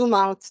we zoom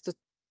out to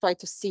try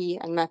to see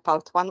and map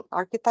out one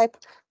archetype,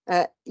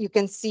 you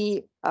can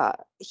see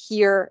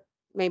here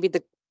maybe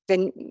the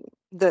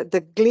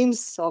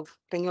glimpse of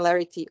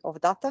granularity of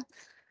data.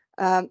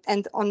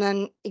 And on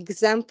an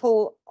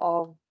example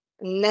of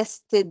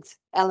nested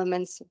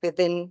elements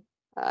within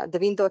the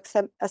window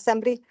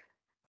assembly,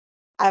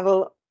 I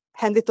will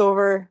hand it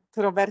over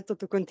to Roberto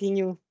to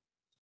continue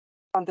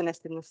on the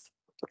nestedness.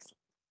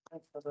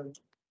 Thanks, Katarina.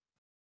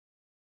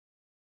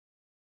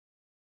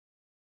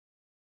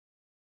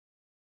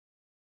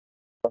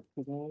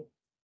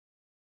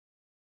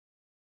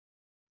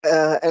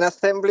 An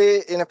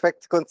assembly, in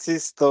effect,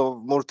 consists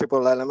of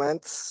multiple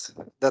elements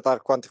that are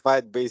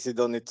quantified based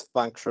on its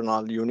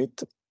functional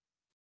unit.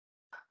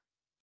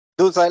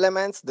 Those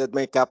elements that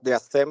make up the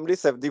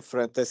assemblies have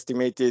different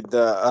estimated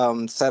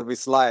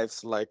service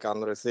lives, like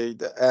André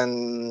said,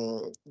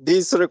 and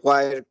these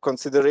require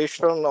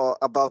consideration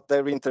about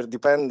their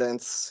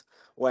interdependence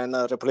when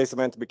a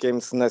replacement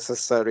becomes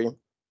necessary.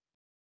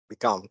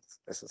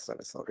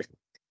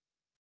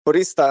 For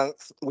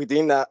instance,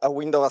 within a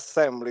window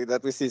assembly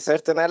that we see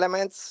certain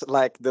elements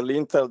like the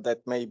lintel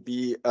that may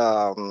be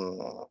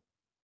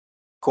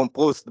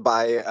composed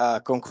by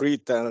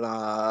concrete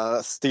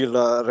and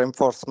steel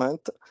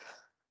reinforcement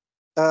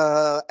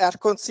are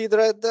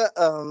considered,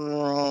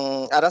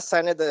 are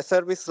assigned a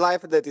service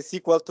life that is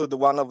equal to the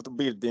one of the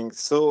building,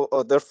 so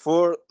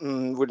therefore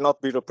will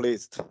not be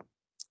replaced.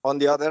 On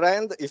the other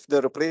hand, if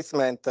the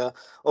replacement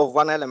of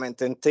one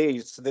element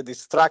entails the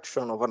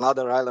destruction of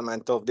another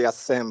element of the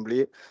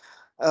assembly,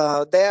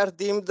 they are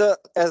deemed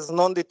as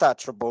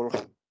non-detachable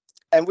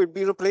and will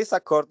be replaced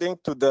according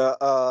to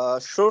the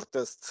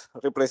shortest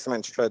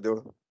replacement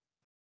schedule.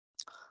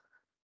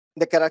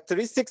 The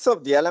characteristics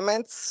of the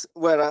elements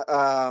were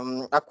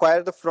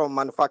acquired from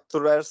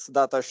manufacturers'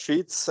 data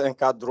sheets and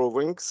CAD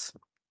drawings,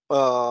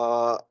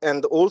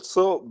 and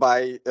also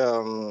by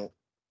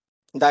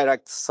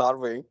direct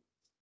survey.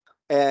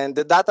 And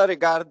the data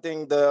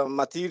regarding the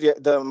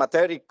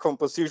material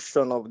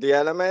composition of the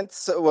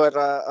elements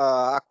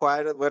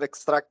were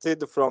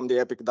extracted from the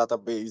EPIC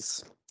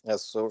database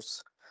as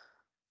source.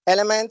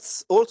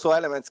 Elements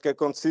can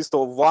consist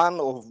of one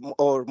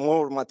or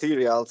more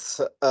materials.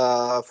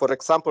 For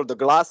example, the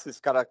glass is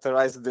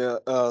characterized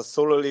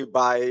solely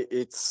by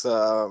its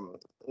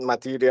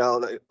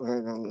material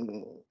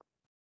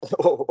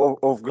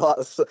of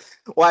glass,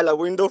 while a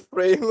window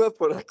frame,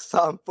 for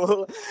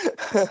example,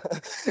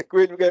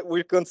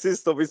 will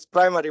consist of its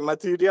primary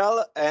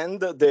material and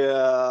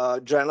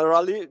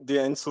generally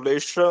the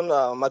insulation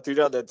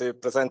material that is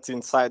present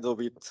inside of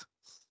it.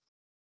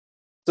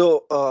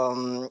 So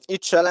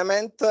each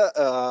element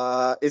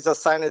is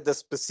assigned a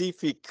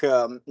specific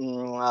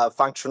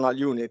functional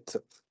unit,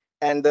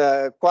 and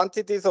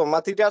quantities of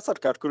materials are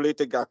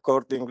calculated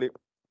accordingly.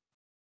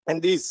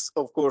 And this,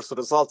 of course,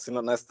 results in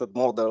a nested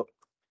model.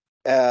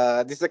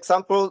 This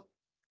example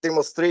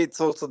demonstrates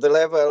also the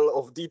level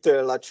of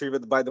detail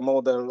achieved by the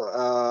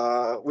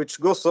model, which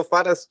goes so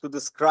far as to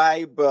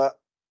describe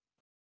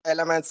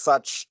elements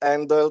such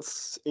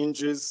handles,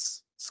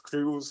 hinges,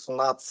 screws,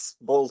 nuts,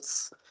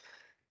 bolts.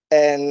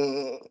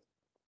 And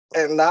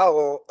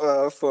now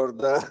for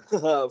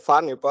the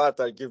funny part,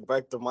 I give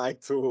back the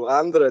mic to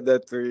André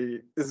that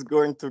is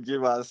going to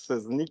give us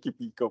a sneaky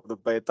peek of the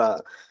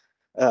beta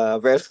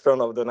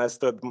version of the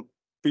nested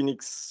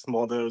Phoenix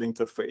model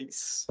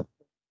interface.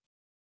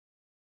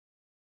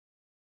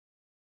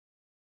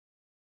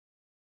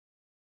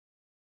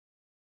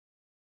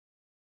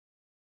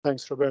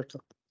 Thanks,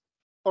 Roberto.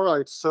 All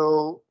right,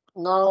 so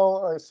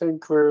now I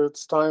think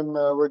it's time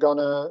we're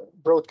gonna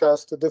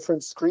broadcast a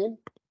different screen,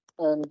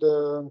 and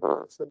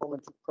it's the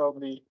moment you're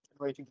probably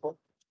waiting for.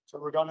 So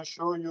we're gonna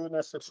show you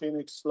Nested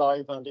Phoenix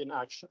live and in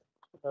action.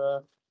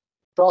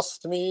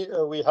 Trust me,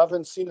 we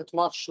haven't seen it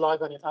much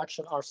live and in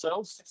action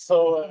ourselves,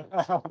 so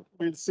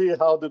we'll see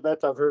how the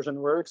beta version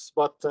works,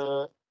 but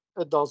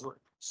it does work.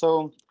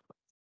 So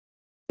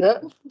yeah,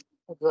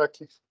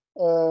 exactly.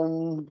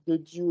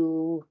 Did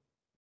you?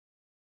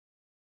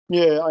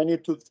 Yeah, I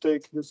need to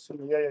take this.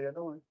 Yeah,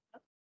 don't worry.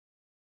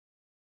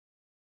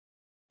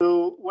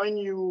 So when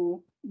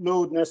you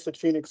load Nested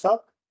Phoenix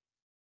up,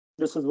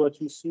 this is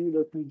what you see.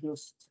 Let me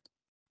just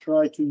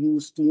try to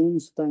use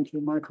Teams. Thank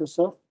you,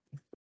 Microsoft.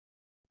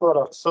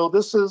 Voilà. So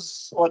this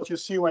is what you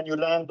see when you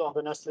land on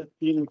the Nested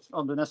Phoenix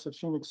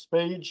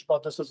page,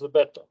 but this is a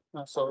beta.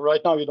 So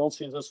right now you don't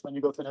see this when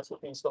you go to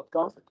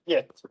nestedphoenix.com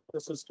yet.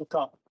 This is to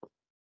come.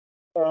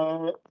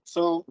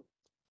 So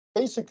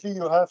basically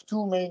you have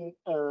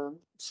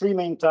three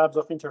main tabs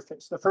of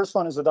interface. The first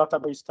one is the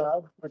database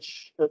tab,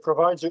 which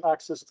provides you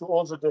access to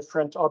all the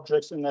different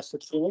objects in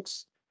Nested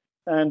Phoenix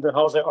and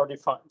how they are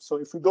defined. So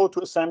if we go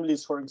to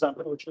assemblies, for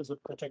example, which is a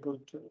pretty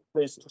good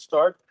place to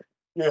start,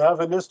 you have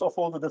a list of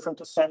all the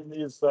different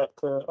assemblies that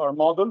are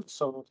modeled.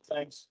 So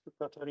thanks to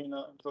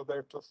Katarina and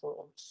Roberto for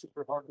all the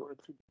super hard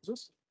work to do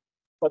this.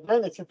 But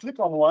then if you click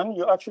on one,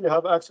 you actually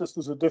have access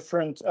to the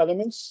different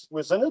elements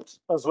within it,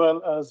 as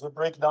well as a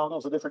breakdown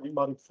of the different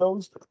embodied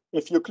flows.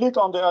 If you click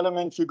on the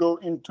element, you go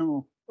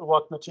into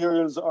what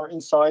materials are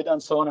inside and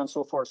so on and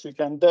so forth. So you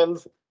can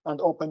delve and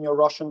open your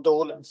Russian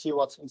doll and see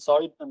what's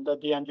inside. And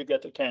at the end, you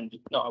get a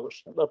candy. No, I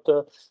wish. But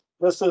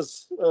this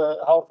is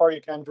how far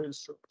you can drill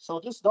through. So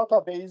this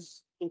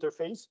database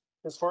interface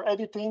is for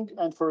editing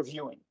and for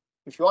viewing.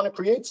 If you want to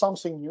create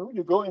something new,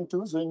 you go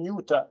into the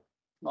new tab.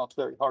 Not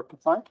very hard to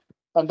find.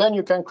 And then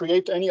you can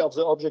create any of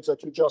the objects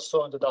that you just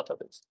saw in the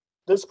database.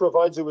 This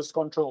provides you with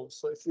controls.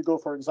 So if you go,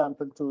 for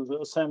example, to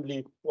the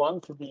assembly one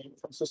to be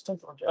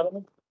consistent on the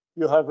element,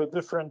 you have a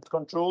different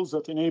controls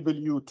that enable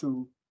you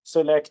to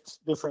select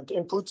different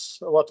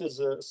inputs. What is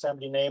the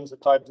assembly name, the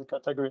type, the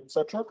category,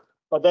 etc.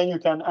 But then you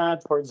can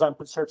add, for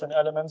example, certain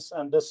elements,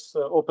 and this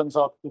opens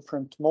up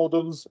different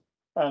models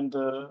and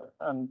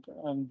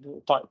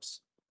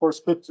types.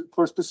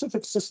 For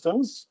specific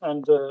systems,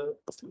 and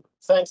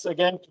thanks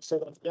again to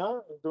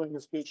Sébastien doing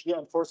his PhD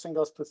and forcing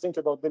us to think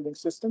about building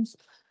systems.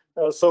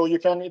 So you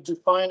can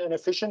define an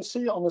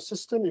efficiency on the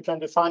system, you can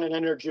define an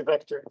energy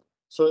vector.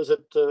 So is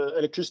it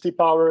electricity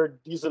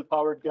powered, diesel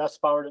powered, gas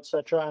powered,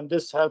 etc. And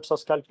this helps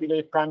us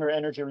calculate primary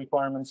energy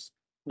requirements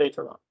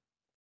later on.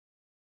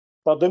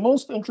 But the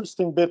most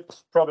interesting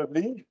bit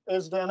probably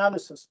is the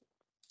analysis.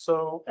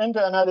 So in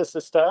the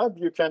analysis tab,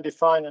 you can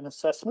define an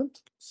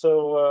assessment.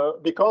 So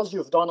because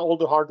you've done all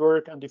the hard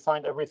work and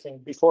defined everything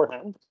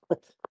beforehand,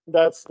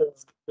 that's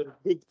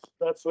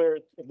that's where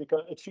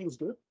it feels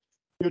good.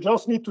 You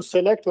just need to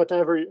select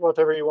whatever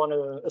you want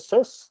to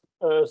assess,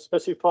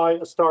 specify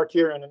a start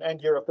year and an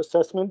end year of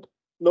assessment,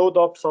 load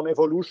up some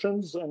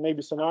evolutions and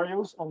maybe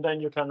scenarios, and then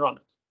you can run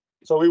it.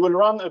 So we will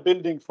run a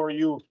building for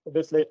you a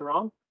bit later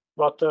on,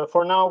 but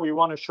for now we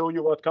want to show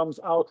you what comes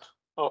out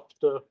of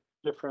the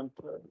different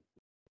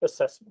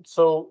assessment.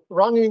 So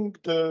running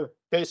the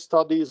case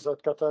studies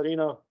that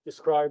Katarina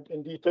described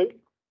in detail,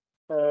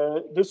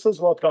 this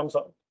is what comes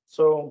out.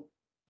 So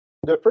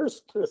the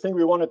first thing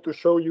we wanted to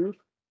show you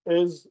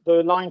is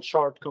the line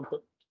chart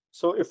component.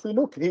 So if we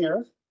look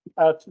here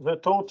at the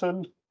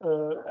total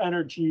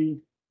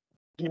energy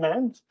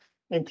demand,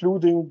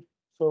 including,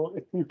 so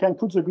if you can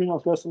put the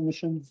greenhouse gas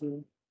emissions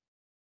in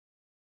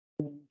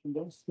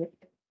this, yeah.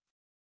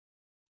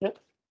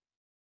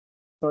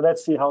 So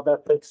let's see how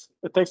that takes.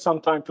 It takes some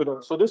time to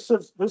load. So this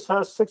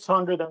has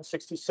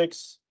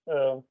 666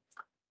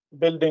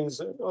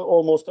 buildings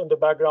almost in the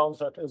background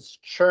that is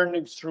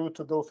churning through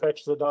to go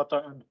fetch the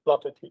data and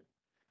plot it here.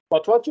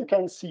 But what you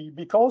can see,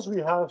 because we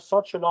have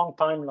such a long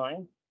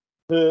timeline,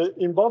 the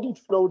embodied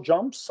flow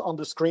jumps on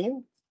the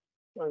screen,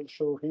 I'll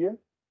show here,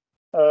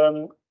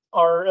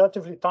 are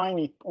relatively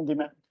tiny on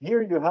demand.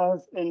 Here you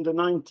have in the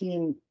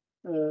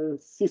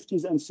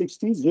 1950s and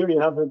 60s, here you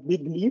have a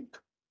big leap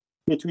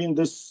between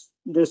this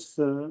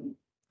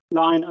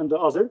line and the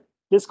other.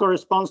 This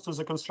corresponds to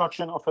the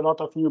construction of a lot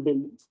of new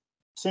buildings.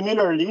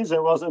 Similarly,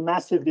 there was a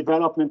massive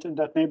development in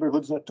that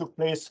neighborhood that took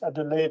place at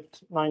the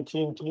late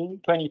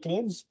 20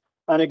 teens.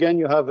 And again,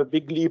 you have a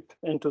big leap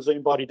into the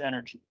embodied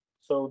energy.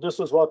 So this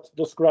is what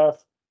this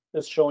graph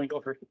is showing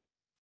over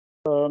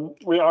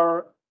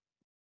here.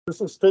 This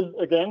is still,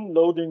 again,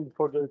 loading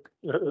for the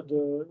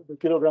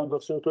kilograms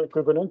of CO2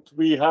 equivalent.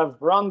 We have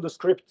run the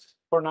script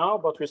for now,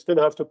 but we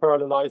still have to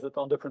parallelize it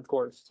on different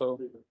cores. So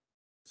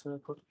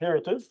here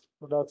it is.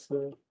 So that's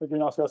the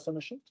greenhouse gas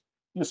emissions.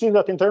 You see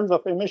that in terms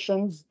of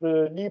emissions,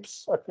 the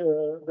leaps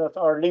that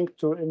are linked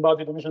to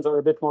embodied emissions are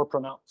a bit more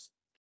pronounced.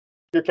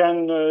 You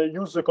can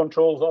use the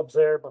controls up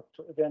there, but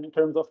again, in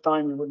terms of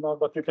time, you would not,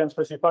 but you can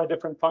specify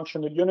different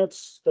functional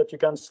units that you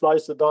can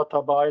slice the data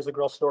by, the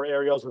gross floor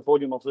areas, the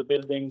volume of the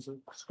buildings,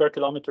 square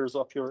kilometers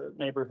of your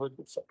neighborhood,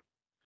 etc.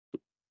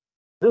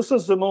 This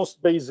is the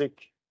most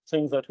basic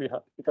things that we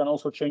have. You can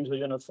also change the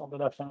units on the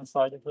left-hand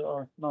side if they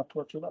are not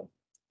what you like.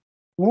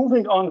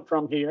 Moving on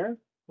from here,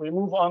 we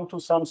move on to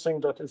something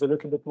that is a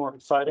little bit more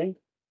exciting,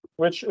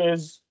 which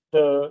is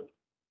the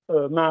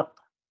map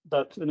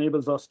that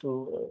enables us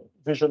to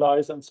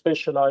visualize and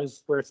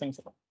spatialize where things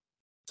are.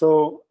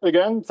 So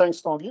again, thanks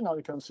to Tanguy, now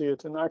you can see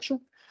it in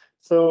action.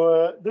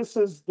 So this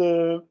is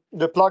the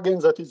plugin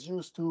that is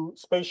used to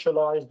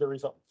spatialize the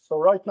results. So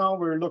right now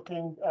we're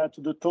looking at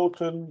the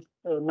total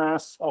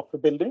mass of the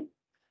building.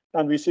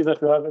 And we see that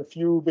we have a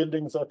few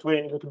buildings that weigh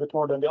a little bit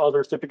more than the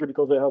others, typically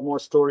because they have more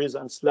stories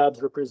and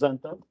slabs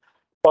represent them.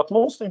 But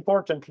most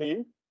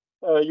importantly,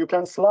 you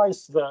can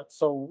slice that.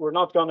 So we're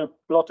not going to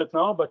plot it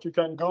now, but you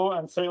can go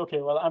and say,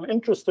 okay, well, I'm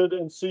interested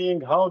in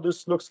seeing how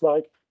this looks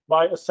like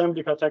by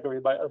assembly category,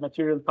 by a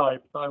material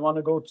type. I want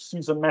to go to see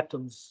the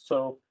metals.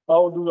 So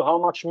how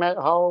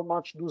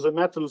much do the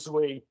metals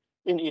weigh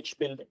in each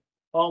building?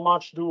 How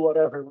much do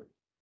whatever weigh?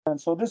 And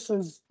so this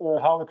is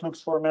how it looks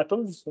for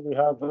metals. We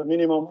have a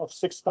minimum of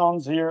 6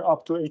 tons here,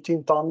 up to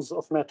 18 tons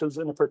of metals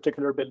in a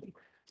particular building.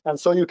 And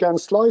so you can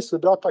slice the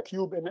data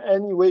cube in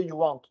any way you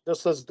want.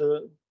 This is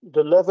the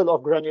level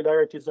of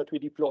granularities that we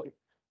deploy.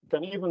 You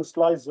can even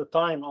slice the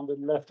time on the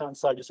left-hand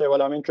side. You say,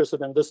 well, I'm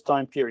interested in this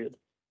time period.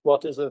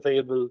 What is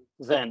available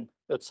then,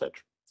 etc.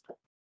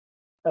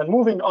 And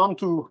moving on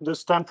to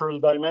this temporal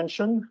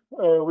dimension,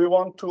 we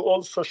want to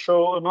also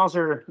show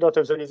another data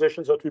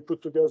visualization that we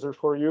put together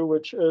for you,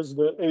 which is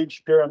the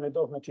age pyramid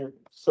of materials.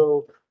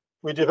 So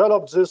we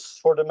developed this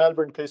for the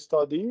Melbourne case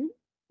study.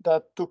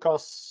 That took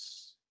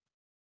us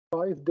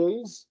 5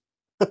 days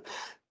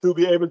to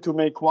be able to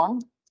make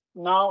one.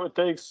 Now it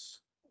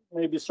takes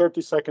maybe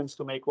 30 seconds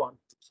to make one.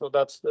 So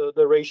that's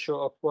the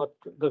ratio of what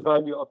the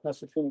value of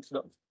Nested Phoenix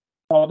does.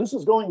 Now this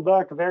is going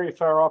back very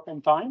far up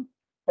in time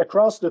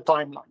across the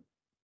timeline.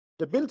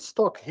 The build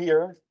stock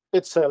here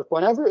itself,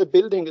 whenever a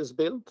building is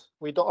built,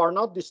 we are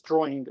not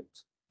destroying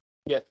it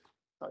yet.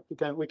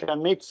 Right? We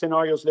can make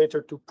scenarios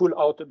later to pull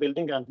out a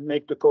building and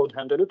make the code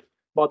handle it.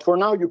 But for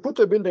now, you put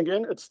a building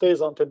in, it stays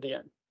until the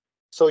end.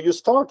 So you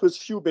start with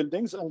few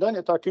buildings and then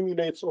it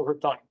accumulates over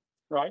time,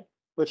 right?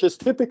 Which is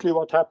typically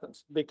what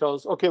happens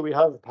because, okay, we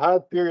have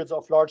had periods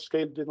of large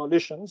scale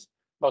demolitions,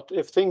 but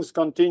if things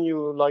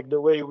continue like the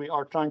way we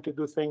are trying to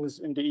do things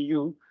in the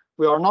EU,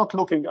 we are not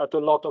looking at a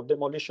lot of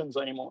demolitions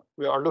anymore.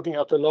 We are looking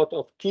at a lot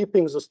of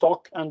keeping the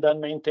stock and then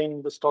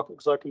maintaining the stock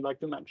exactly like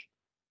you mentioned.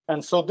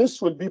 And so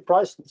this will be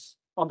priceless.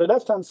 On the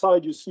left-hand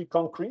side, you see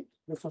concrete.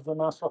 This is the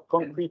mass of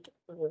concrete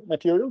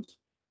materials.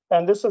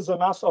 And this is the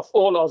mass of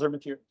all other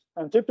materials.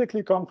 And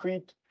typically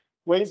concrete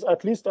weighs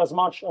at least as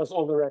much as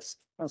all the rest,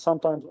 and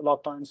sometimes a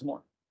lot times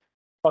more.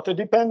 But it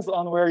depends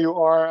on where you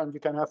are, and you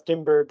can have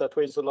timber that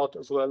weighs a lot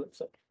as well,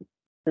 etc.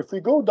 If we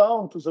go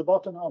down to the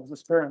bottom of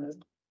this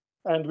pyramid,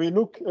 and we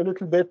look a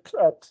little bit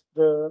at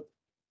the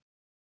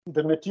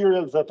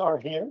materials that are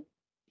here,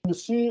 you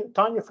see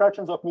tiny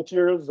fractions of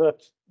materials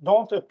that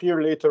don't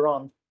appear later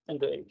on in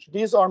the age.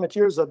 These are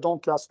materials that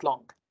don't last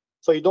long.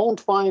 So you don't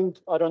find,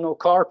 I don't know,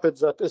 carpet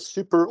that is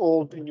super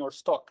old in your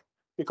stock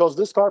because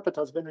this carpet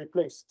has been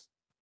replaced.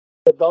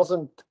 It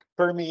doesn't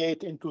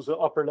permeate into the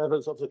upper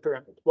levels of the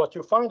pyramid. What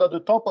you find at the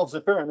top of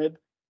the pyramid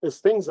is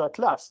things that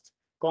last: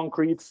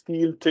 concrete,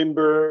 steel,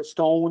 timber,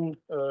 stone,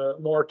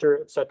 mortar,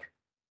 etc.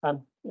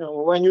 And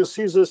when you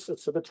see this,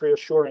 it's a bit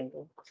reassuring.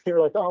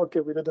 You're like, oh, okay,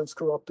 we didn't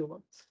screw up too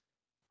much.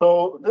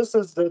 So this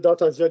is the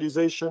data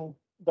visualization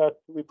that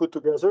we put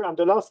together. And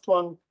the last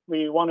one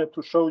we wanted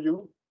to show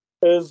you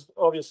is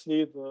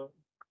obviously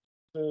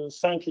the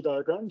Sankey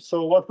diagram.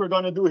 So what we're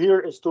going to do here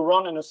is to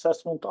run an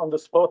assessment on the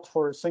spot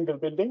for a single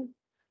building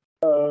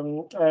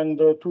and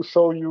to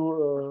show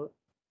you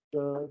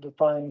the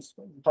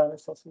time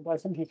assessment. I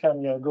think you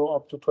can go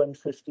up to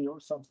 2050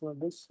 or something like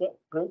this. Yeah,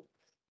 great.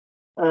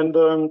 And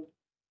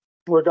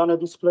we're going to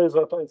display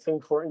that, I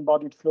think, for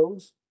embodied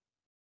flows.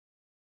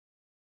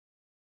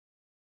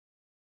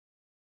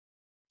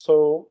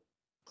 So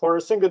for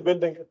a single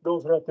building, it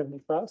goes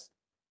relatively fast.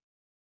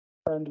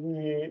 And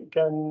we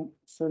can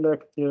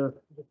select the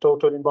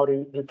total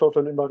embodied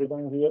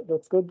energy.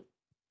 That's good.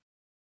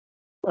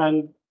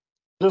 And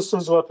this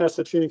is what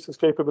Nested Phoenix is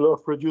capable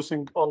of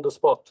producing on the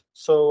spot.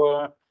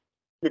 So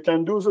you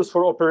can do this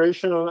for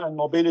operational and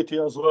mobility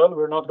as well.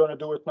 We're not going to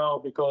do it now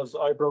because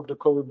I broke the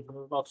code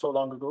not so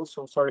long ago,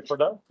 so sorry for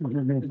that.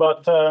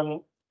 But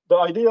the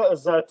idea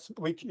is that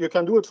you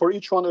can do it for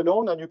each one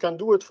alone, and you can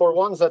do it for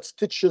ones that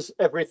stitches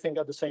everything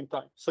at the same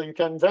time. So you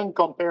can then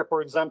compare,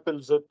 for example,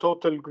 the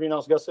total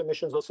greenhouse gas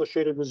emissions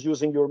associated with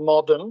using your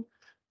modem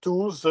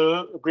to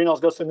the greenhouse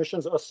gas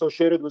emissions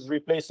associated with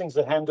replacing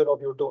the handle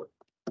of your door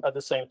at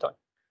the same time.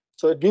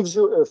 So it gives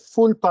you a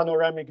full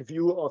panoramic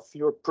view of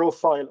your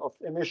profile of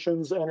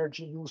emissions,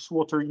 energy use,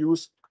 water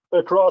use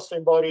across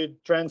embodied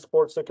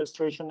transport,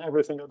 sequestration,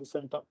 everything at the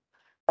same time.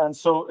 And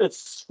so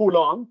it's full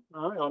on.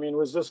 I mean,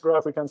 with this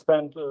graph, we can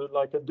spend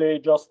like a day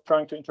just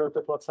trying to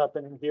interpret what's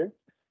happening here.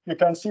 You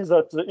can see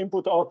that the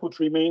input-output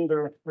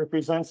remainder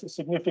represents a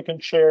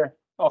significant share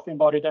of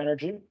embodied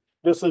energy.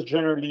 This is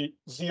generally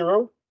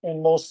 0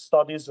 in most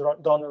studies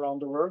done around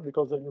the world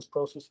because they use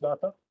process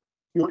data.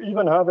 You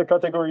even have a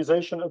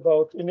categorization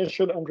about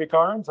initial and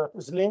recurrent that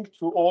is linked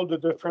to all the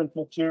different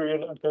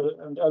material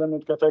and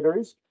element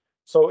categories.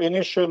 So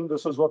initial,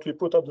 this is what we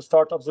put at the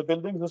start of the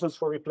building. This is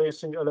for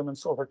replacing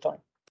elements over time.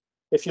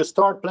 If you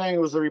start playing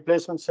with the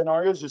replacement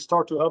scenarios, you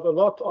start to have a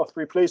lot of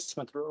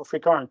replacement of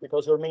recurrent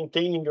because you're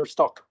maintaining your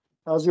stock.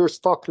 As your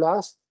stock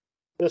lasts,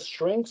 this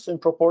shrinks in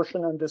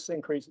proportion and this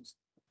increases.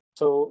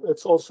 So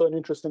it's also an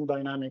interesting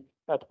dynamic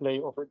at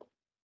play over there.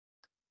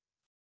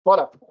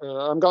 Voila,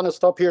 I'm going to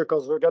stop here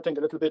because we're getting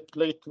a little bit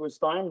late with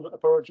time.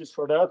 Apologies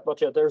for that,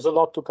 but yeah, there's a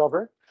lot to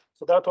cover.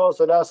 So that was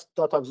the last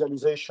data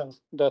visualization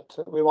that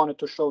we wanted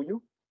to show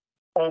you.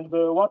 And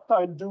what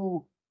I'll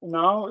do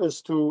now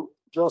is to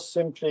just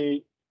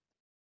simply,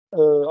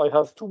 I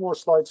have 2 more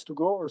slides to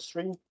go, or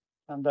 3,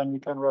 and then we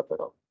can wrap it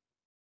up.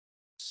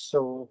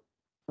 So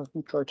let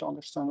me try to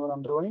understand what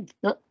I'm doing.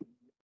 Yeah.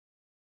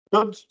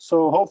 Good.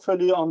 So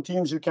hopefully on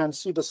Teams you can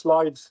see the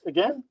slides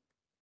again.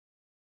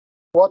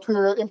 What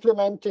we're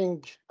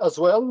implementing as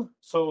well,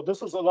 so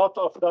this is a lot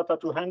of data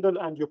to handle,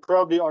 and you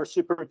probably are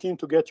super keen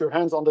to get your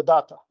hands on the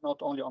data, not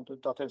only on the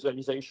data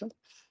visualization.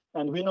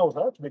 And we know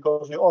that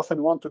because we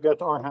often want to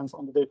get our hands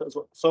on the data as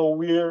well. So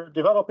we're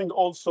developing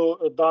also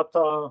a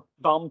data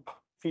dump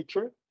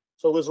feature.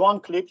 So with 1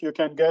 click, you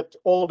can get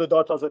all the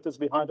data that is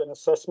behind an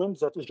assessment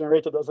that is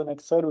generated as an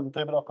Excel with a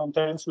table of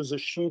contents with a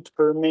sheet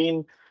per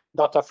main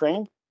data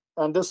frame.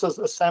 And this is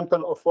a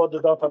sample of what the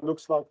data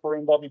looks like for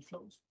embodied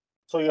flows.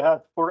 So you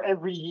have for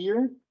every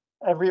year,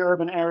 every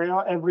urban area,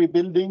 every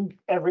building,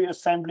 every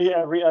assembly,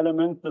 every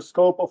element, the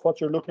scope of what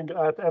you're looking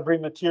at, every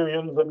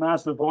material, the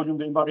mass, the volume,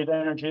 the embodied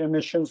energy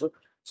emissions.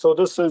 So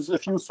this is a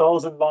few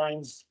thousand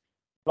lines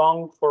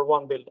long for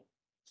 1 building.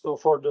 So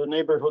for the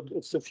neighborhood,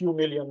 it's a few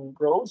million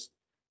rows,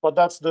 but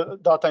that's the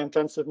data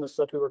intensiveness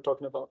that we were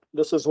talking about.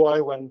 This is why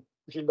when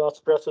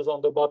Gildas presses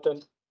on the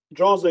button,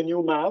 draws a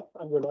new map,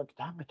 and we're like,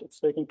 damn it, it's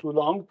taking too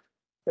long.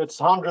 It's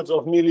hundreds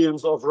of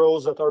millions of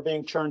rows that are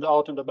being churned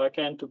out in the back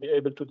end to be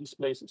able to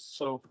display this.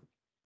 So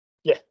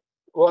yeah,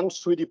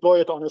 once we deploy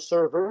it on a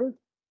server,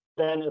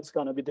 then it's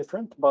going to be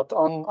different. But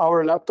on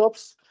our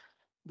laptops,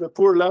 the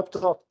poor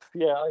laptop,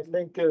 yeah, I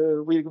think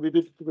we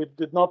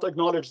did not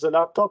acknowledge the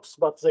laptops,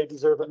 but they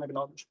deserve an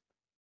acknowledgement.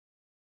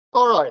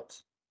 All right.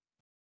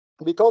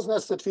 Because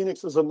Nested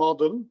Phoenix is a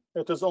model,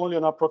 it is only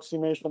an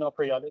approximation of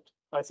reality.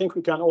 I think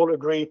we can all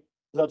agree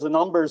that the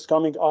numbers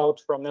coming out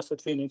from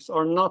Nested Phoenix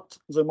are not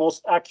the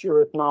most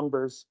accurate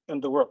numbers in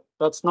the world.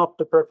 That's not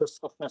the purpose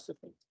of Nested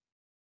Phoenix.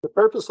 The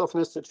purpose of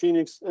Nested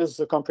Phoenix is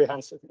the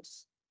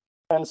comprehensiveness.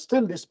 And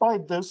still,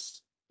 despite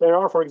this, there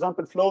are, for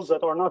example, flows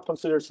that are not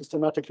considered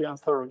systematically and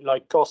thoroughly,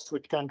 like costs,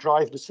 which can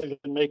drive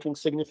decision-making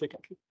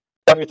significantly.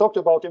 And we talked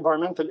about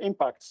environmental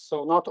impacts.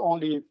 So not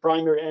only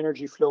primary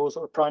energy flows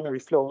or primary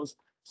flows,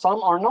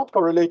 some are not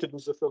correlated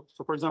with the flow.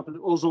 So for example,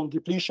 ozone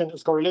depletion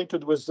is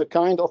correlated with the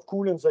kind of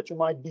coolants that you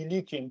might be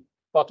leaking,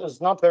 but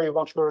is not very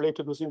much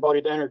correlated with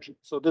embodied energy.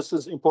 So this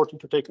is important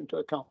to take into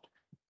account.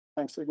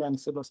 Thanks again,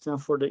 Sebastian,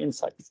 for the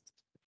insights.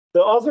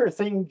 The other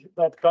thing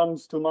that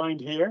comes to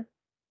mind here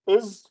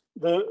is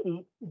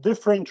the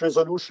different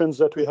resolutions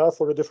that we have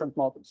for the different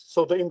models.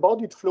 So the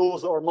embodied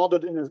flows are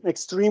modeled in an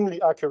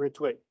extremely accurate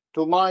way.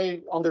 To my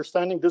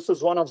understanding, this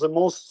is one of the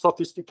most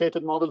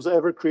sophisticated models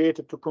ever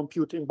created to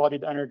compute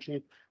embodied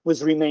energy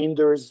with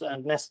remainders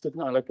and nested.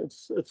 Like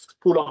it's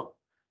full on.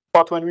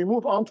 But when we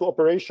move on to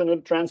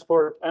operational,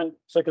 transport, and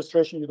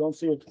sequestration, you don't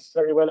see it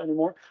very well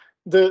anymore.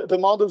 The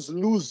models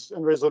lose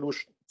in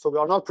resolution. So we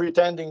are not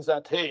pretending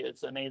that, hey,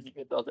 it's amazing,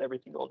 it does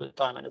everything all the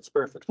time and it's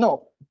perfect.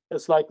 No,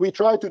 it's like we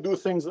try to do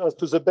things as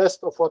to the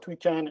best of what we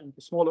can in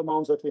the small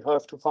amounts that we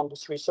have to fund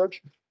this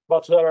research,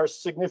 but there are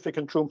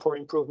significant room for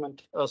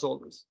improvement as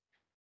always.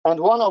 And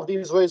one of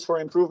these ways for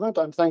improvement,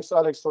 and thanks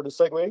Alex for the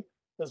segue,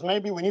 is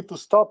maybe we need to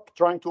stop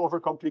trying to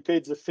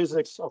overcomplicate the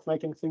physics of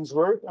making things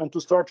work and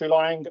to start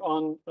relying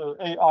on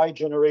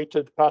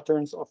AI-generated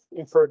patterns of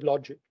inferred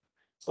logic.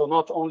 So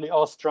not only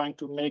us trying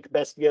to make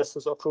best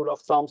guesses of rule of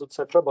thumbs,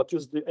 etc., but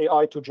use the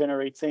AI to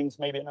generate things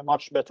maybe in a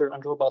much better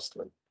and robust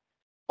way.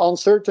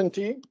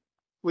 Uncertainty,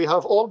 we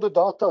have all the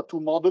data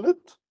to model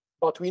it,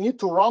 but we need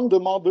to run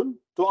the model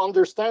to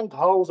understand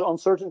how the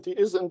uncertainty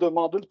is in the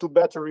model to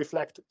better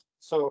reflect it.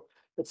 So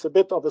it's a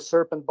bit of a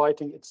serpent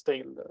biting its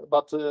tail,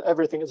 but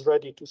everything is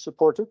ready to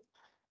support it.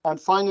 And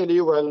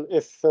finally, well,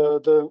 if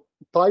the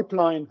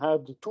pipeline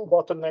had 2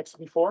 bottlenecks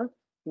before,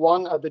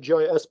 one at the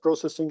GIS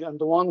processing and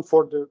the one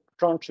for the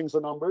crunching the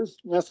numbers,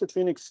 Nested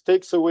Phoenix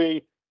takes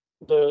away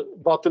the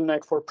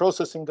bottleneck for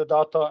processing the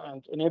data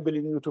and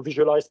enabling you to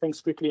visualize things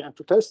quickly and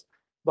to test,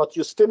 but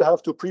you still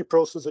have to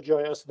pre-process the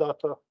GIS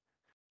data.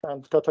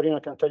 And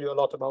Katarina can tell you a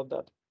lot about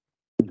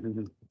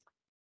that.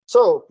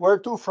 So where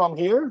to from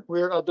here?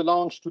 We're at the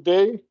launch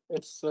today.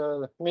 It's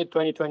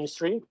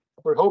mid-2023.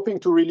 We're hoping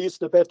to release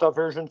the beta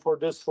version for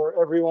this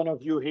for every one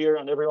of you here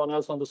and everyone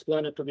else on this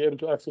planet to be able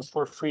to access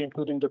for free,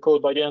 including the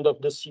code by the end of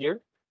this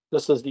year.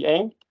 This is the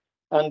aim.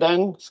 And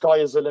then sky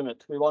is the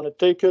limit. We want to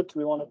take it.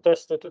 We want to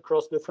test it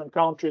across different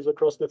countries,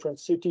 across different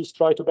cities,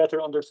 try to better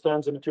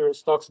understand the material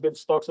stocks, build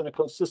stocks in a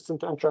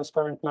consistent and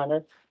transparent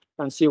manner,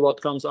 and see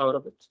what comes out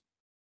of it.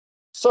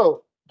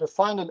 So the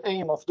final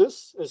aim of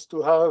this is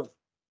to have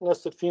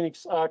Nested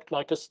Phoenix act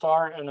like a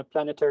star in a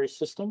planetary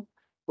system,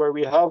 where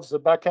we have the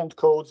backend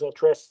codes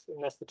that rest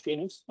in Nested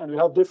Phoenix, and we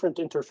have different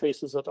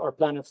interfaces that are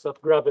planets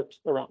that grab it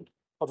around.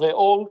 But they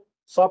all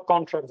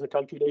subcontract the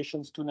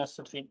calculations to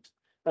Nested Phoenix.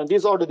 And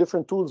these are the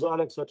different tools,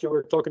 Alex, that you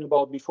were talking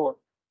about before.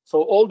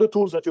 So all the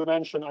tools that you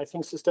mentioned, I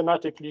think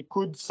systematically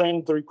could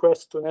send the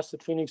request to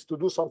Nested Phoenix to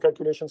do some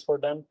calculations for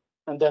them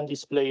and then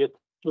display it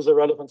to the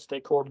relevant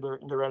stakeholder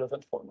in the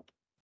relevant format.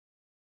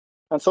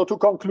 And so to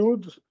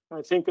conclude,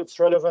 I think it's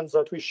relevant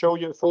that we show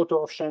you a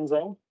photo of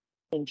Shenzhen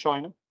in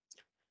China.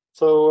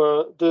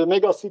 So the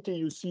mega city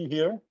you see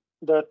here,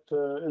 that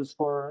is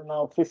for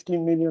now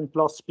 15 million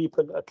plus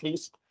people at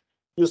least,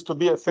 used to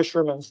be a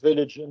fisherman's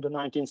village in the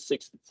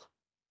 1960s.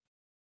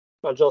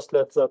 I'll just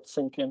let that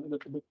sink in a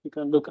little bit. You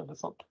can look at the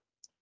photo.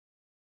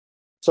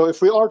 So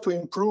if we are to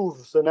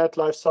improve the net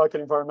life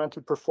cycle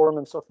environmental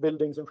performance of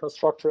buildings,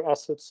 infrastructure,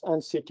 assets,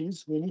 and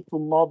cities, we need to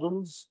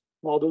models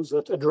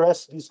that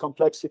address these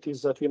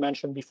complexities that we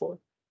mentioned before.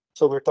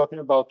 So we're talking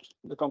about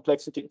the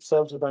complexity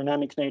itself, the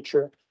dynamic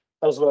nature,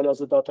 as well as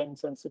the data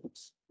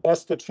intensities.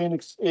 Nested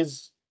Phoenix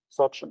is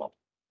such a model.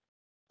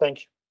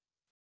 Thank you.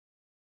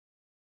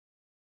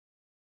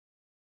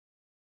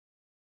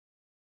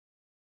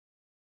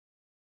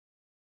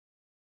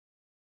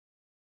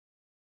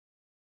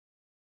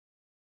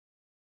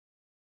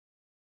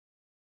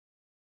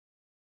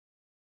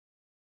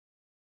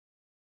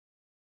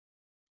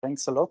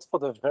 Thanks a lot for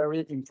the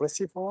very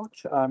impressive work.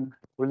 I'm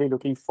really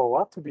looking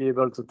forward to be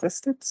able to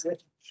test it. Yeah,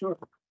 sure.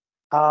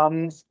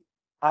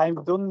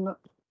 I've done.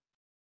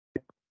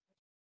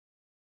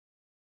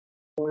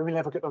 We will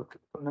have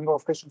a number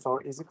of questions,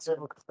 or is it?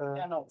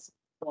 Yeah, no, it's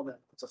all that.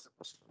 Just a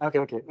question.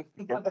 Okay.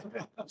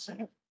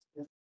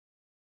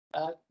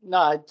 No,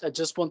 I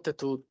just wanted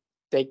to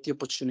take the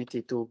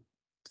opportunity to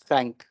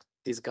thank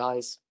these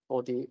guys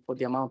for the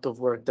amount of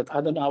work that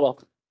I don't know. Well,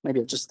 maybe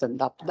I'll just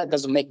stand up. That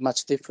doesn't make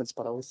much difference,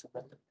 but I will say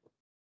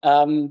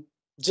that.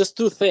 Just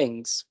two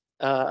things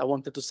I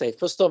wanted to say.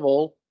 First of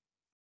all,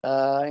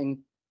 in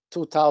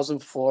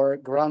 2004,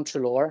 Graham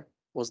Trelaw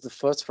was the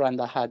first friend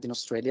I had in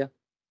Australia.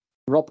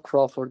 Rob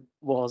Crawford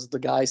was the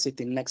guy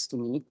sitting next to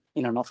me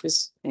in an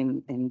office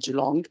in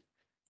Geelong.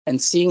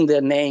 And seeing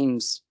their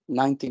names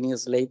 19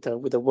 years later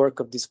with a work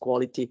of this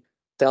quality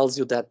tells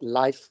you that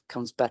life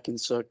comes back in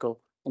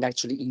circle and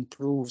actually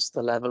improves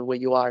the level where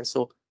you are.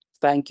 So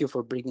thank you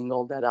for bringing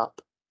all that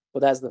up. So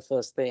that's the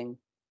first thing.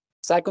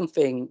 Second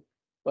thing,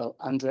 well,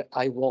 Andre,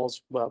 I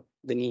was, well,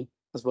 Denis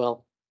as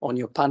well, on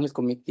your panel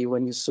committee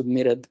when you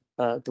submitted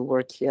the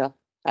work here.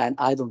 And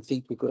I don't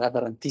think we could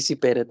ever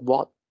anticipated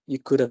what you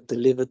could have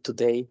delivered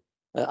today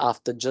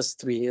after just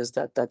 3 years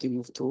that you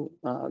moved to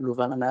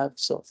Louvain-la-Neuve.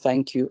 So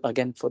thank you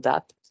again for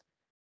that.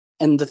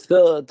 And the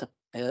third,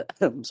 the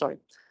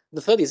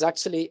third is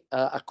actually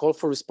a call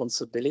for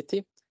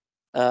responsibility.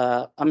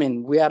 I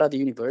mean, we are at the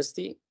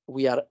university,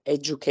 we are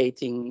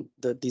educating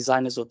the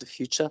designers of the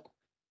future,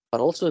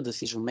 but also the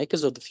decision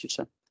makers of the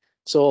future.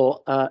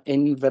 So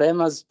in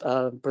Verena's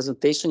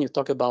presentation, you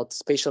talk about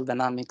spatial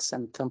dynamics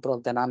and temporal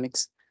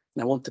dynamics.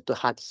 And I wanted to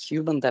add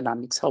human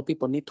dynamics, how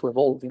people need to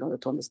evolve in order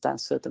to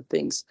understand certain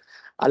things.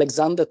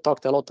 Alexander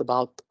talked a lot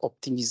about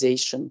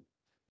optimization,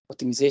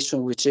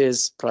 which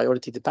is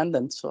priority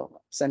dependent. So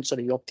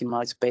essentially you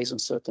optimize based on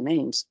certain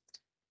aims.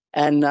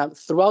 And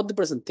throughout the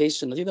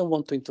presentation, I didn't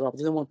want to interrupt, I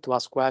didn't want to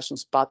ask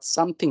questions, but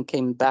something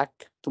came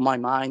back to my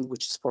mind,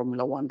 which is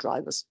Formula One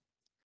drivers.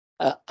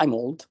 I'm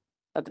old.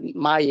 At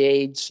my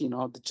age, you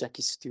know, the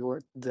Jackie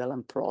Stewart,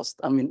 Dylan Prost,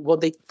 I mean,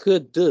 what they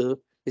could do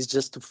is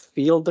just to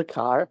feel the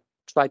car,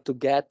 try to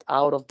get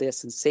out of their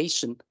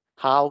sensation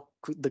how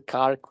the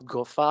car could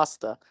go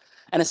faster.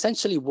 And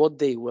essentially what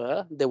they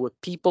were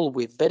people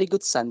with very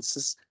good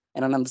senses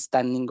and an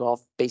understanding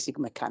of basic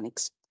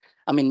mechanics.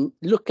 I mean,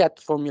 look at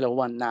Formula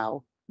One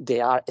now. They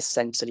are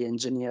essentially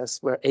engineers,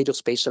 we're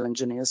aerospatial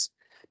engineers,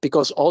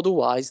 because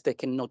otherwise they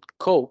cannot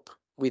cope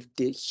with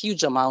the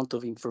huge amount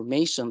of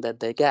information that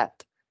they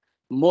get.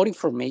 More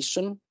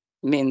information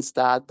means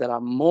that there are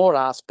more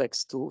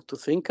aspects to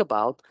think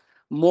about,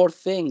 more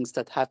things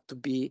that have to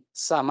be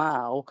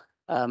somehow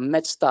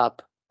matched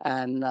up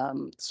and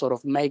sort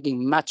of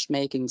making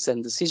matchmakings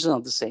and decisions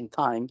at the same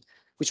time,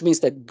 which means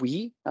that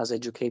we as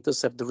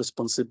educators have the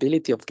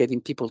responsibility of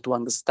getting people to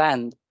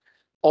understand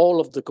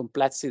all of the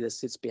complexity that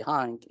sits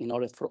behind in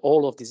order for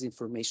all of this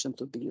information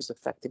to be used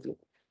effectively.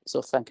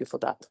 So thank you for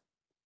that.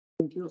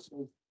 Thank you.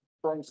 So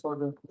thanks for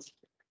the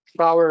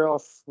shower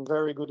of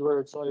very good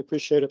words. I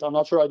appreciate it. I'm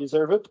not sure I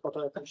deserve it, but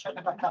I appreciate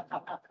it.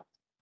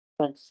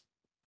 Thanks.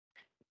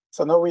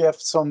 So now we have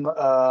some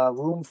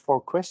room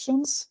for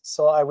questions.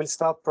 So I will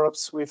start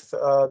perhaps with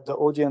the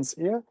audience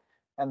here.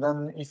 And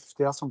then if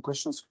there are some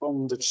questions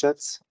from the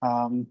chat,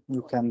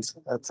 you can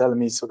tell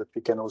me so that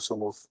we can also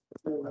move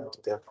to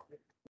there.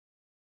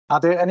 Are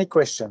there any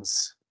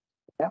questions?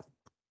 Yeah.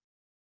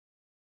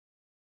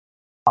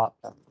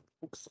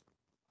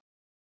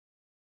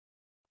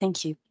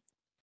 Thank you.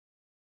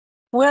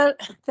 Well,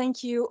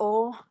 thank you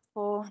all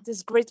for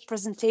this great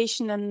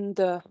presentation and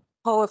the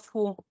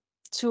powerful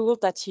tool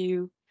that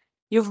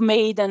you've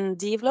made and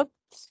developed.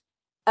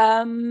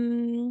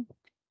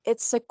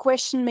 It's a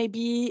question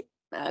maybe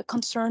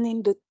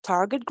concerning the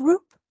target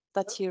group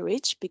that you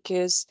reach,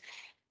 because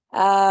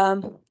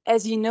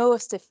as you know,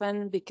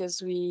 Stephan,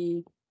 because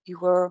you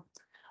were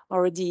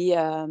already,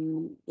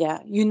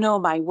 you know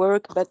my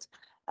work, but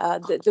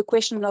the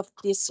question of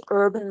this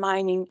urban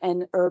mining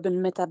and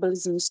urban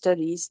metabolism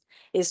studies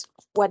is,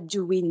 what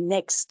do we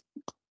next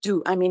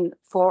do? I mean,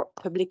 for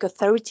public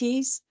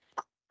authorities,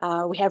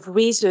 we have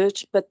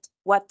research, but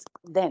what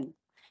then?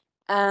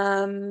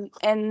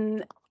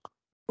 And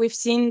we've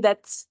seen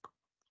that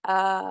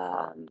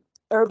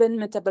urban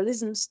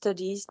metabolism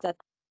studies that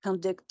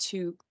conduct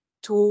to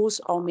tools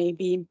or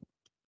maybe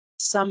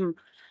some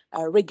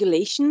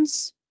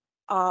regulations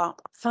are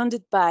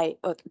funded by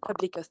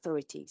public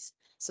authorities.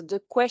 So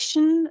the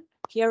question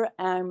here,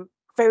 I'm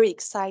very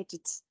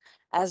excited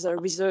as a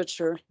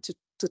researcher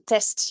to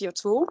test your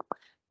tool,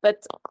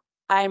 but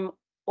I'm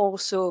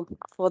also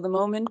for the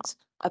moment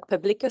a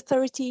public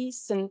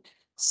authorities. And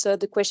so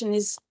the question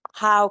is,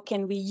 how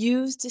can we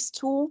use this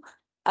tool?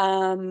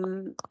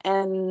 And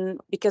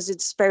because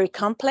it's very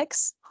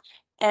complex,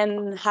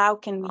 and how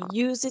can we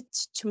use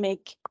it to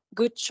make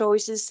good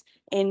choices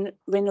in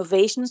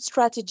renovation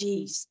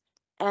strategies,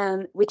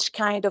 and which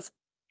kind of,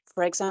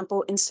 for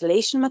example,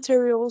 installation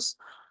materials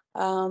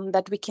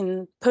that we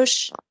can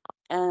push,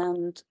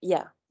 and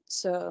yeah,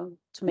 so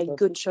to make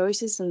good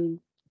choices. And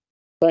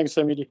thanks,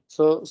 Emily.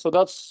 So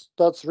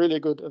that's really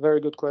good, a very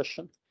good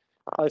question.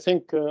 I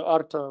think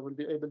Arta will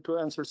be able to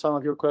answer some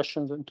of your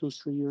questions in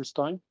 2-3 years'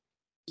 time.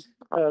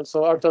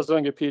 So Arta's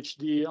doing a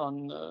PhD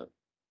on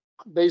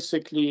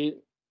basically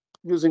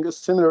using a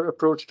similar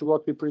approach to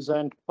what we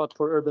present, but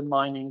for urban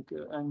mining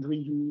and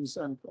reuse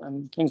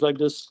and things like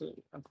this,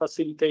 and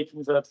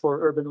facilitating that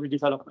for urban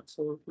redevelopment,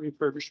 so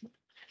refurbishment.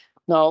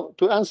 Now,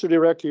 to answer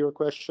directly your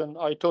question,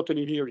 I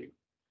totally hear you.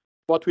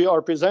 What we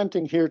are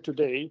presenting here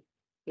today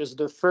is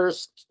the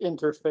first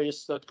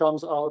interface that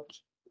comes out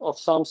of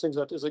something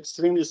that is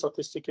extremely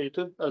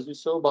sophisticated, as you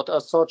saw, but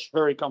as such,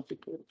 very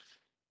complicated.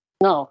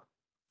 Now,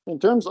 in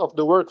terms of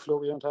the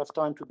workflow, we don't have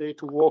time today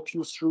to walk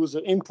you through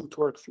the input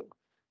workflow.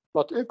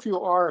 But if you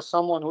are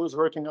someone who is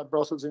working at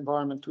Brussels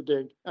environment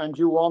today, and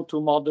you want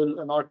to model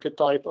an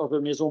archetype of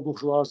a maison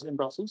bourgeoise in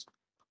Brussels,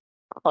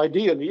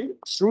 ideally,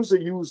 through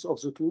the use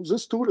of the tool,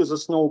 this tool is a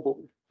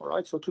snowball, all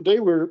right? So today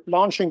we're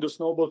launching the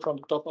snowball from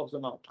the top of the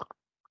mountain.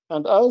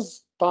 And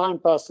as time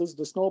passes,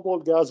 the snowball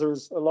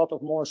gathers a lot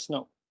of more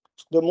snow.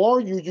 The more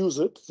you use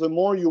it, the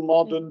more you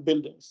model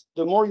buildings.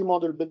 The more you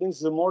model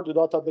buildings, the more the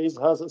database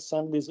has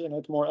assemblies in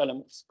it, more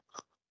elements.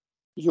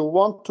 You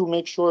want to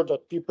make sure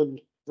that people,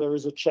 there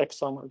is a check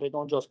somewhere. They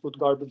don't just put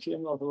garbage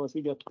in, otherwise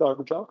we get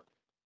garbage out.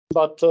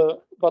 But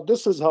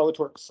this is how it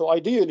works. So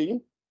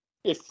ideally,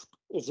 if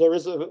there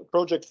is a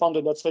project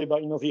funded, let's say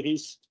by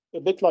Innoviris, a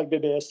bit like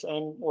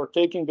BBSM, or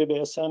taking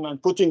BBSM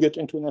and putting it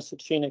into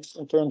Nested Phoenix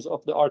in terms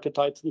of the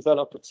archetypes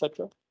developed,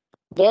 etc.,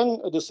 then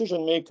a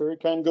decision maker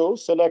can go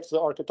select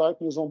the archetype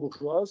Maison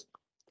Bourgeoise,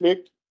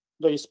 click,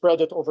 they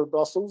spread it over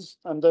Brussels,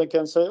 and they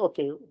can say,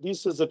 okay,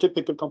 this is a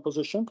typical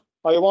composition.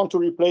 I want to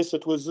replace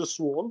it with this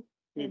wall.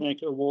 We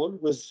make a wall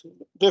with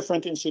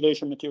different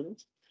insulation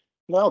materials.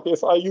 Now,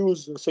 if I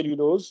use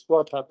cellulose,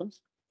 what happens?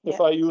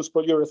 If I use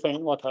polyurethane,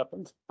 what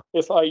happens?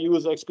 If I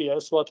use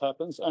XPS, what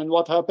happens? And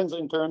what happens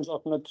in terms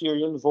of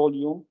material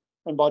volume,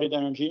 embodied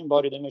energy,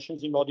 embodied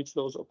emissions, embodied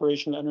flows,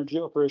 operational energy,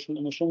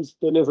 operational emissions,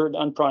 delivered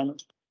and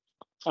primers.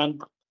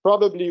 And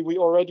probably we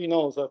already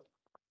know that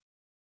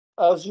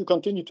as you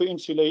continue to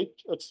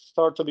insulate, it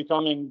starts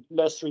becoming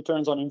less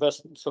returns on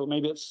investment. So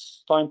maybe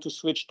it's time to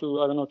switch to,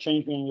 I don't know,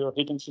 changing your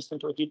heating system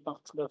to a heat pump.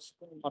 That's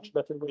a much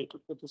better way to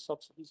put the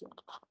subsidies in.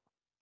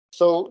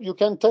 So you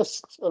can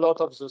test a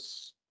lot of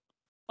this.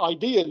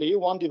 Ideally,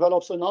 one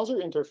develops another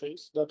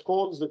interface that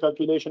calls the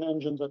calculation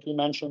engine that we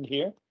mentioned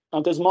here,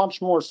 and is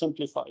much more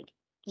simplified,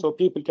 so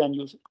people can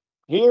use it.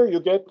 Here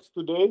you get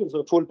today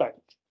the full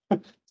package.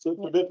 So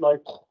it's a bit like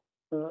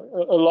a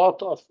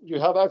lot of, you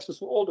have access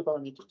to all the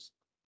parameters,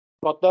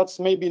 but that's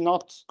maybe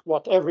not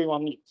what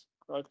everyone needs,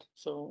 right?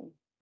 So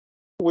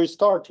we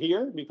start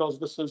here because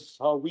this is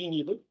how we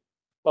need it,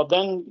 but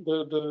then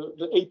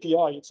the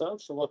API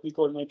itself, so what we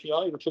call an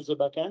API, which is the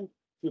backend,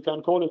 you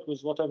can call it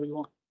with whatever you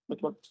want.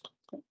 It works.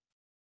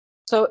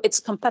 So it's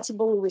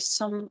compatible with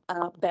some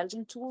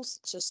Belgian tools,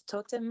 such as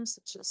totems,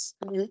 such as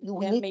you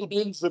need maybe to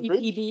build the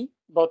bridge, EPB.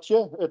 But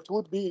yeah, it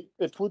would be.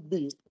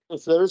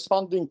 If there is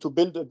funding to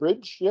build a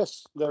bridge,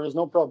 yes, there is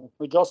no problem.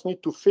 We just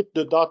need to fit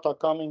the data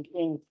coming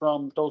in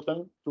from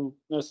Totem to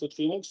Nested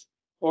Phoenix,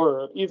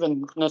 or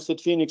even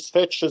Nested Phoenix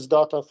fetches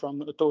data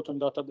from a Totem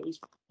database.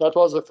 That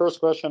was the first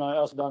question I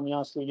asked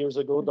Damien 3 years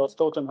ago. Does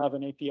Totem have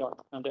an API?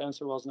 And the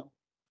answer was no.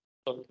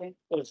 So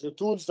if the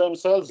tools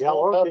themselves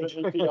don't have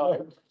an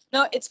API.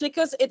 No, it's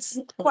because it's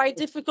quite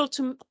difficult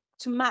to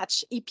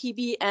match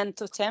EPB and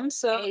Totem.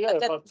 So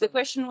the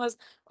question was,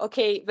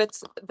 okay, but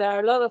there are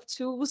a lot of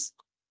tools.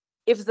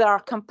 If they are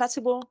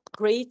compatible,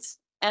 great.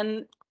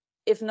 And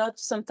if not,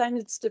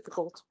 sometimes it's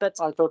difficult. But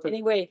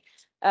anyway.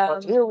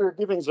 But here we're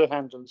giving the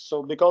handles.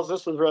 So because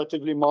this is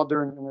relatively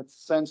modern in its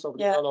sense of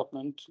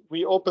development,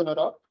 we open it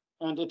up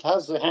and it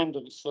has the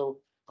handles. So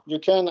you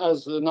can,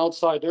 as an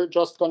outsider,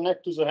 just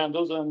connect to the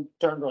handles and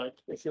turn right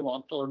if you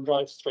want, or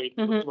drive straight,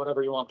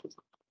 whatever you want to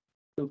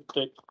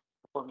take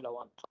Formula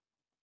One.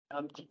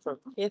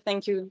 Yeah,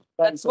 thank you.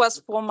 That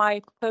was for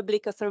my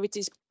public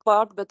authorities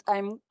part, but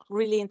I'm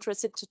really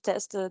interested to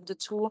test the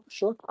tool,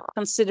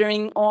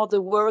 considering all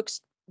the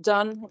works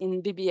done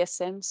in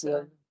BBSM.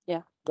 So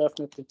yeah,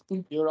 definitely.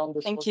 You're on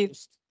the Thank you.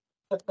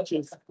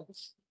 Cheers.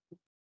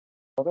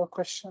 Other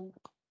question?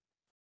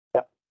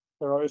 Yeah,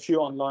 there are a few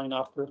online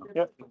after.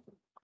 Yeah.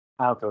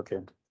 Okay, okay.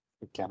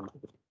 You can.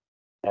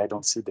 I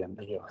don't see them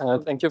here.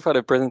 Thank you for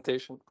the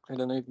presentation. I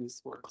don't know if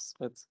this works,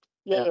 but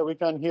Yeah, we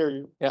can hear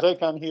you. Yeah. They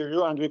can hear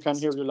you, and we can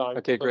hear you live.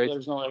 Okay, so great.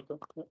 There's no echo.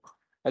 Yeah.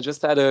 I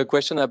just had a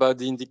question about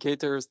the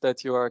indicators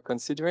that you are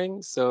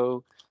considering.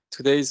 So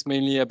today is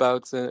mainly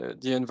about the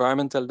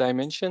environmental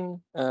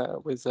dimension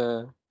with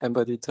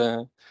embodied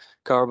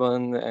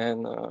carbon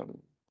and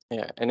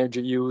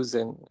energy use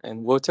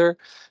and water.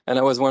 And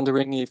I was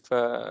wondering if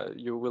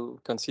you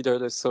will consider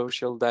the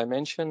social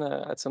dimension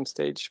at some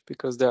stage,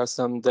 because there are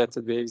some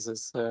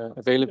databases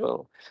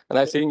available. And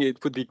I think it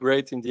could be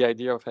great in the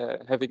idea of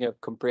having a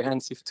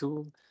comprehensive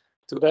tool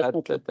to add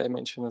that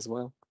dimension as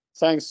well.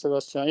 Thanks,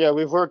 Sebastian. Yeah,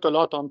 we've worked a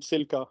lot on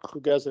Silka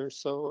together,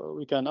 so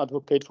we can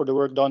advocate for the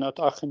work done at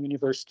Aachen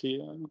University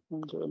and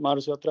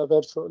Marzia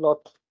Traverso a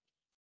lot.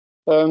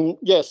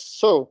 Yes,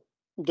 so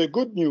the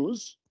good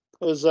news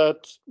is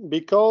that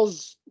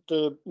because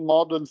the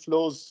model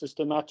flows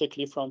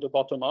systematically from the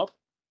bottom up,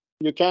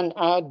 you can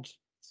add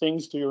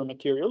things to your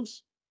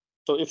materials.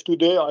 So if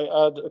today I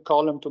add a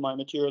column to my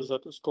materials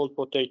that is called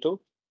potato,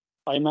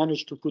 I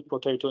managed to put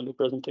potato in the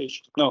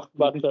presentation. No,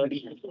 but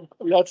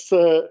let's,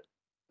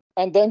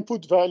 and then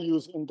put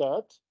values in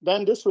that,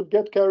 then this will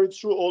get carried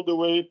through all the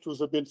way to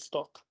the build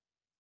stock.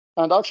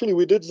 And actually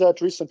we did that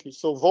recently.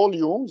 So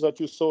volume that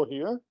you saw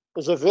here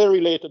is a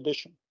very late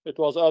addition. It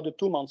was added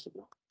 2 months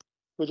ago.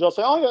 We just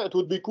say, oh yeah, it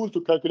would be cool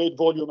to calculate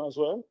volume as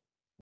well.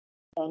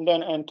 And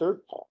then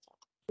enter,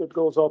 it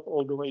goes up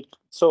all the way.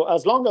 So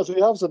as long as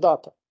we have the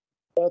data,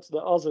 that's the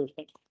other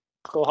thing.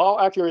 So how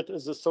accurate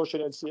is the social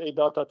LCA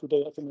data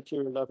today at the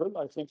material level?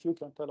 I think you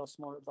can tell us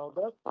more about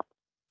that.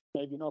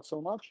 Maybe not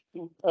so much.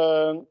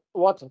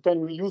 What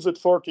can we use it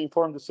for to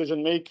inform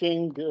decision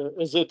making?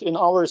 Is it in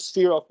our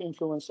sphere of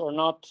influence or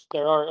not?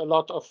 There are a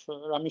lot of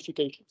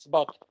ramifications,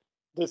 but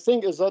the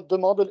thing is that the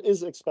model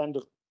is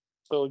expandable.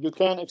 So you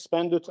can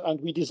expand it, and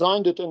we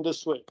designed it in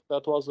this way.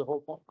 That was the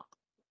whole point.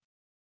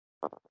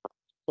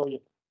 So yeah,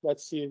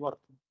 let's see what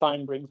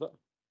time brings up.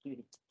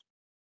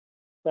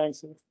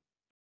 Thanks.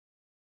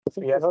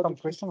 We have some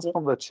questions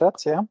from the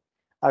chat, yeah.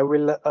 I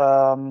will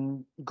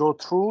go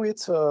through it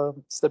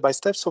step by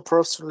step. So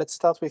first, let's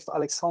start with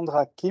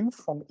Alexandra Kim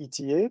from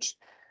ETH.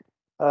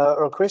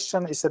 Her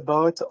question is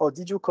about, how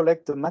did you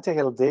collect the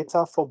material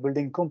data for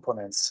building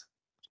components?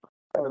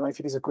 I don't know if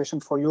it is a question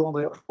for you,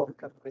 André, or for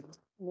Katarina.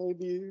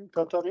 Maybe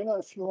Katarina,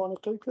 if you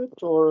want to take it,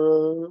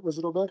 or with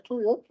Roberto,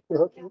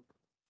 yeah.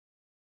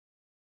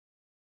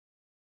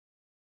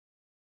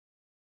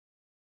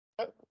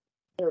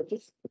 Here it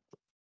is.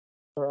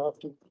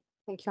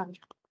 Thank you, André.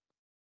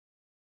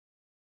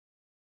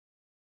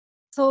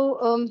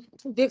 So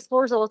we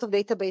explored a lot of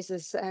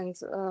databases, and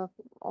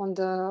on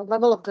the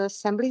level of the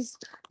assemblies,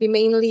 we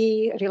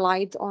mainly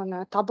relied on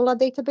a Tabula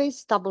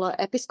database, Tabula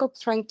Episcope,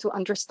 trying to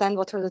understand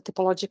what are the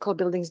typological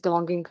buildings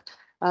belonging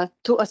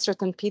to a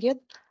certain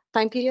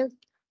time period.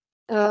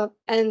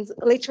 And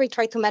later we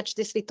tried to match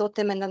this with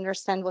Totem and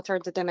understand what are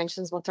the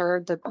dimensions, what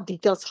are the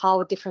details,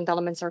 how different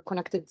elements are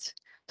connected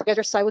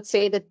together. So I would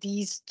say that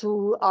these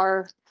two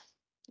are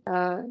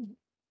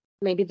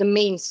maybe the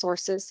main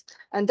sources.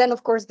 And then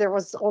of course there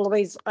was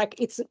always, like,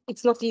 it's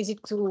not easy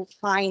to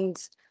find,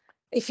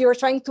 if you're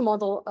trying to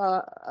model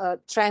a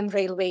tram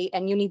railway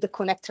and you need the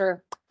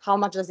connector, how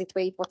much does it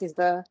weigh, what is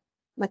the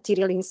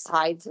material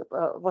inside,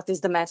 what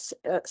is the mass.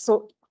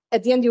 So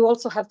at the end you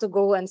also have to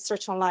go and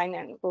search online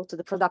and go to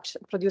the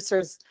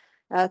producers,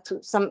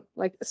 to some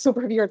like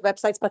super weird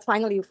websites, but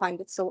finally you find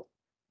it. So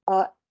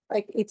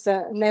like it's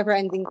a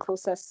never-ending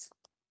process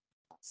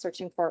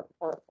searching for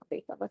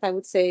data. But I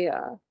would say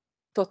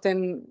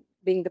Totem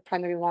being the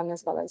primary one,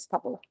 as well as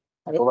Tabula.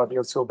 And probably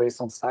also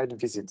based on site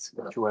visits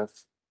that you have.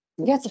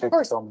 Yes, of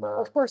course,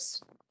 of course.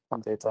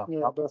 Some data.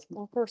 Yeah,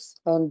 definitely. Of course.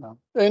 And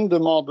in the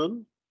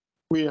model,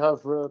 we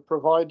have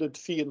provided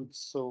fields.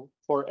 So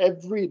for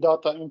every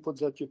data input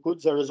that you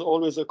put, there is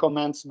always a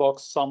comments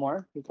box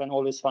somewhere. You can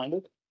always find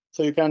it.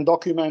 So you can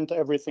document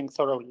everything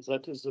thoroughly.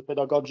 That is the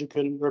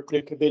pedagogical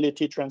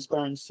replicability,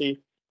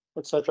 transparency,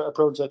 etc.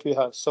 approach that we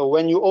have. So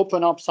when you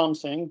open up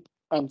something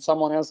and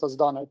someone else has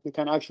done it, you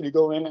can actually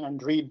go in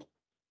and read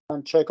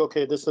and check,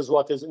 okay, this is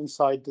what is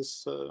inside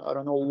this, I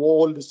don't know,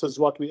 wall. This is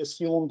what we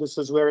assume. This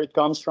is where it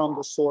comes from,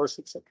 the source,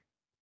 etc.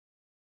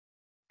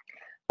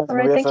 All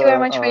right, thank you very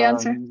much for the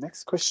answer.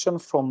 Next question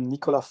from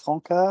Nicolas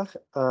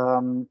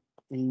Francard.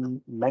 He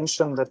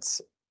mentioned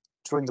that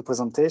during the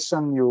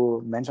presentation,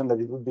 you mentioned that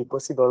it would be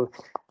possible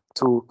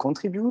to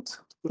contribute to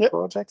the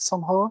project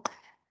somehow.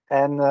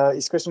 And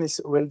his question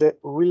is, will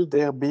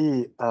there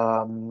be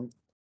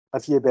a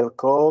viable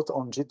code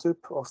on GitHub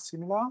or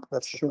similar?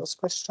 That's the first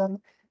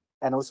question.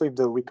 And also if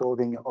the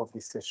recording of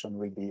this session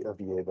will be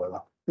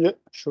available. Yeah,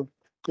 sure.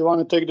 You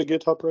want to take the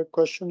GitHub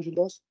question,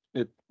 Gildas?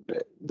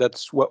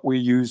 That's what we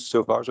use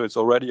so far. So it's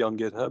already on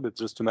GitHub. It's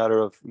just a matter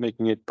of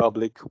making it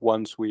public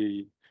once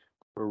we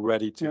are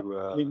ready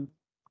to,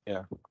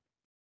 yeah.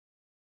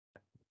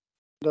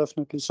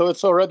 Definitely. So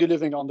it's already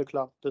living on the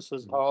cloud. This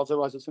is how,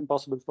 otherwise it's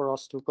impossible for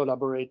us to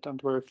collaborate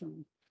and work.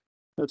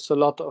 It's a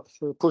lot of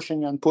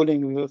pushing and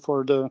pulling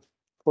for the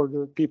for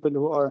the people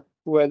who are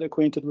well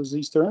acquainted with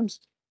these terms.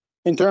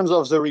 In terms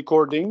of the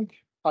recording,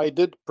 I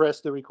did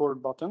press the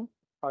record button.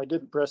 I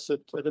did press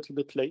it a little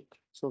bit late.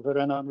 So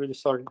Verena, I'm really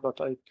sorry, but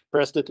I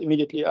pressed it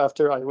immediately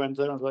after I went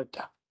there. I was like,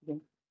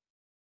 damn.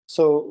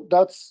 So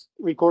that's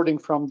recording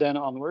from then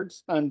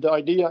onwards. And the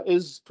idea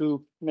is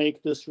to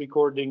make this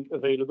recording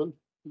available.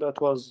 That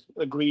was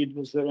agreed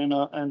with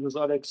Verena and with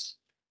Alex,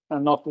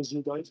 and not with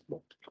you guys,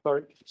 but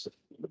sorry,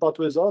 but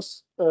with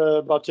us.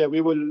 But yeah, we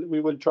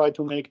will try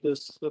to make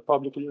this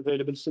publicly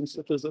available since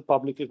it is a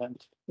public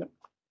event. Yeah.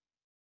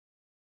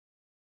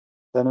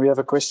 Then we have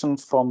a question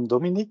from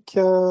Dominic,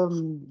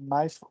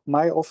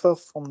 my offer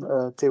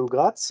from TU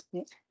Graz.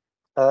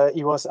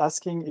 He was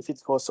asking if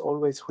it was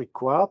always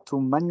required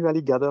to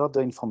manually gather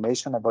the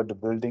information about the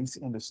buildings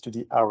in the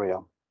study area.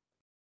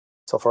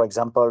 So, for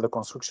example, the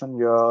construction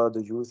year,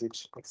 the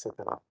usage,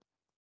 etc.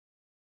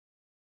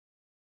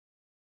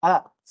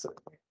 So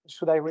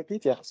should I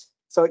repeat? Yes.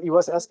 So he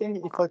was asking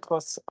if it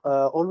was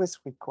always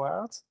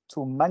required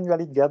to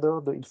manually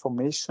gather the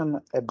information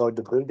about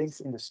the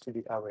buildings in the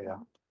study area.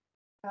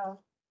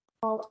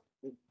 Well,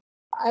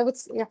 I would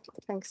say, yeah,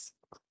 thanks.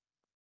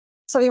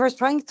 So we were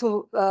trying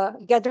to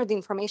gather the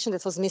information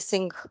that was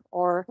missing,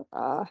 or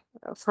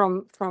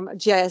from a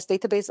GIS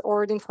database,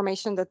 or the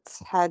information that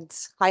had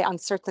high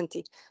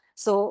uncertainty.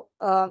 So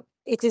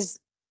it is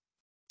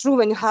true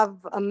when you have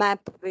a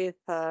map with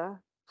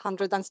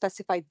 100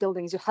 unspecified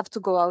buildings, you have to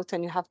go out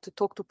and you have to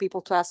talk to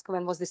people to ask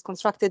when was this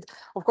constructed.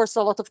 Of course,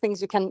 a lot of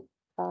things you can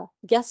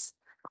guess,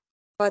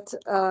 but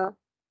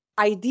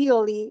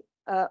ideally,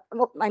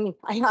 well, I mean,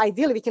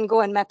 ideally we can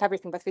go and map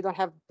everything, but we don't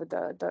have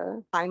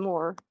the time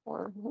or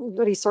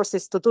the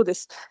resources to do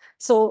this.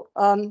 So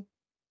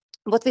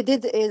what we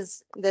did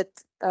is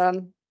that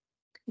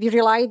we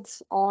relied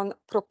on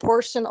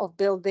proportion of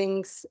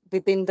buildings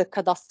within the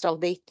cadastral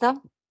data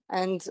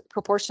and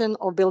proportion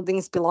of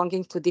buildings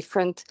belonging to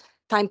different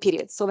time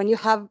periods. So when you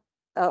have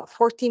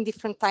 14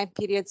 different time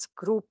periods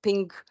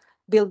grouping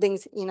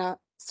buildings in a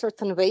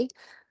certain way,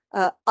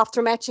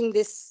 after matching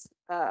this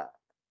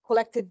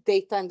collected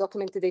data and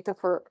documented data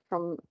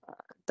from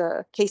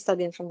the case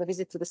study and from the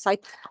visit to the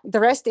site, the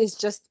rest is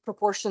just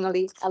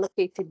proportionally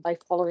allocated by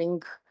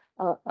following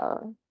a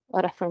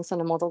reference and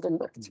a model that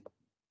worked.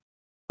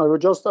 I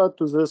would just add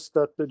to this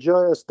that the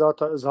GIS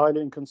data is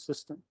highly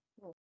inconsistent.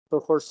 So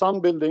for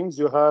some buildings,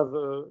 you have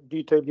a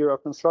detailed year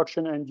of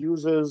construction and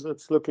uses,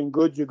 it's looking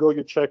good, you go,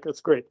 you check, it's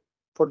great.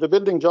 For the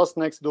building just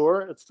next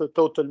door, it's a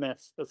total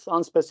mess. It's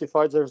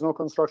unspecified, there's no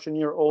construction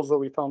year. Also,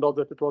 we found out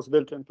that it was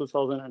built in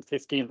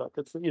 2015, like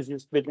it's the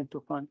easiest building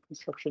to find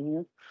construction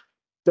year.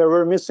 There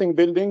were missing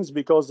buildings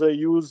because they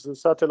use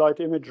satellite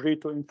imagery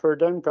to infer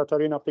them.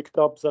 Katarina picked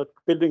up that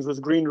buildings with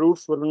green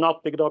roofs were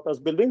not picked up as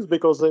buildings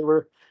because they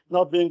were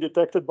not being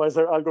detected by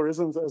their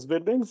algorithms as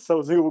buildings.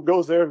 So they will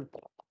go there.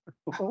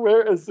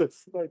 Where is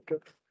this? Like,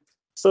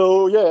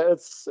 so yeah,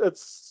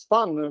 it's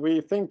fun. We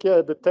think,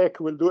 yeah, the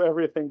tech will do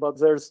everything, but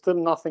there's still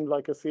nothing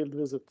like a field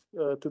visit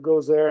to go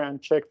there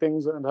and check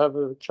things and have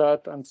a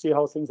chat and see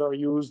how things are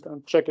used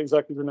and check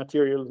exactly the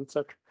materials,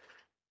 etc.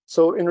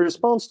 So in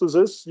response to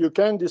this, you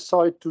can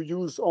decide to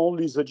use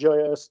only the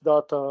GIS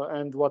data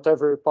and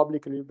whatever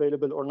publicly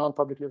available or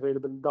non-publicly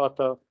available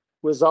data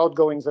without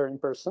going there in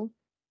person.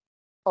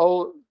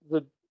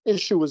 The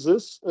issue with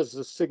this is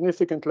a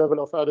significant level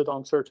of added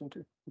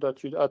uncertainty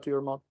that you add to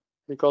your model,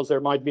 because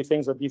there might be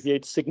things that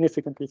deviate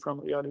significantly from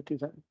reality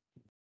then.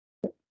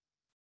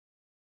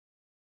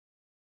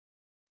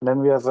 Then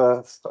we have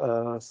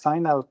a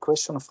final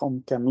question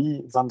from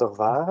Camille van der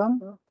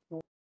Waren.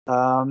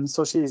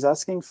 So she is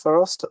asking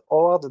first,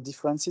 are the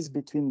differences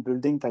between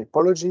building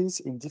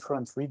typologies in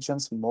different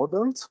regions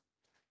modeled?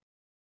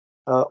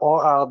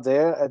 Or are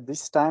there at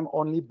this time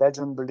only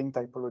Belgian building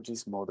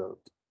typologies modeled?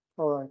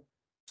 All right.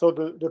 So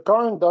the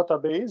current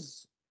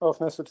database of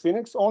Nested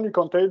Phoenix only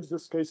contains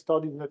this case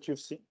study that you've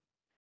seen.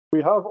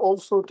 We have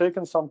also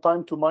taken some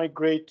time to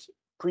migrate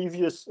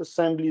previous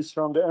assemblies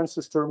from the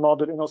ancestor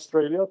model in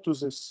Australia to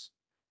this.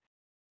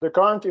 The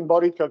current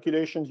embodied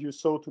calculations you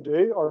saw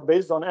today are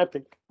based on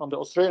EPIC, on the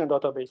Australian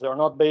database. They are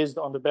not based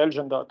on the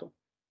Belgian data,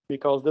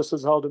 because this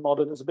is how the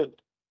model is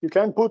built. You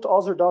can put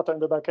other data in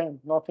the backend.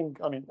 Nothing,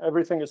 I mean,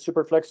 everything is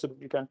super flexible.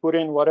 You can put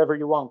in whatever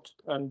you want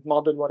and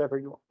model whatever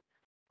you want.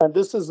 And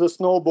this is the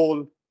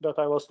snowball that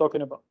I was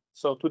talking about.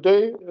 So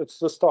today it's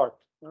the start.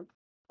 Right?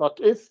 But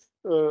if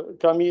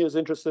Camille is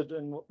interested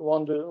in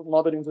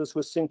modeling this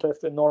with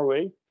Sintef in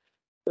Norway,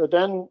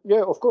 then,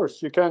 yeah, of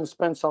course, you can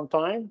spend some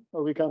time,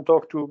 or we can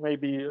talk to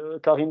maybe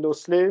Karim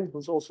Doslet,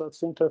 who's also at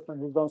Sintef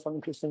and who's done some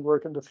interesting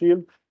work in the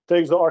field,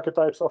 takes the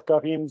archetypes of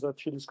Karim that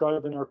she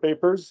described in her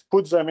papers,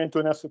 puts them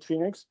into Nested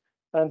Phoenix,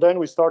 and then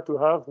we start to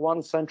have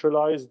one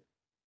centralized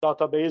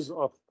database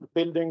of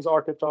buildings,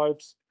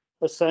 archetypes,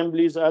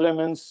 assemblies,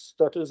 elements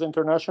that is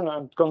international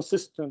and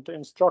consistent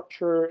in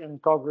structure, in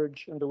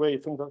coverage, in the way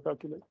things are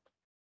calculated.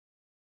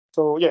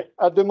 So yeah,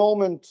 at the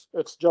moment,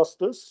 it's just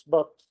this,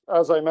 but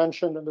as I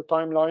mentioned in the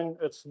timeline,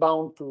 it's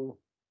bound to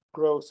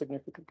grow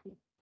significantly.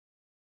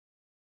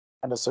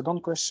 And the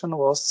second question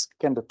was,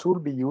 can the tool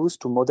be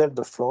used to model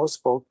the floors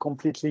for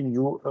completely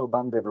new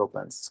urban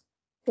developments?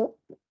 Yeah.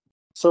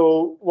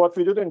 So what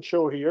we didn't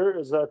show here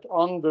is that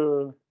on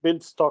the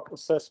build stock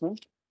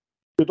assessment,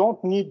 you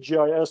don't need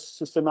GIS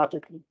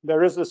systematically.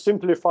 There is a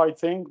simplified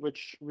thing,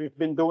 which we've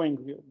been doing,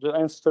 the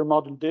Enster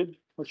model did,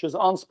 which is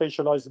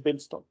unspatialized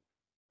build stock.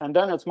 And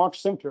then it's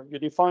much simpler. You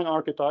define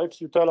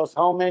archetypes, you tell us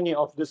how many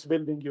of this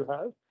building you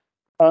have,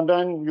 and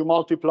then you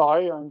multiply,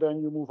 and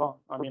then you move on.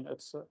 I mean,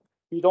 it's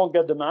you don't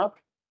get the map.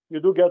 You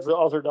do get the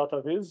other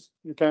data viz.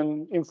 You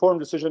can inform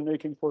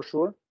decision-making for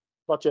sure.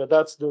 But yeah,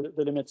 that's the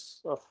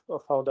limits of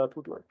how that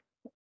would work.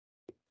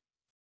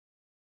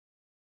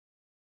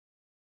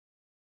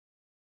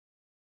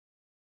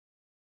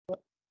 I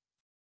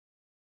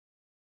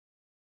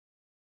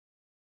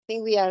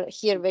think we are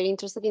here very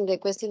interested in the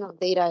question of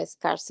data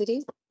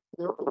scarcity,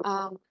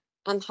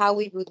 and how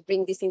we would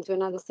bring this into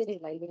another city,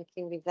 like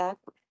working with that.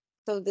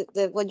 So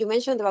what you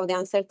mentioned about the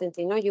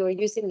uncertainty, you were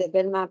using the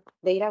bell map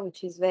data,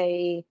 which is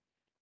very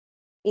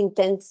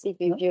intensive,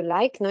 if you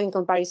like, in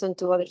comparison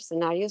to other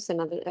scenarios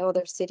and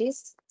other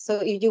cities. So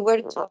if you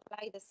were to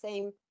apply the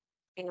same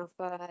kind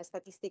of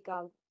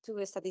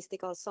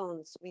statistical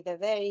zones with a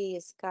very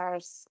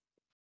scarce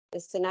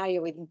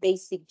scenario with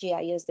basic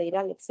GIS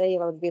data, let's say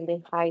about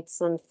building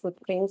heights and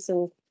footprints,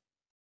 and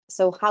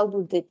so how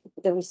would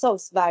the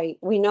results vary?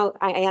 We know,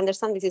 I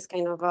understand this is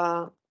kind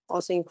of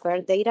also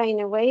inferred data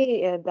in a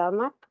way, bell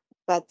map,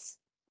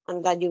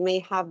 and that you may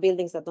have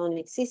buildings that don't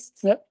exist,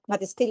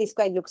 but it still is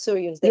quite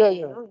luxurious data.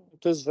 Yeah.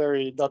 It is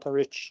very data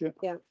rich.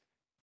 Yeah.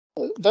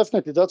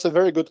 Definitely, that's a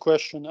very good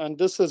question, and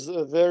this is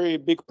a very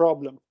big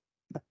problem.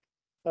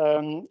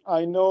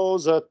 I know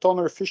that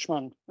Tomer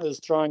Fishman is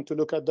trying to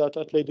look at that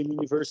at Leiden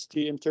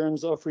University in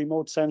terms of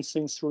remote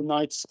sensing through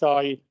night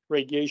sky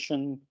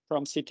radiation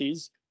from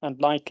cities and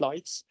night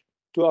lights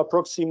to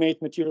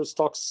approximate material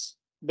stocks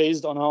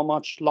based on how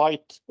much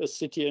light a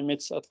city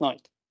emits at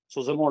night.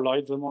 So the more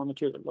light, the more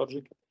material,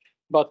 logic.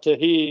 But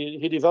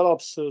he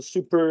develops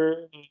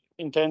super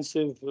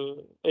intensive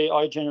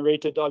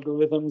AI-generated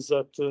algorithms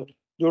that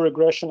do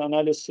regression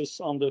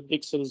analysis on the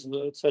pixels,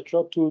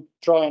 etc., to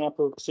try and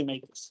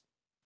approximate this.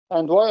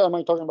 And why am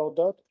I talking about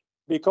that?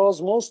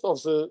 Because most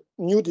of the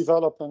new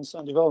developments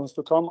and developments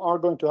to come are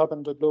going to happen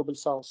in the global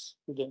south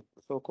today,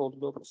 so-called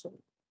global south.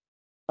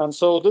 And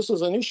so this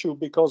is an issue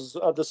because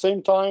at the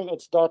same time,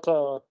 it's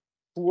data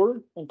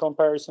poor in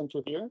comparison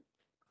to here.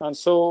 And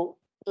so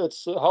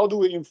it's how do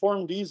we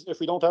inform these if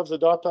we don't have the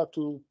data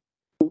to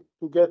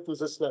get to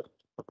this level?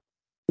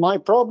 My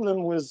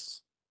problem with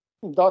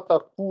data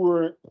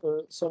poor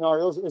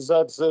scenarios is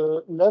that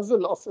the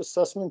level of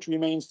assessment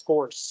remains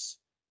coarse.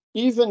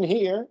 Even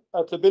here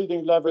at the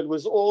building level,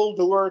 with all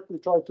the work we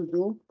try to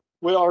do,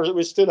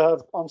 we still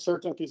have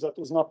uncertainties that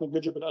is not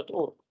negligible at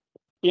all.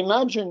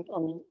 Imagine,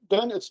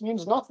 then it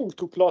means nothing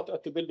to plot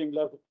at the building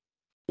level.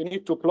 You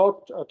need to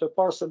plot at a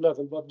parcel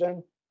level, but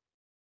then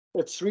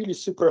it's really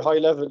super high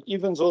level,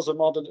 even though the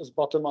model is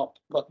bottom up.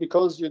 But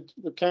because you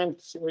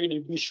can't really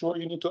be sure,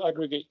 you need to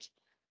aggregate.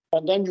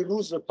 And then you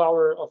lose the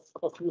power of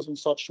using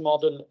such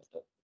model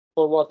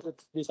for what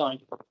it's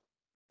designed.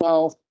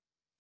 Now,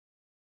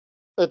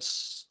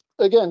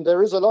 again,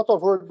 there is a lot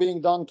of work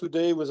being done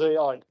today with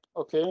AI,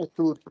 okay,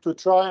 to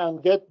try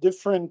and get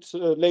different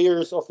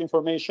layers of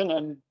information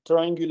and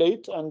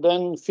triangulate and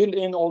then fill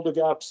in all the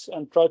gaps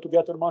and try to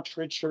get a much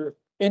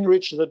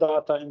enrich the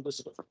data in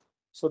this way.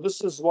 So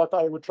this is what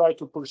I would try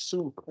to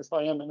pursue if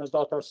I am in a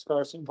data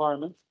scarce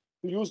environment,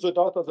 to use the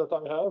data that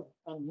I have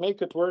and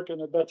make it work in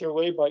a better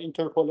way by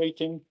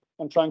interpolating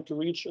and trying to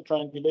reach a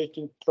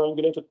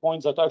triangulated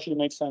points that actually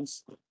make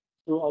sense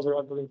through other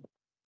algorithms.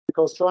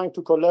 Because trying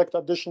to collect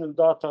additional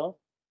data,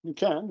 you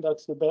can,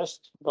 that's the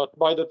best, but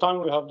by the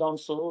time we have done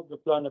so, the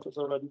planet is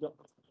already gone.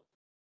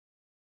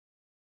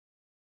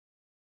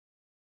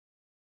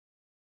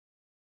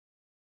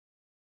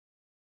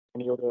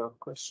 Any other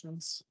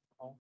questions?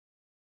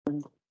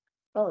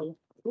 Oh,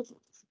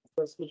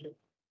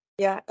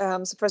 yeah.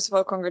 So first of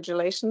all,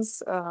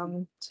 congratulations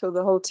to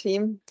the whole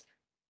team.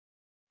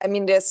 I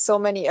mean, there's so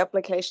many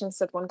applications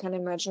that one can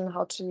imagine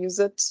how to use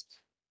it.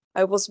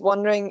 I was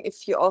wondering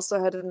if you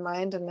also had in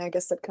mind, and I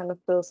guess that kind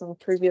of builds on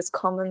previous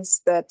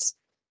comments, that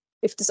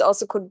if this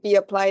also could be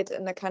applied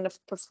in a kind of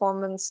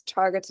performance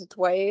targeted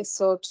way,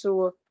 so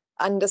to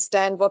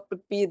understand what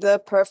would be the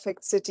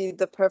perfect city,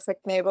 the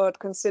perfect neighborhood,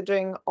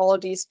 considering all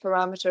these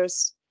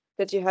parameters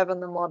that you have in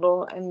the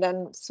model, and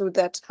then through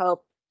that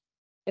help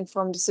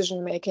inform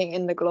decision making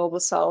in the global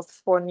south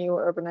for new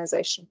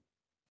urbanization.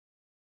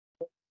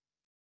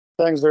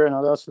 Thanks,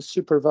 Verena. That's a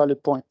super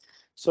valid point.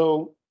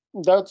 So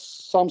that's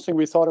something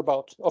we thought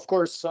about. Of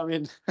course, I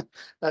mean,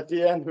 at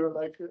the end, we were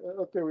like,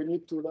 okay, we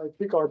need to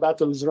pick our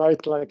battles, right?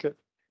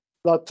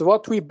 But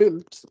what we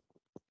built,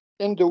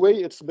 in the way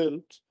it's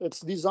built,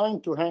 it's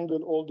designed to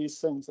handle all these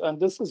things. And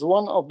this is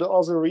one of the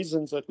other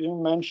reasons that we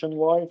mentioned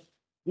why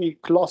we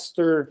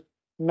cluster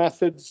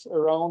methods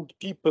around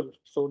people,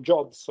 so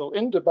jobs. So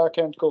in the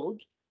backend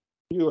code,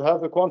 you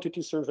have a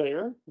quantity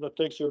surveyor that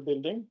takes your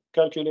building,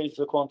 calculates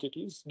the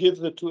quantities,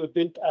 gives it to a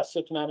built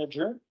asset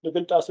manager. The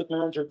built asset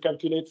manager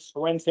calculates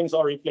when things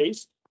are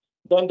replaced.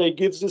 Then they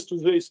give this to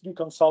the SD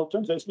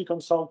consultant. The SD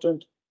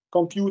consultant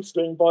computes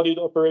the embodied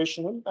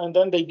operational, and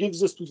then they give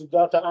this to the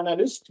data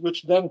analyst,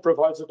 which then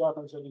provides the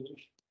data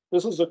visualization.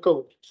 This is the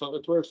code, so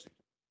it works.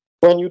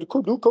 When you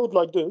do code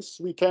like this,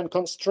 we can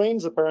constrain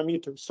the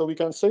parameters. So we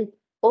can say,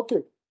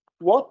 okay,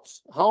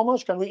 how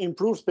much can we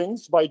improve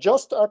things by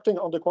just acting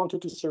on the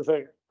quantity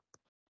surveyor?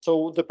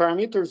 So the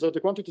parameters that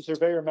the quantity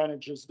surveyor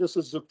manages, this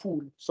is the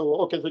pool. So,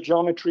 okay, the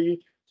geometry.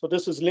 So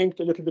this is linked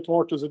a little bit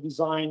more to the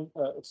design,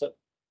 etc.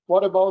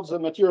 What about the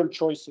material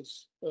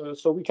choices?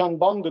 So we can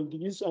bundle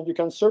these, and you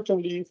can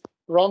certainly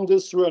run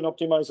this through an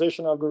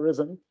optimization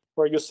algorithm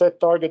where you set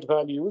target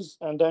values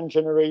and then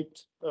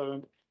generate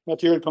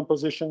material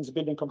compositions,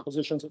 building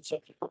compositions,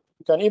 etc.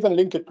 You can even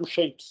link it to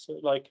shapes.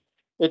 Like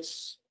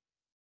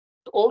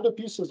all the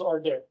pieces are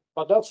there,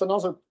 but that's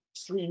another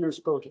 3 years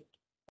project.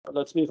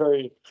 Let's be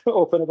very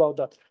open about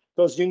that,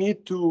 because you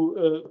need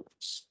to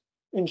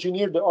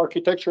engineer the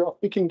architecture of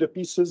picking the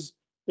pieces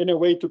in a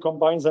way to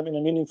combine them in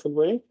a meaningful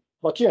way.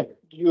 But yeah,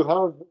 you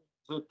have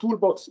the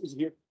toolbox is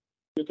here.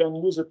 You can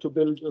use it to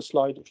build a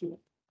slide if you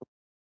want.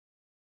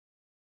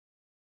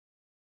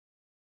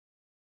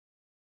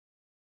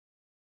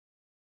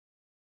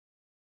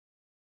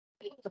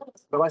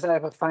 Otherwise, I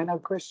have a final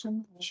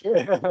question.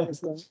 Sure.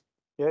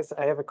 Yes,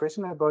 I have a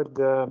question about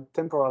the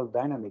temporal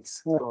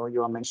dynamics. Yeah. So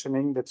you are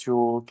mentioning that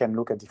you can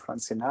look at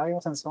different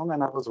scenarios and so on.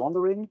 And I was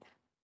wondering,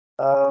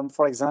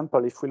 for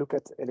example, if we look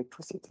at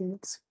electricity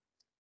mix,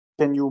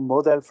 can you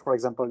model, for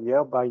example,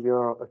 year by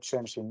year a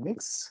change in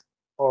mix?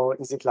 Or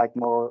is it like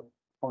more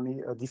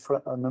only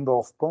a number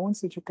of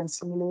points that you can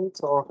simulate?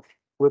 Or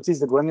what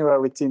is the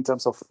granularity in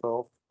terms of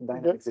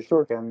dynamics that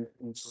you can?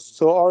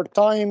 So our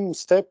time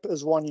step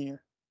is 1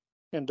 year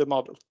in the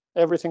model.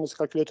 Everything is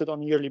calculated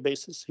on a yearly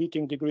basis,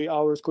 heating degree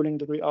hours, cooling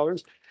degree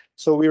hours.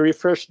 So we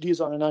refresh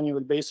these on an annual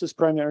basis,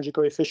 primary energy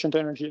coefficient,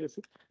 energy.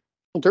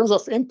 In terms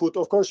of input,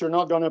 of course, you're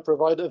not going to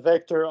provide a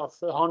vector of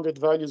 100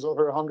 values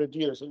over 100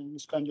 years, and you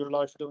spend your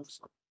life doing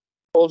so.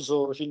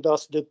 Also,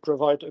 Gildas did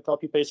provide a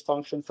copy-paste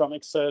function from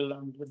Excel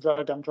and the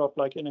drag and drop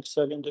like in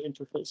Excel in the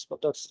interface,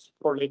 but that's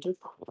for later.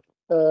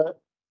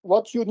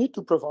 What you need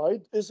to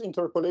provide is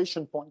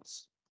interpolation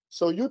points.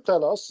 So you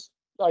tell us,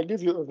 I'll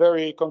give you a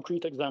very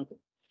concrete example.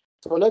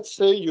 So let's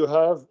say you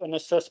have an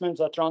assessment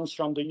that runs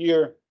from the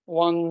year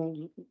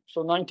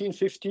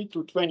 1950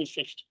 to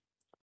 2050.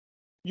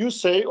 You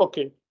say,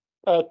 okay,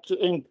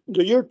 in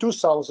the year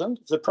 2000,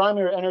 the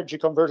primary energy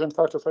conversion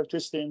factor for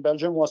electricity in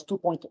Belgium was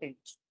 2.8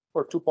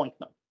 or 2.9.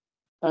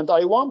 And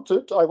I want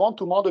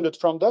to model it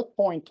from that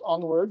point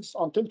onwards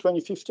until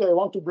 2050. I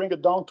want to bring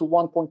it down to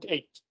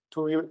 1.8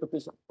 to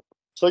represent.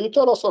 So you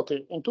tell us,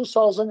 okay, in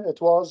 2000, it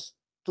was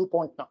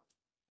 2.9.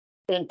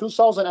 In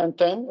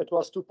 2010, it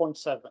was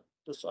 2.7.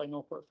 This I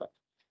know for a fact.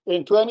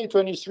 In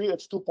 2023,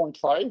 it's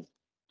 2.5.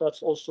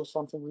 That's also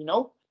something we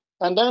know.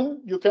 And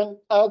then you can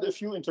add a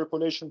few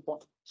interpolation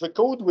points. The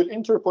code will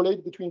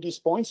interpolate between these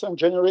points and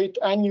generate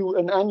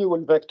an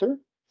annual vector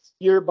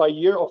year by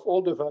year of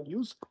all the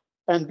values.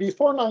 And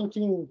before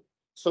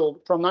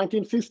so from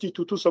 1950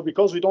 to 2, so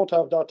because we don't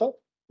have data,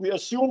 we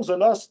assume the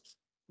last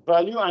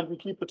value and we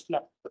keep it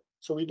flat.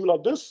 So we do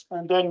like this,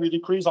 and then we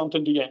decrease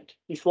until the end.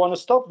 If you want to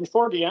stop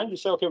before the end, you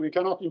say, okay, we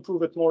cannot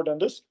improve it more than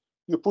this.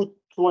 You put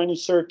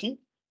 2030,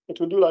 it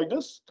will do like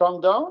this, come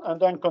down, and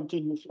then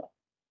continue flat.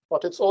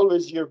 But it's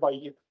always year by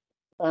year.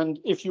 And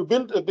if you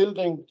build a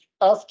building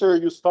after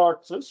you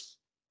start this,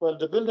 well,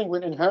 the building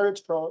will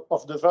inherit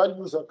of the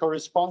values that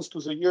corresponds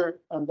to the year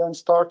and then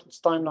start its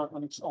timeline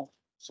on its own.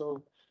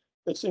 So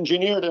it's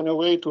engineered in a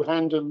way to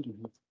handle.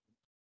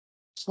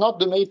 It's not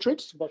the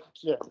matrix, but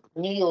yeah,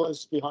 NEO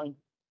is behind.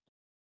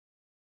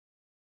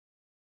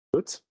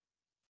 Good.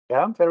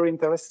 Yeah, very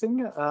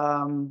interesting.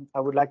 I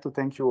would like to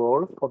thank you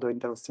all for the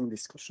interesting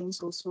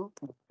discussions also.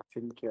 I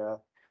think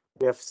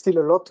we have still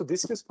a lot to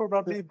discuss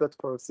probably, but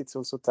for us it's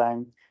also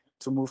time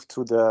to move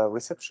to the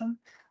reception.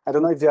 I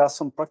don't know if there are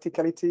some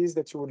practicalities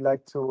that you would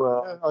like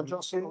to... I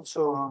just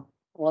also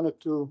wanted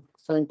to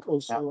thank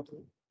also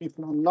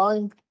people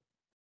online.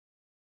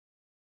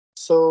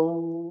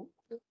 So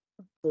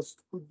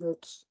just put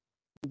that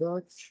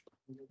back.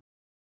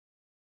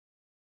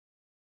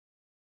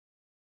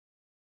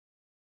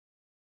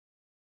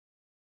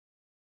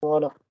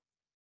 Voila.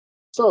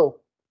 So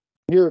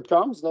here it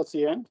comes. That's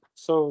the end.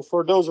 So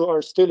for those who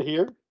are still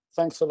here,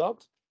 thanks a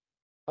lot.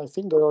 I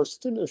think there are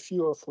still a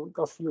few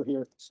of you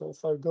here. So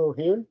if I go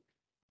here,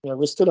 yeah,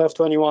 we still have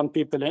 21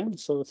 people in.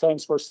 So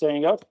thanks for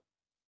staying up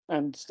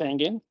and staying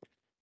in.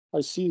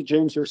 I see,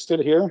 James, you're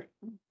still here,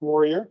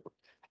 warrior.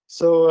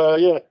 So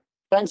yeah,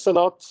 thanks a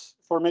lot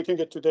for making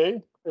it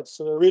today.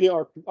 It's really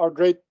our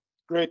great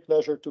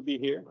pleasure to be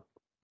here.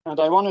 And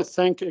I want to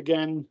thank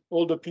again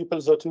all the people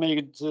that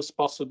made this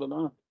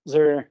possible.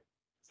 Their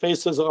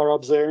faces are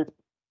up there,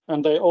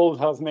 and they all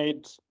have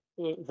made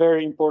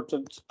very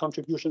important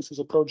contributions to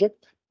the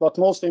project. But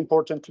most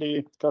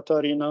importantly,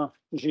 Katarina,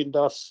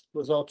 Gildas,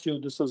 without you,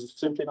 this is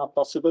simply not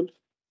possible.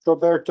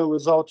 Roberto,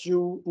 without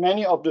you,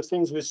 many of the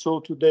things we saw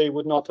today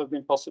would not have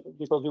been possible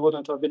because we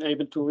wouldn't have been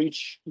able to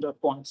reach that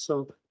point.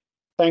 So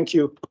thank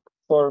you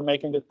for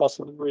making it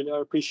possible. Really, I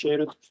appreciate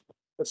it.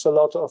 It's a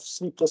lot of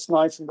sleepless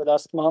nights in the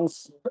last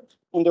month.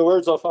 In the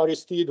words of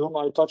Aristide, whom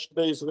I touched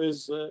base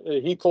with,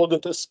 he called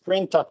it a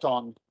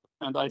sprintathon.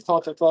 And I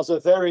thought it was a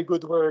very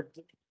good word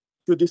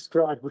to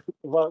describe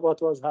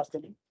what was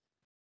happening.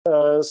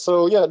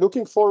 So yeah,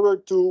 looking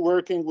forward to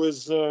working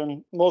with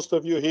most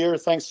of you here.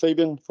 Thanks,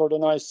 Fabian, for the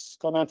nice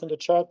comment in the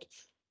chat.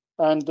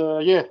 And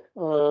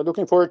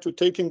looking forward to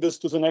taking this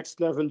to the next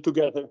level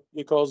together,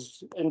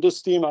 because in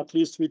this team, at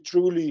least, we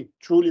truly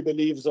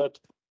believe that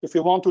if we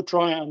want to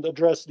try and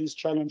address these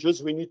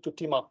challenges, we need to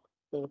team up.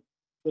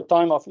 The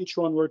time of each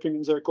one working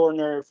in their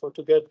corner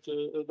to get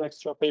an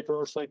extra paper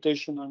or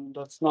citation, and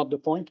that's not the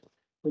point.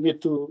 We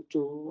need to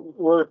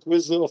work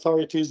with the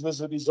authorities, with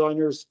the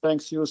designers.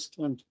 Thanks, Just,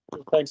 and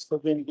thanks for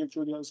being here,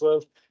 Julia, as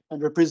well,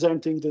 and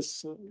representing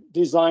this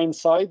design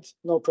side.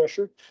 No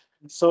pressure.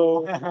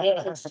 So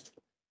yeah,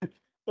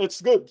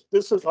 it's good.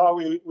 This is how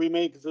we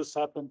make this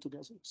happen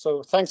together.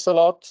 So thanks a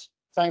lot.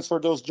 Thanks for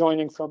those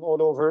joining from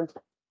all over.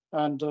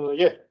 And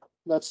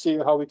let's see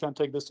how we can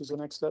take this to the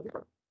next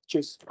level.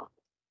 Cheers.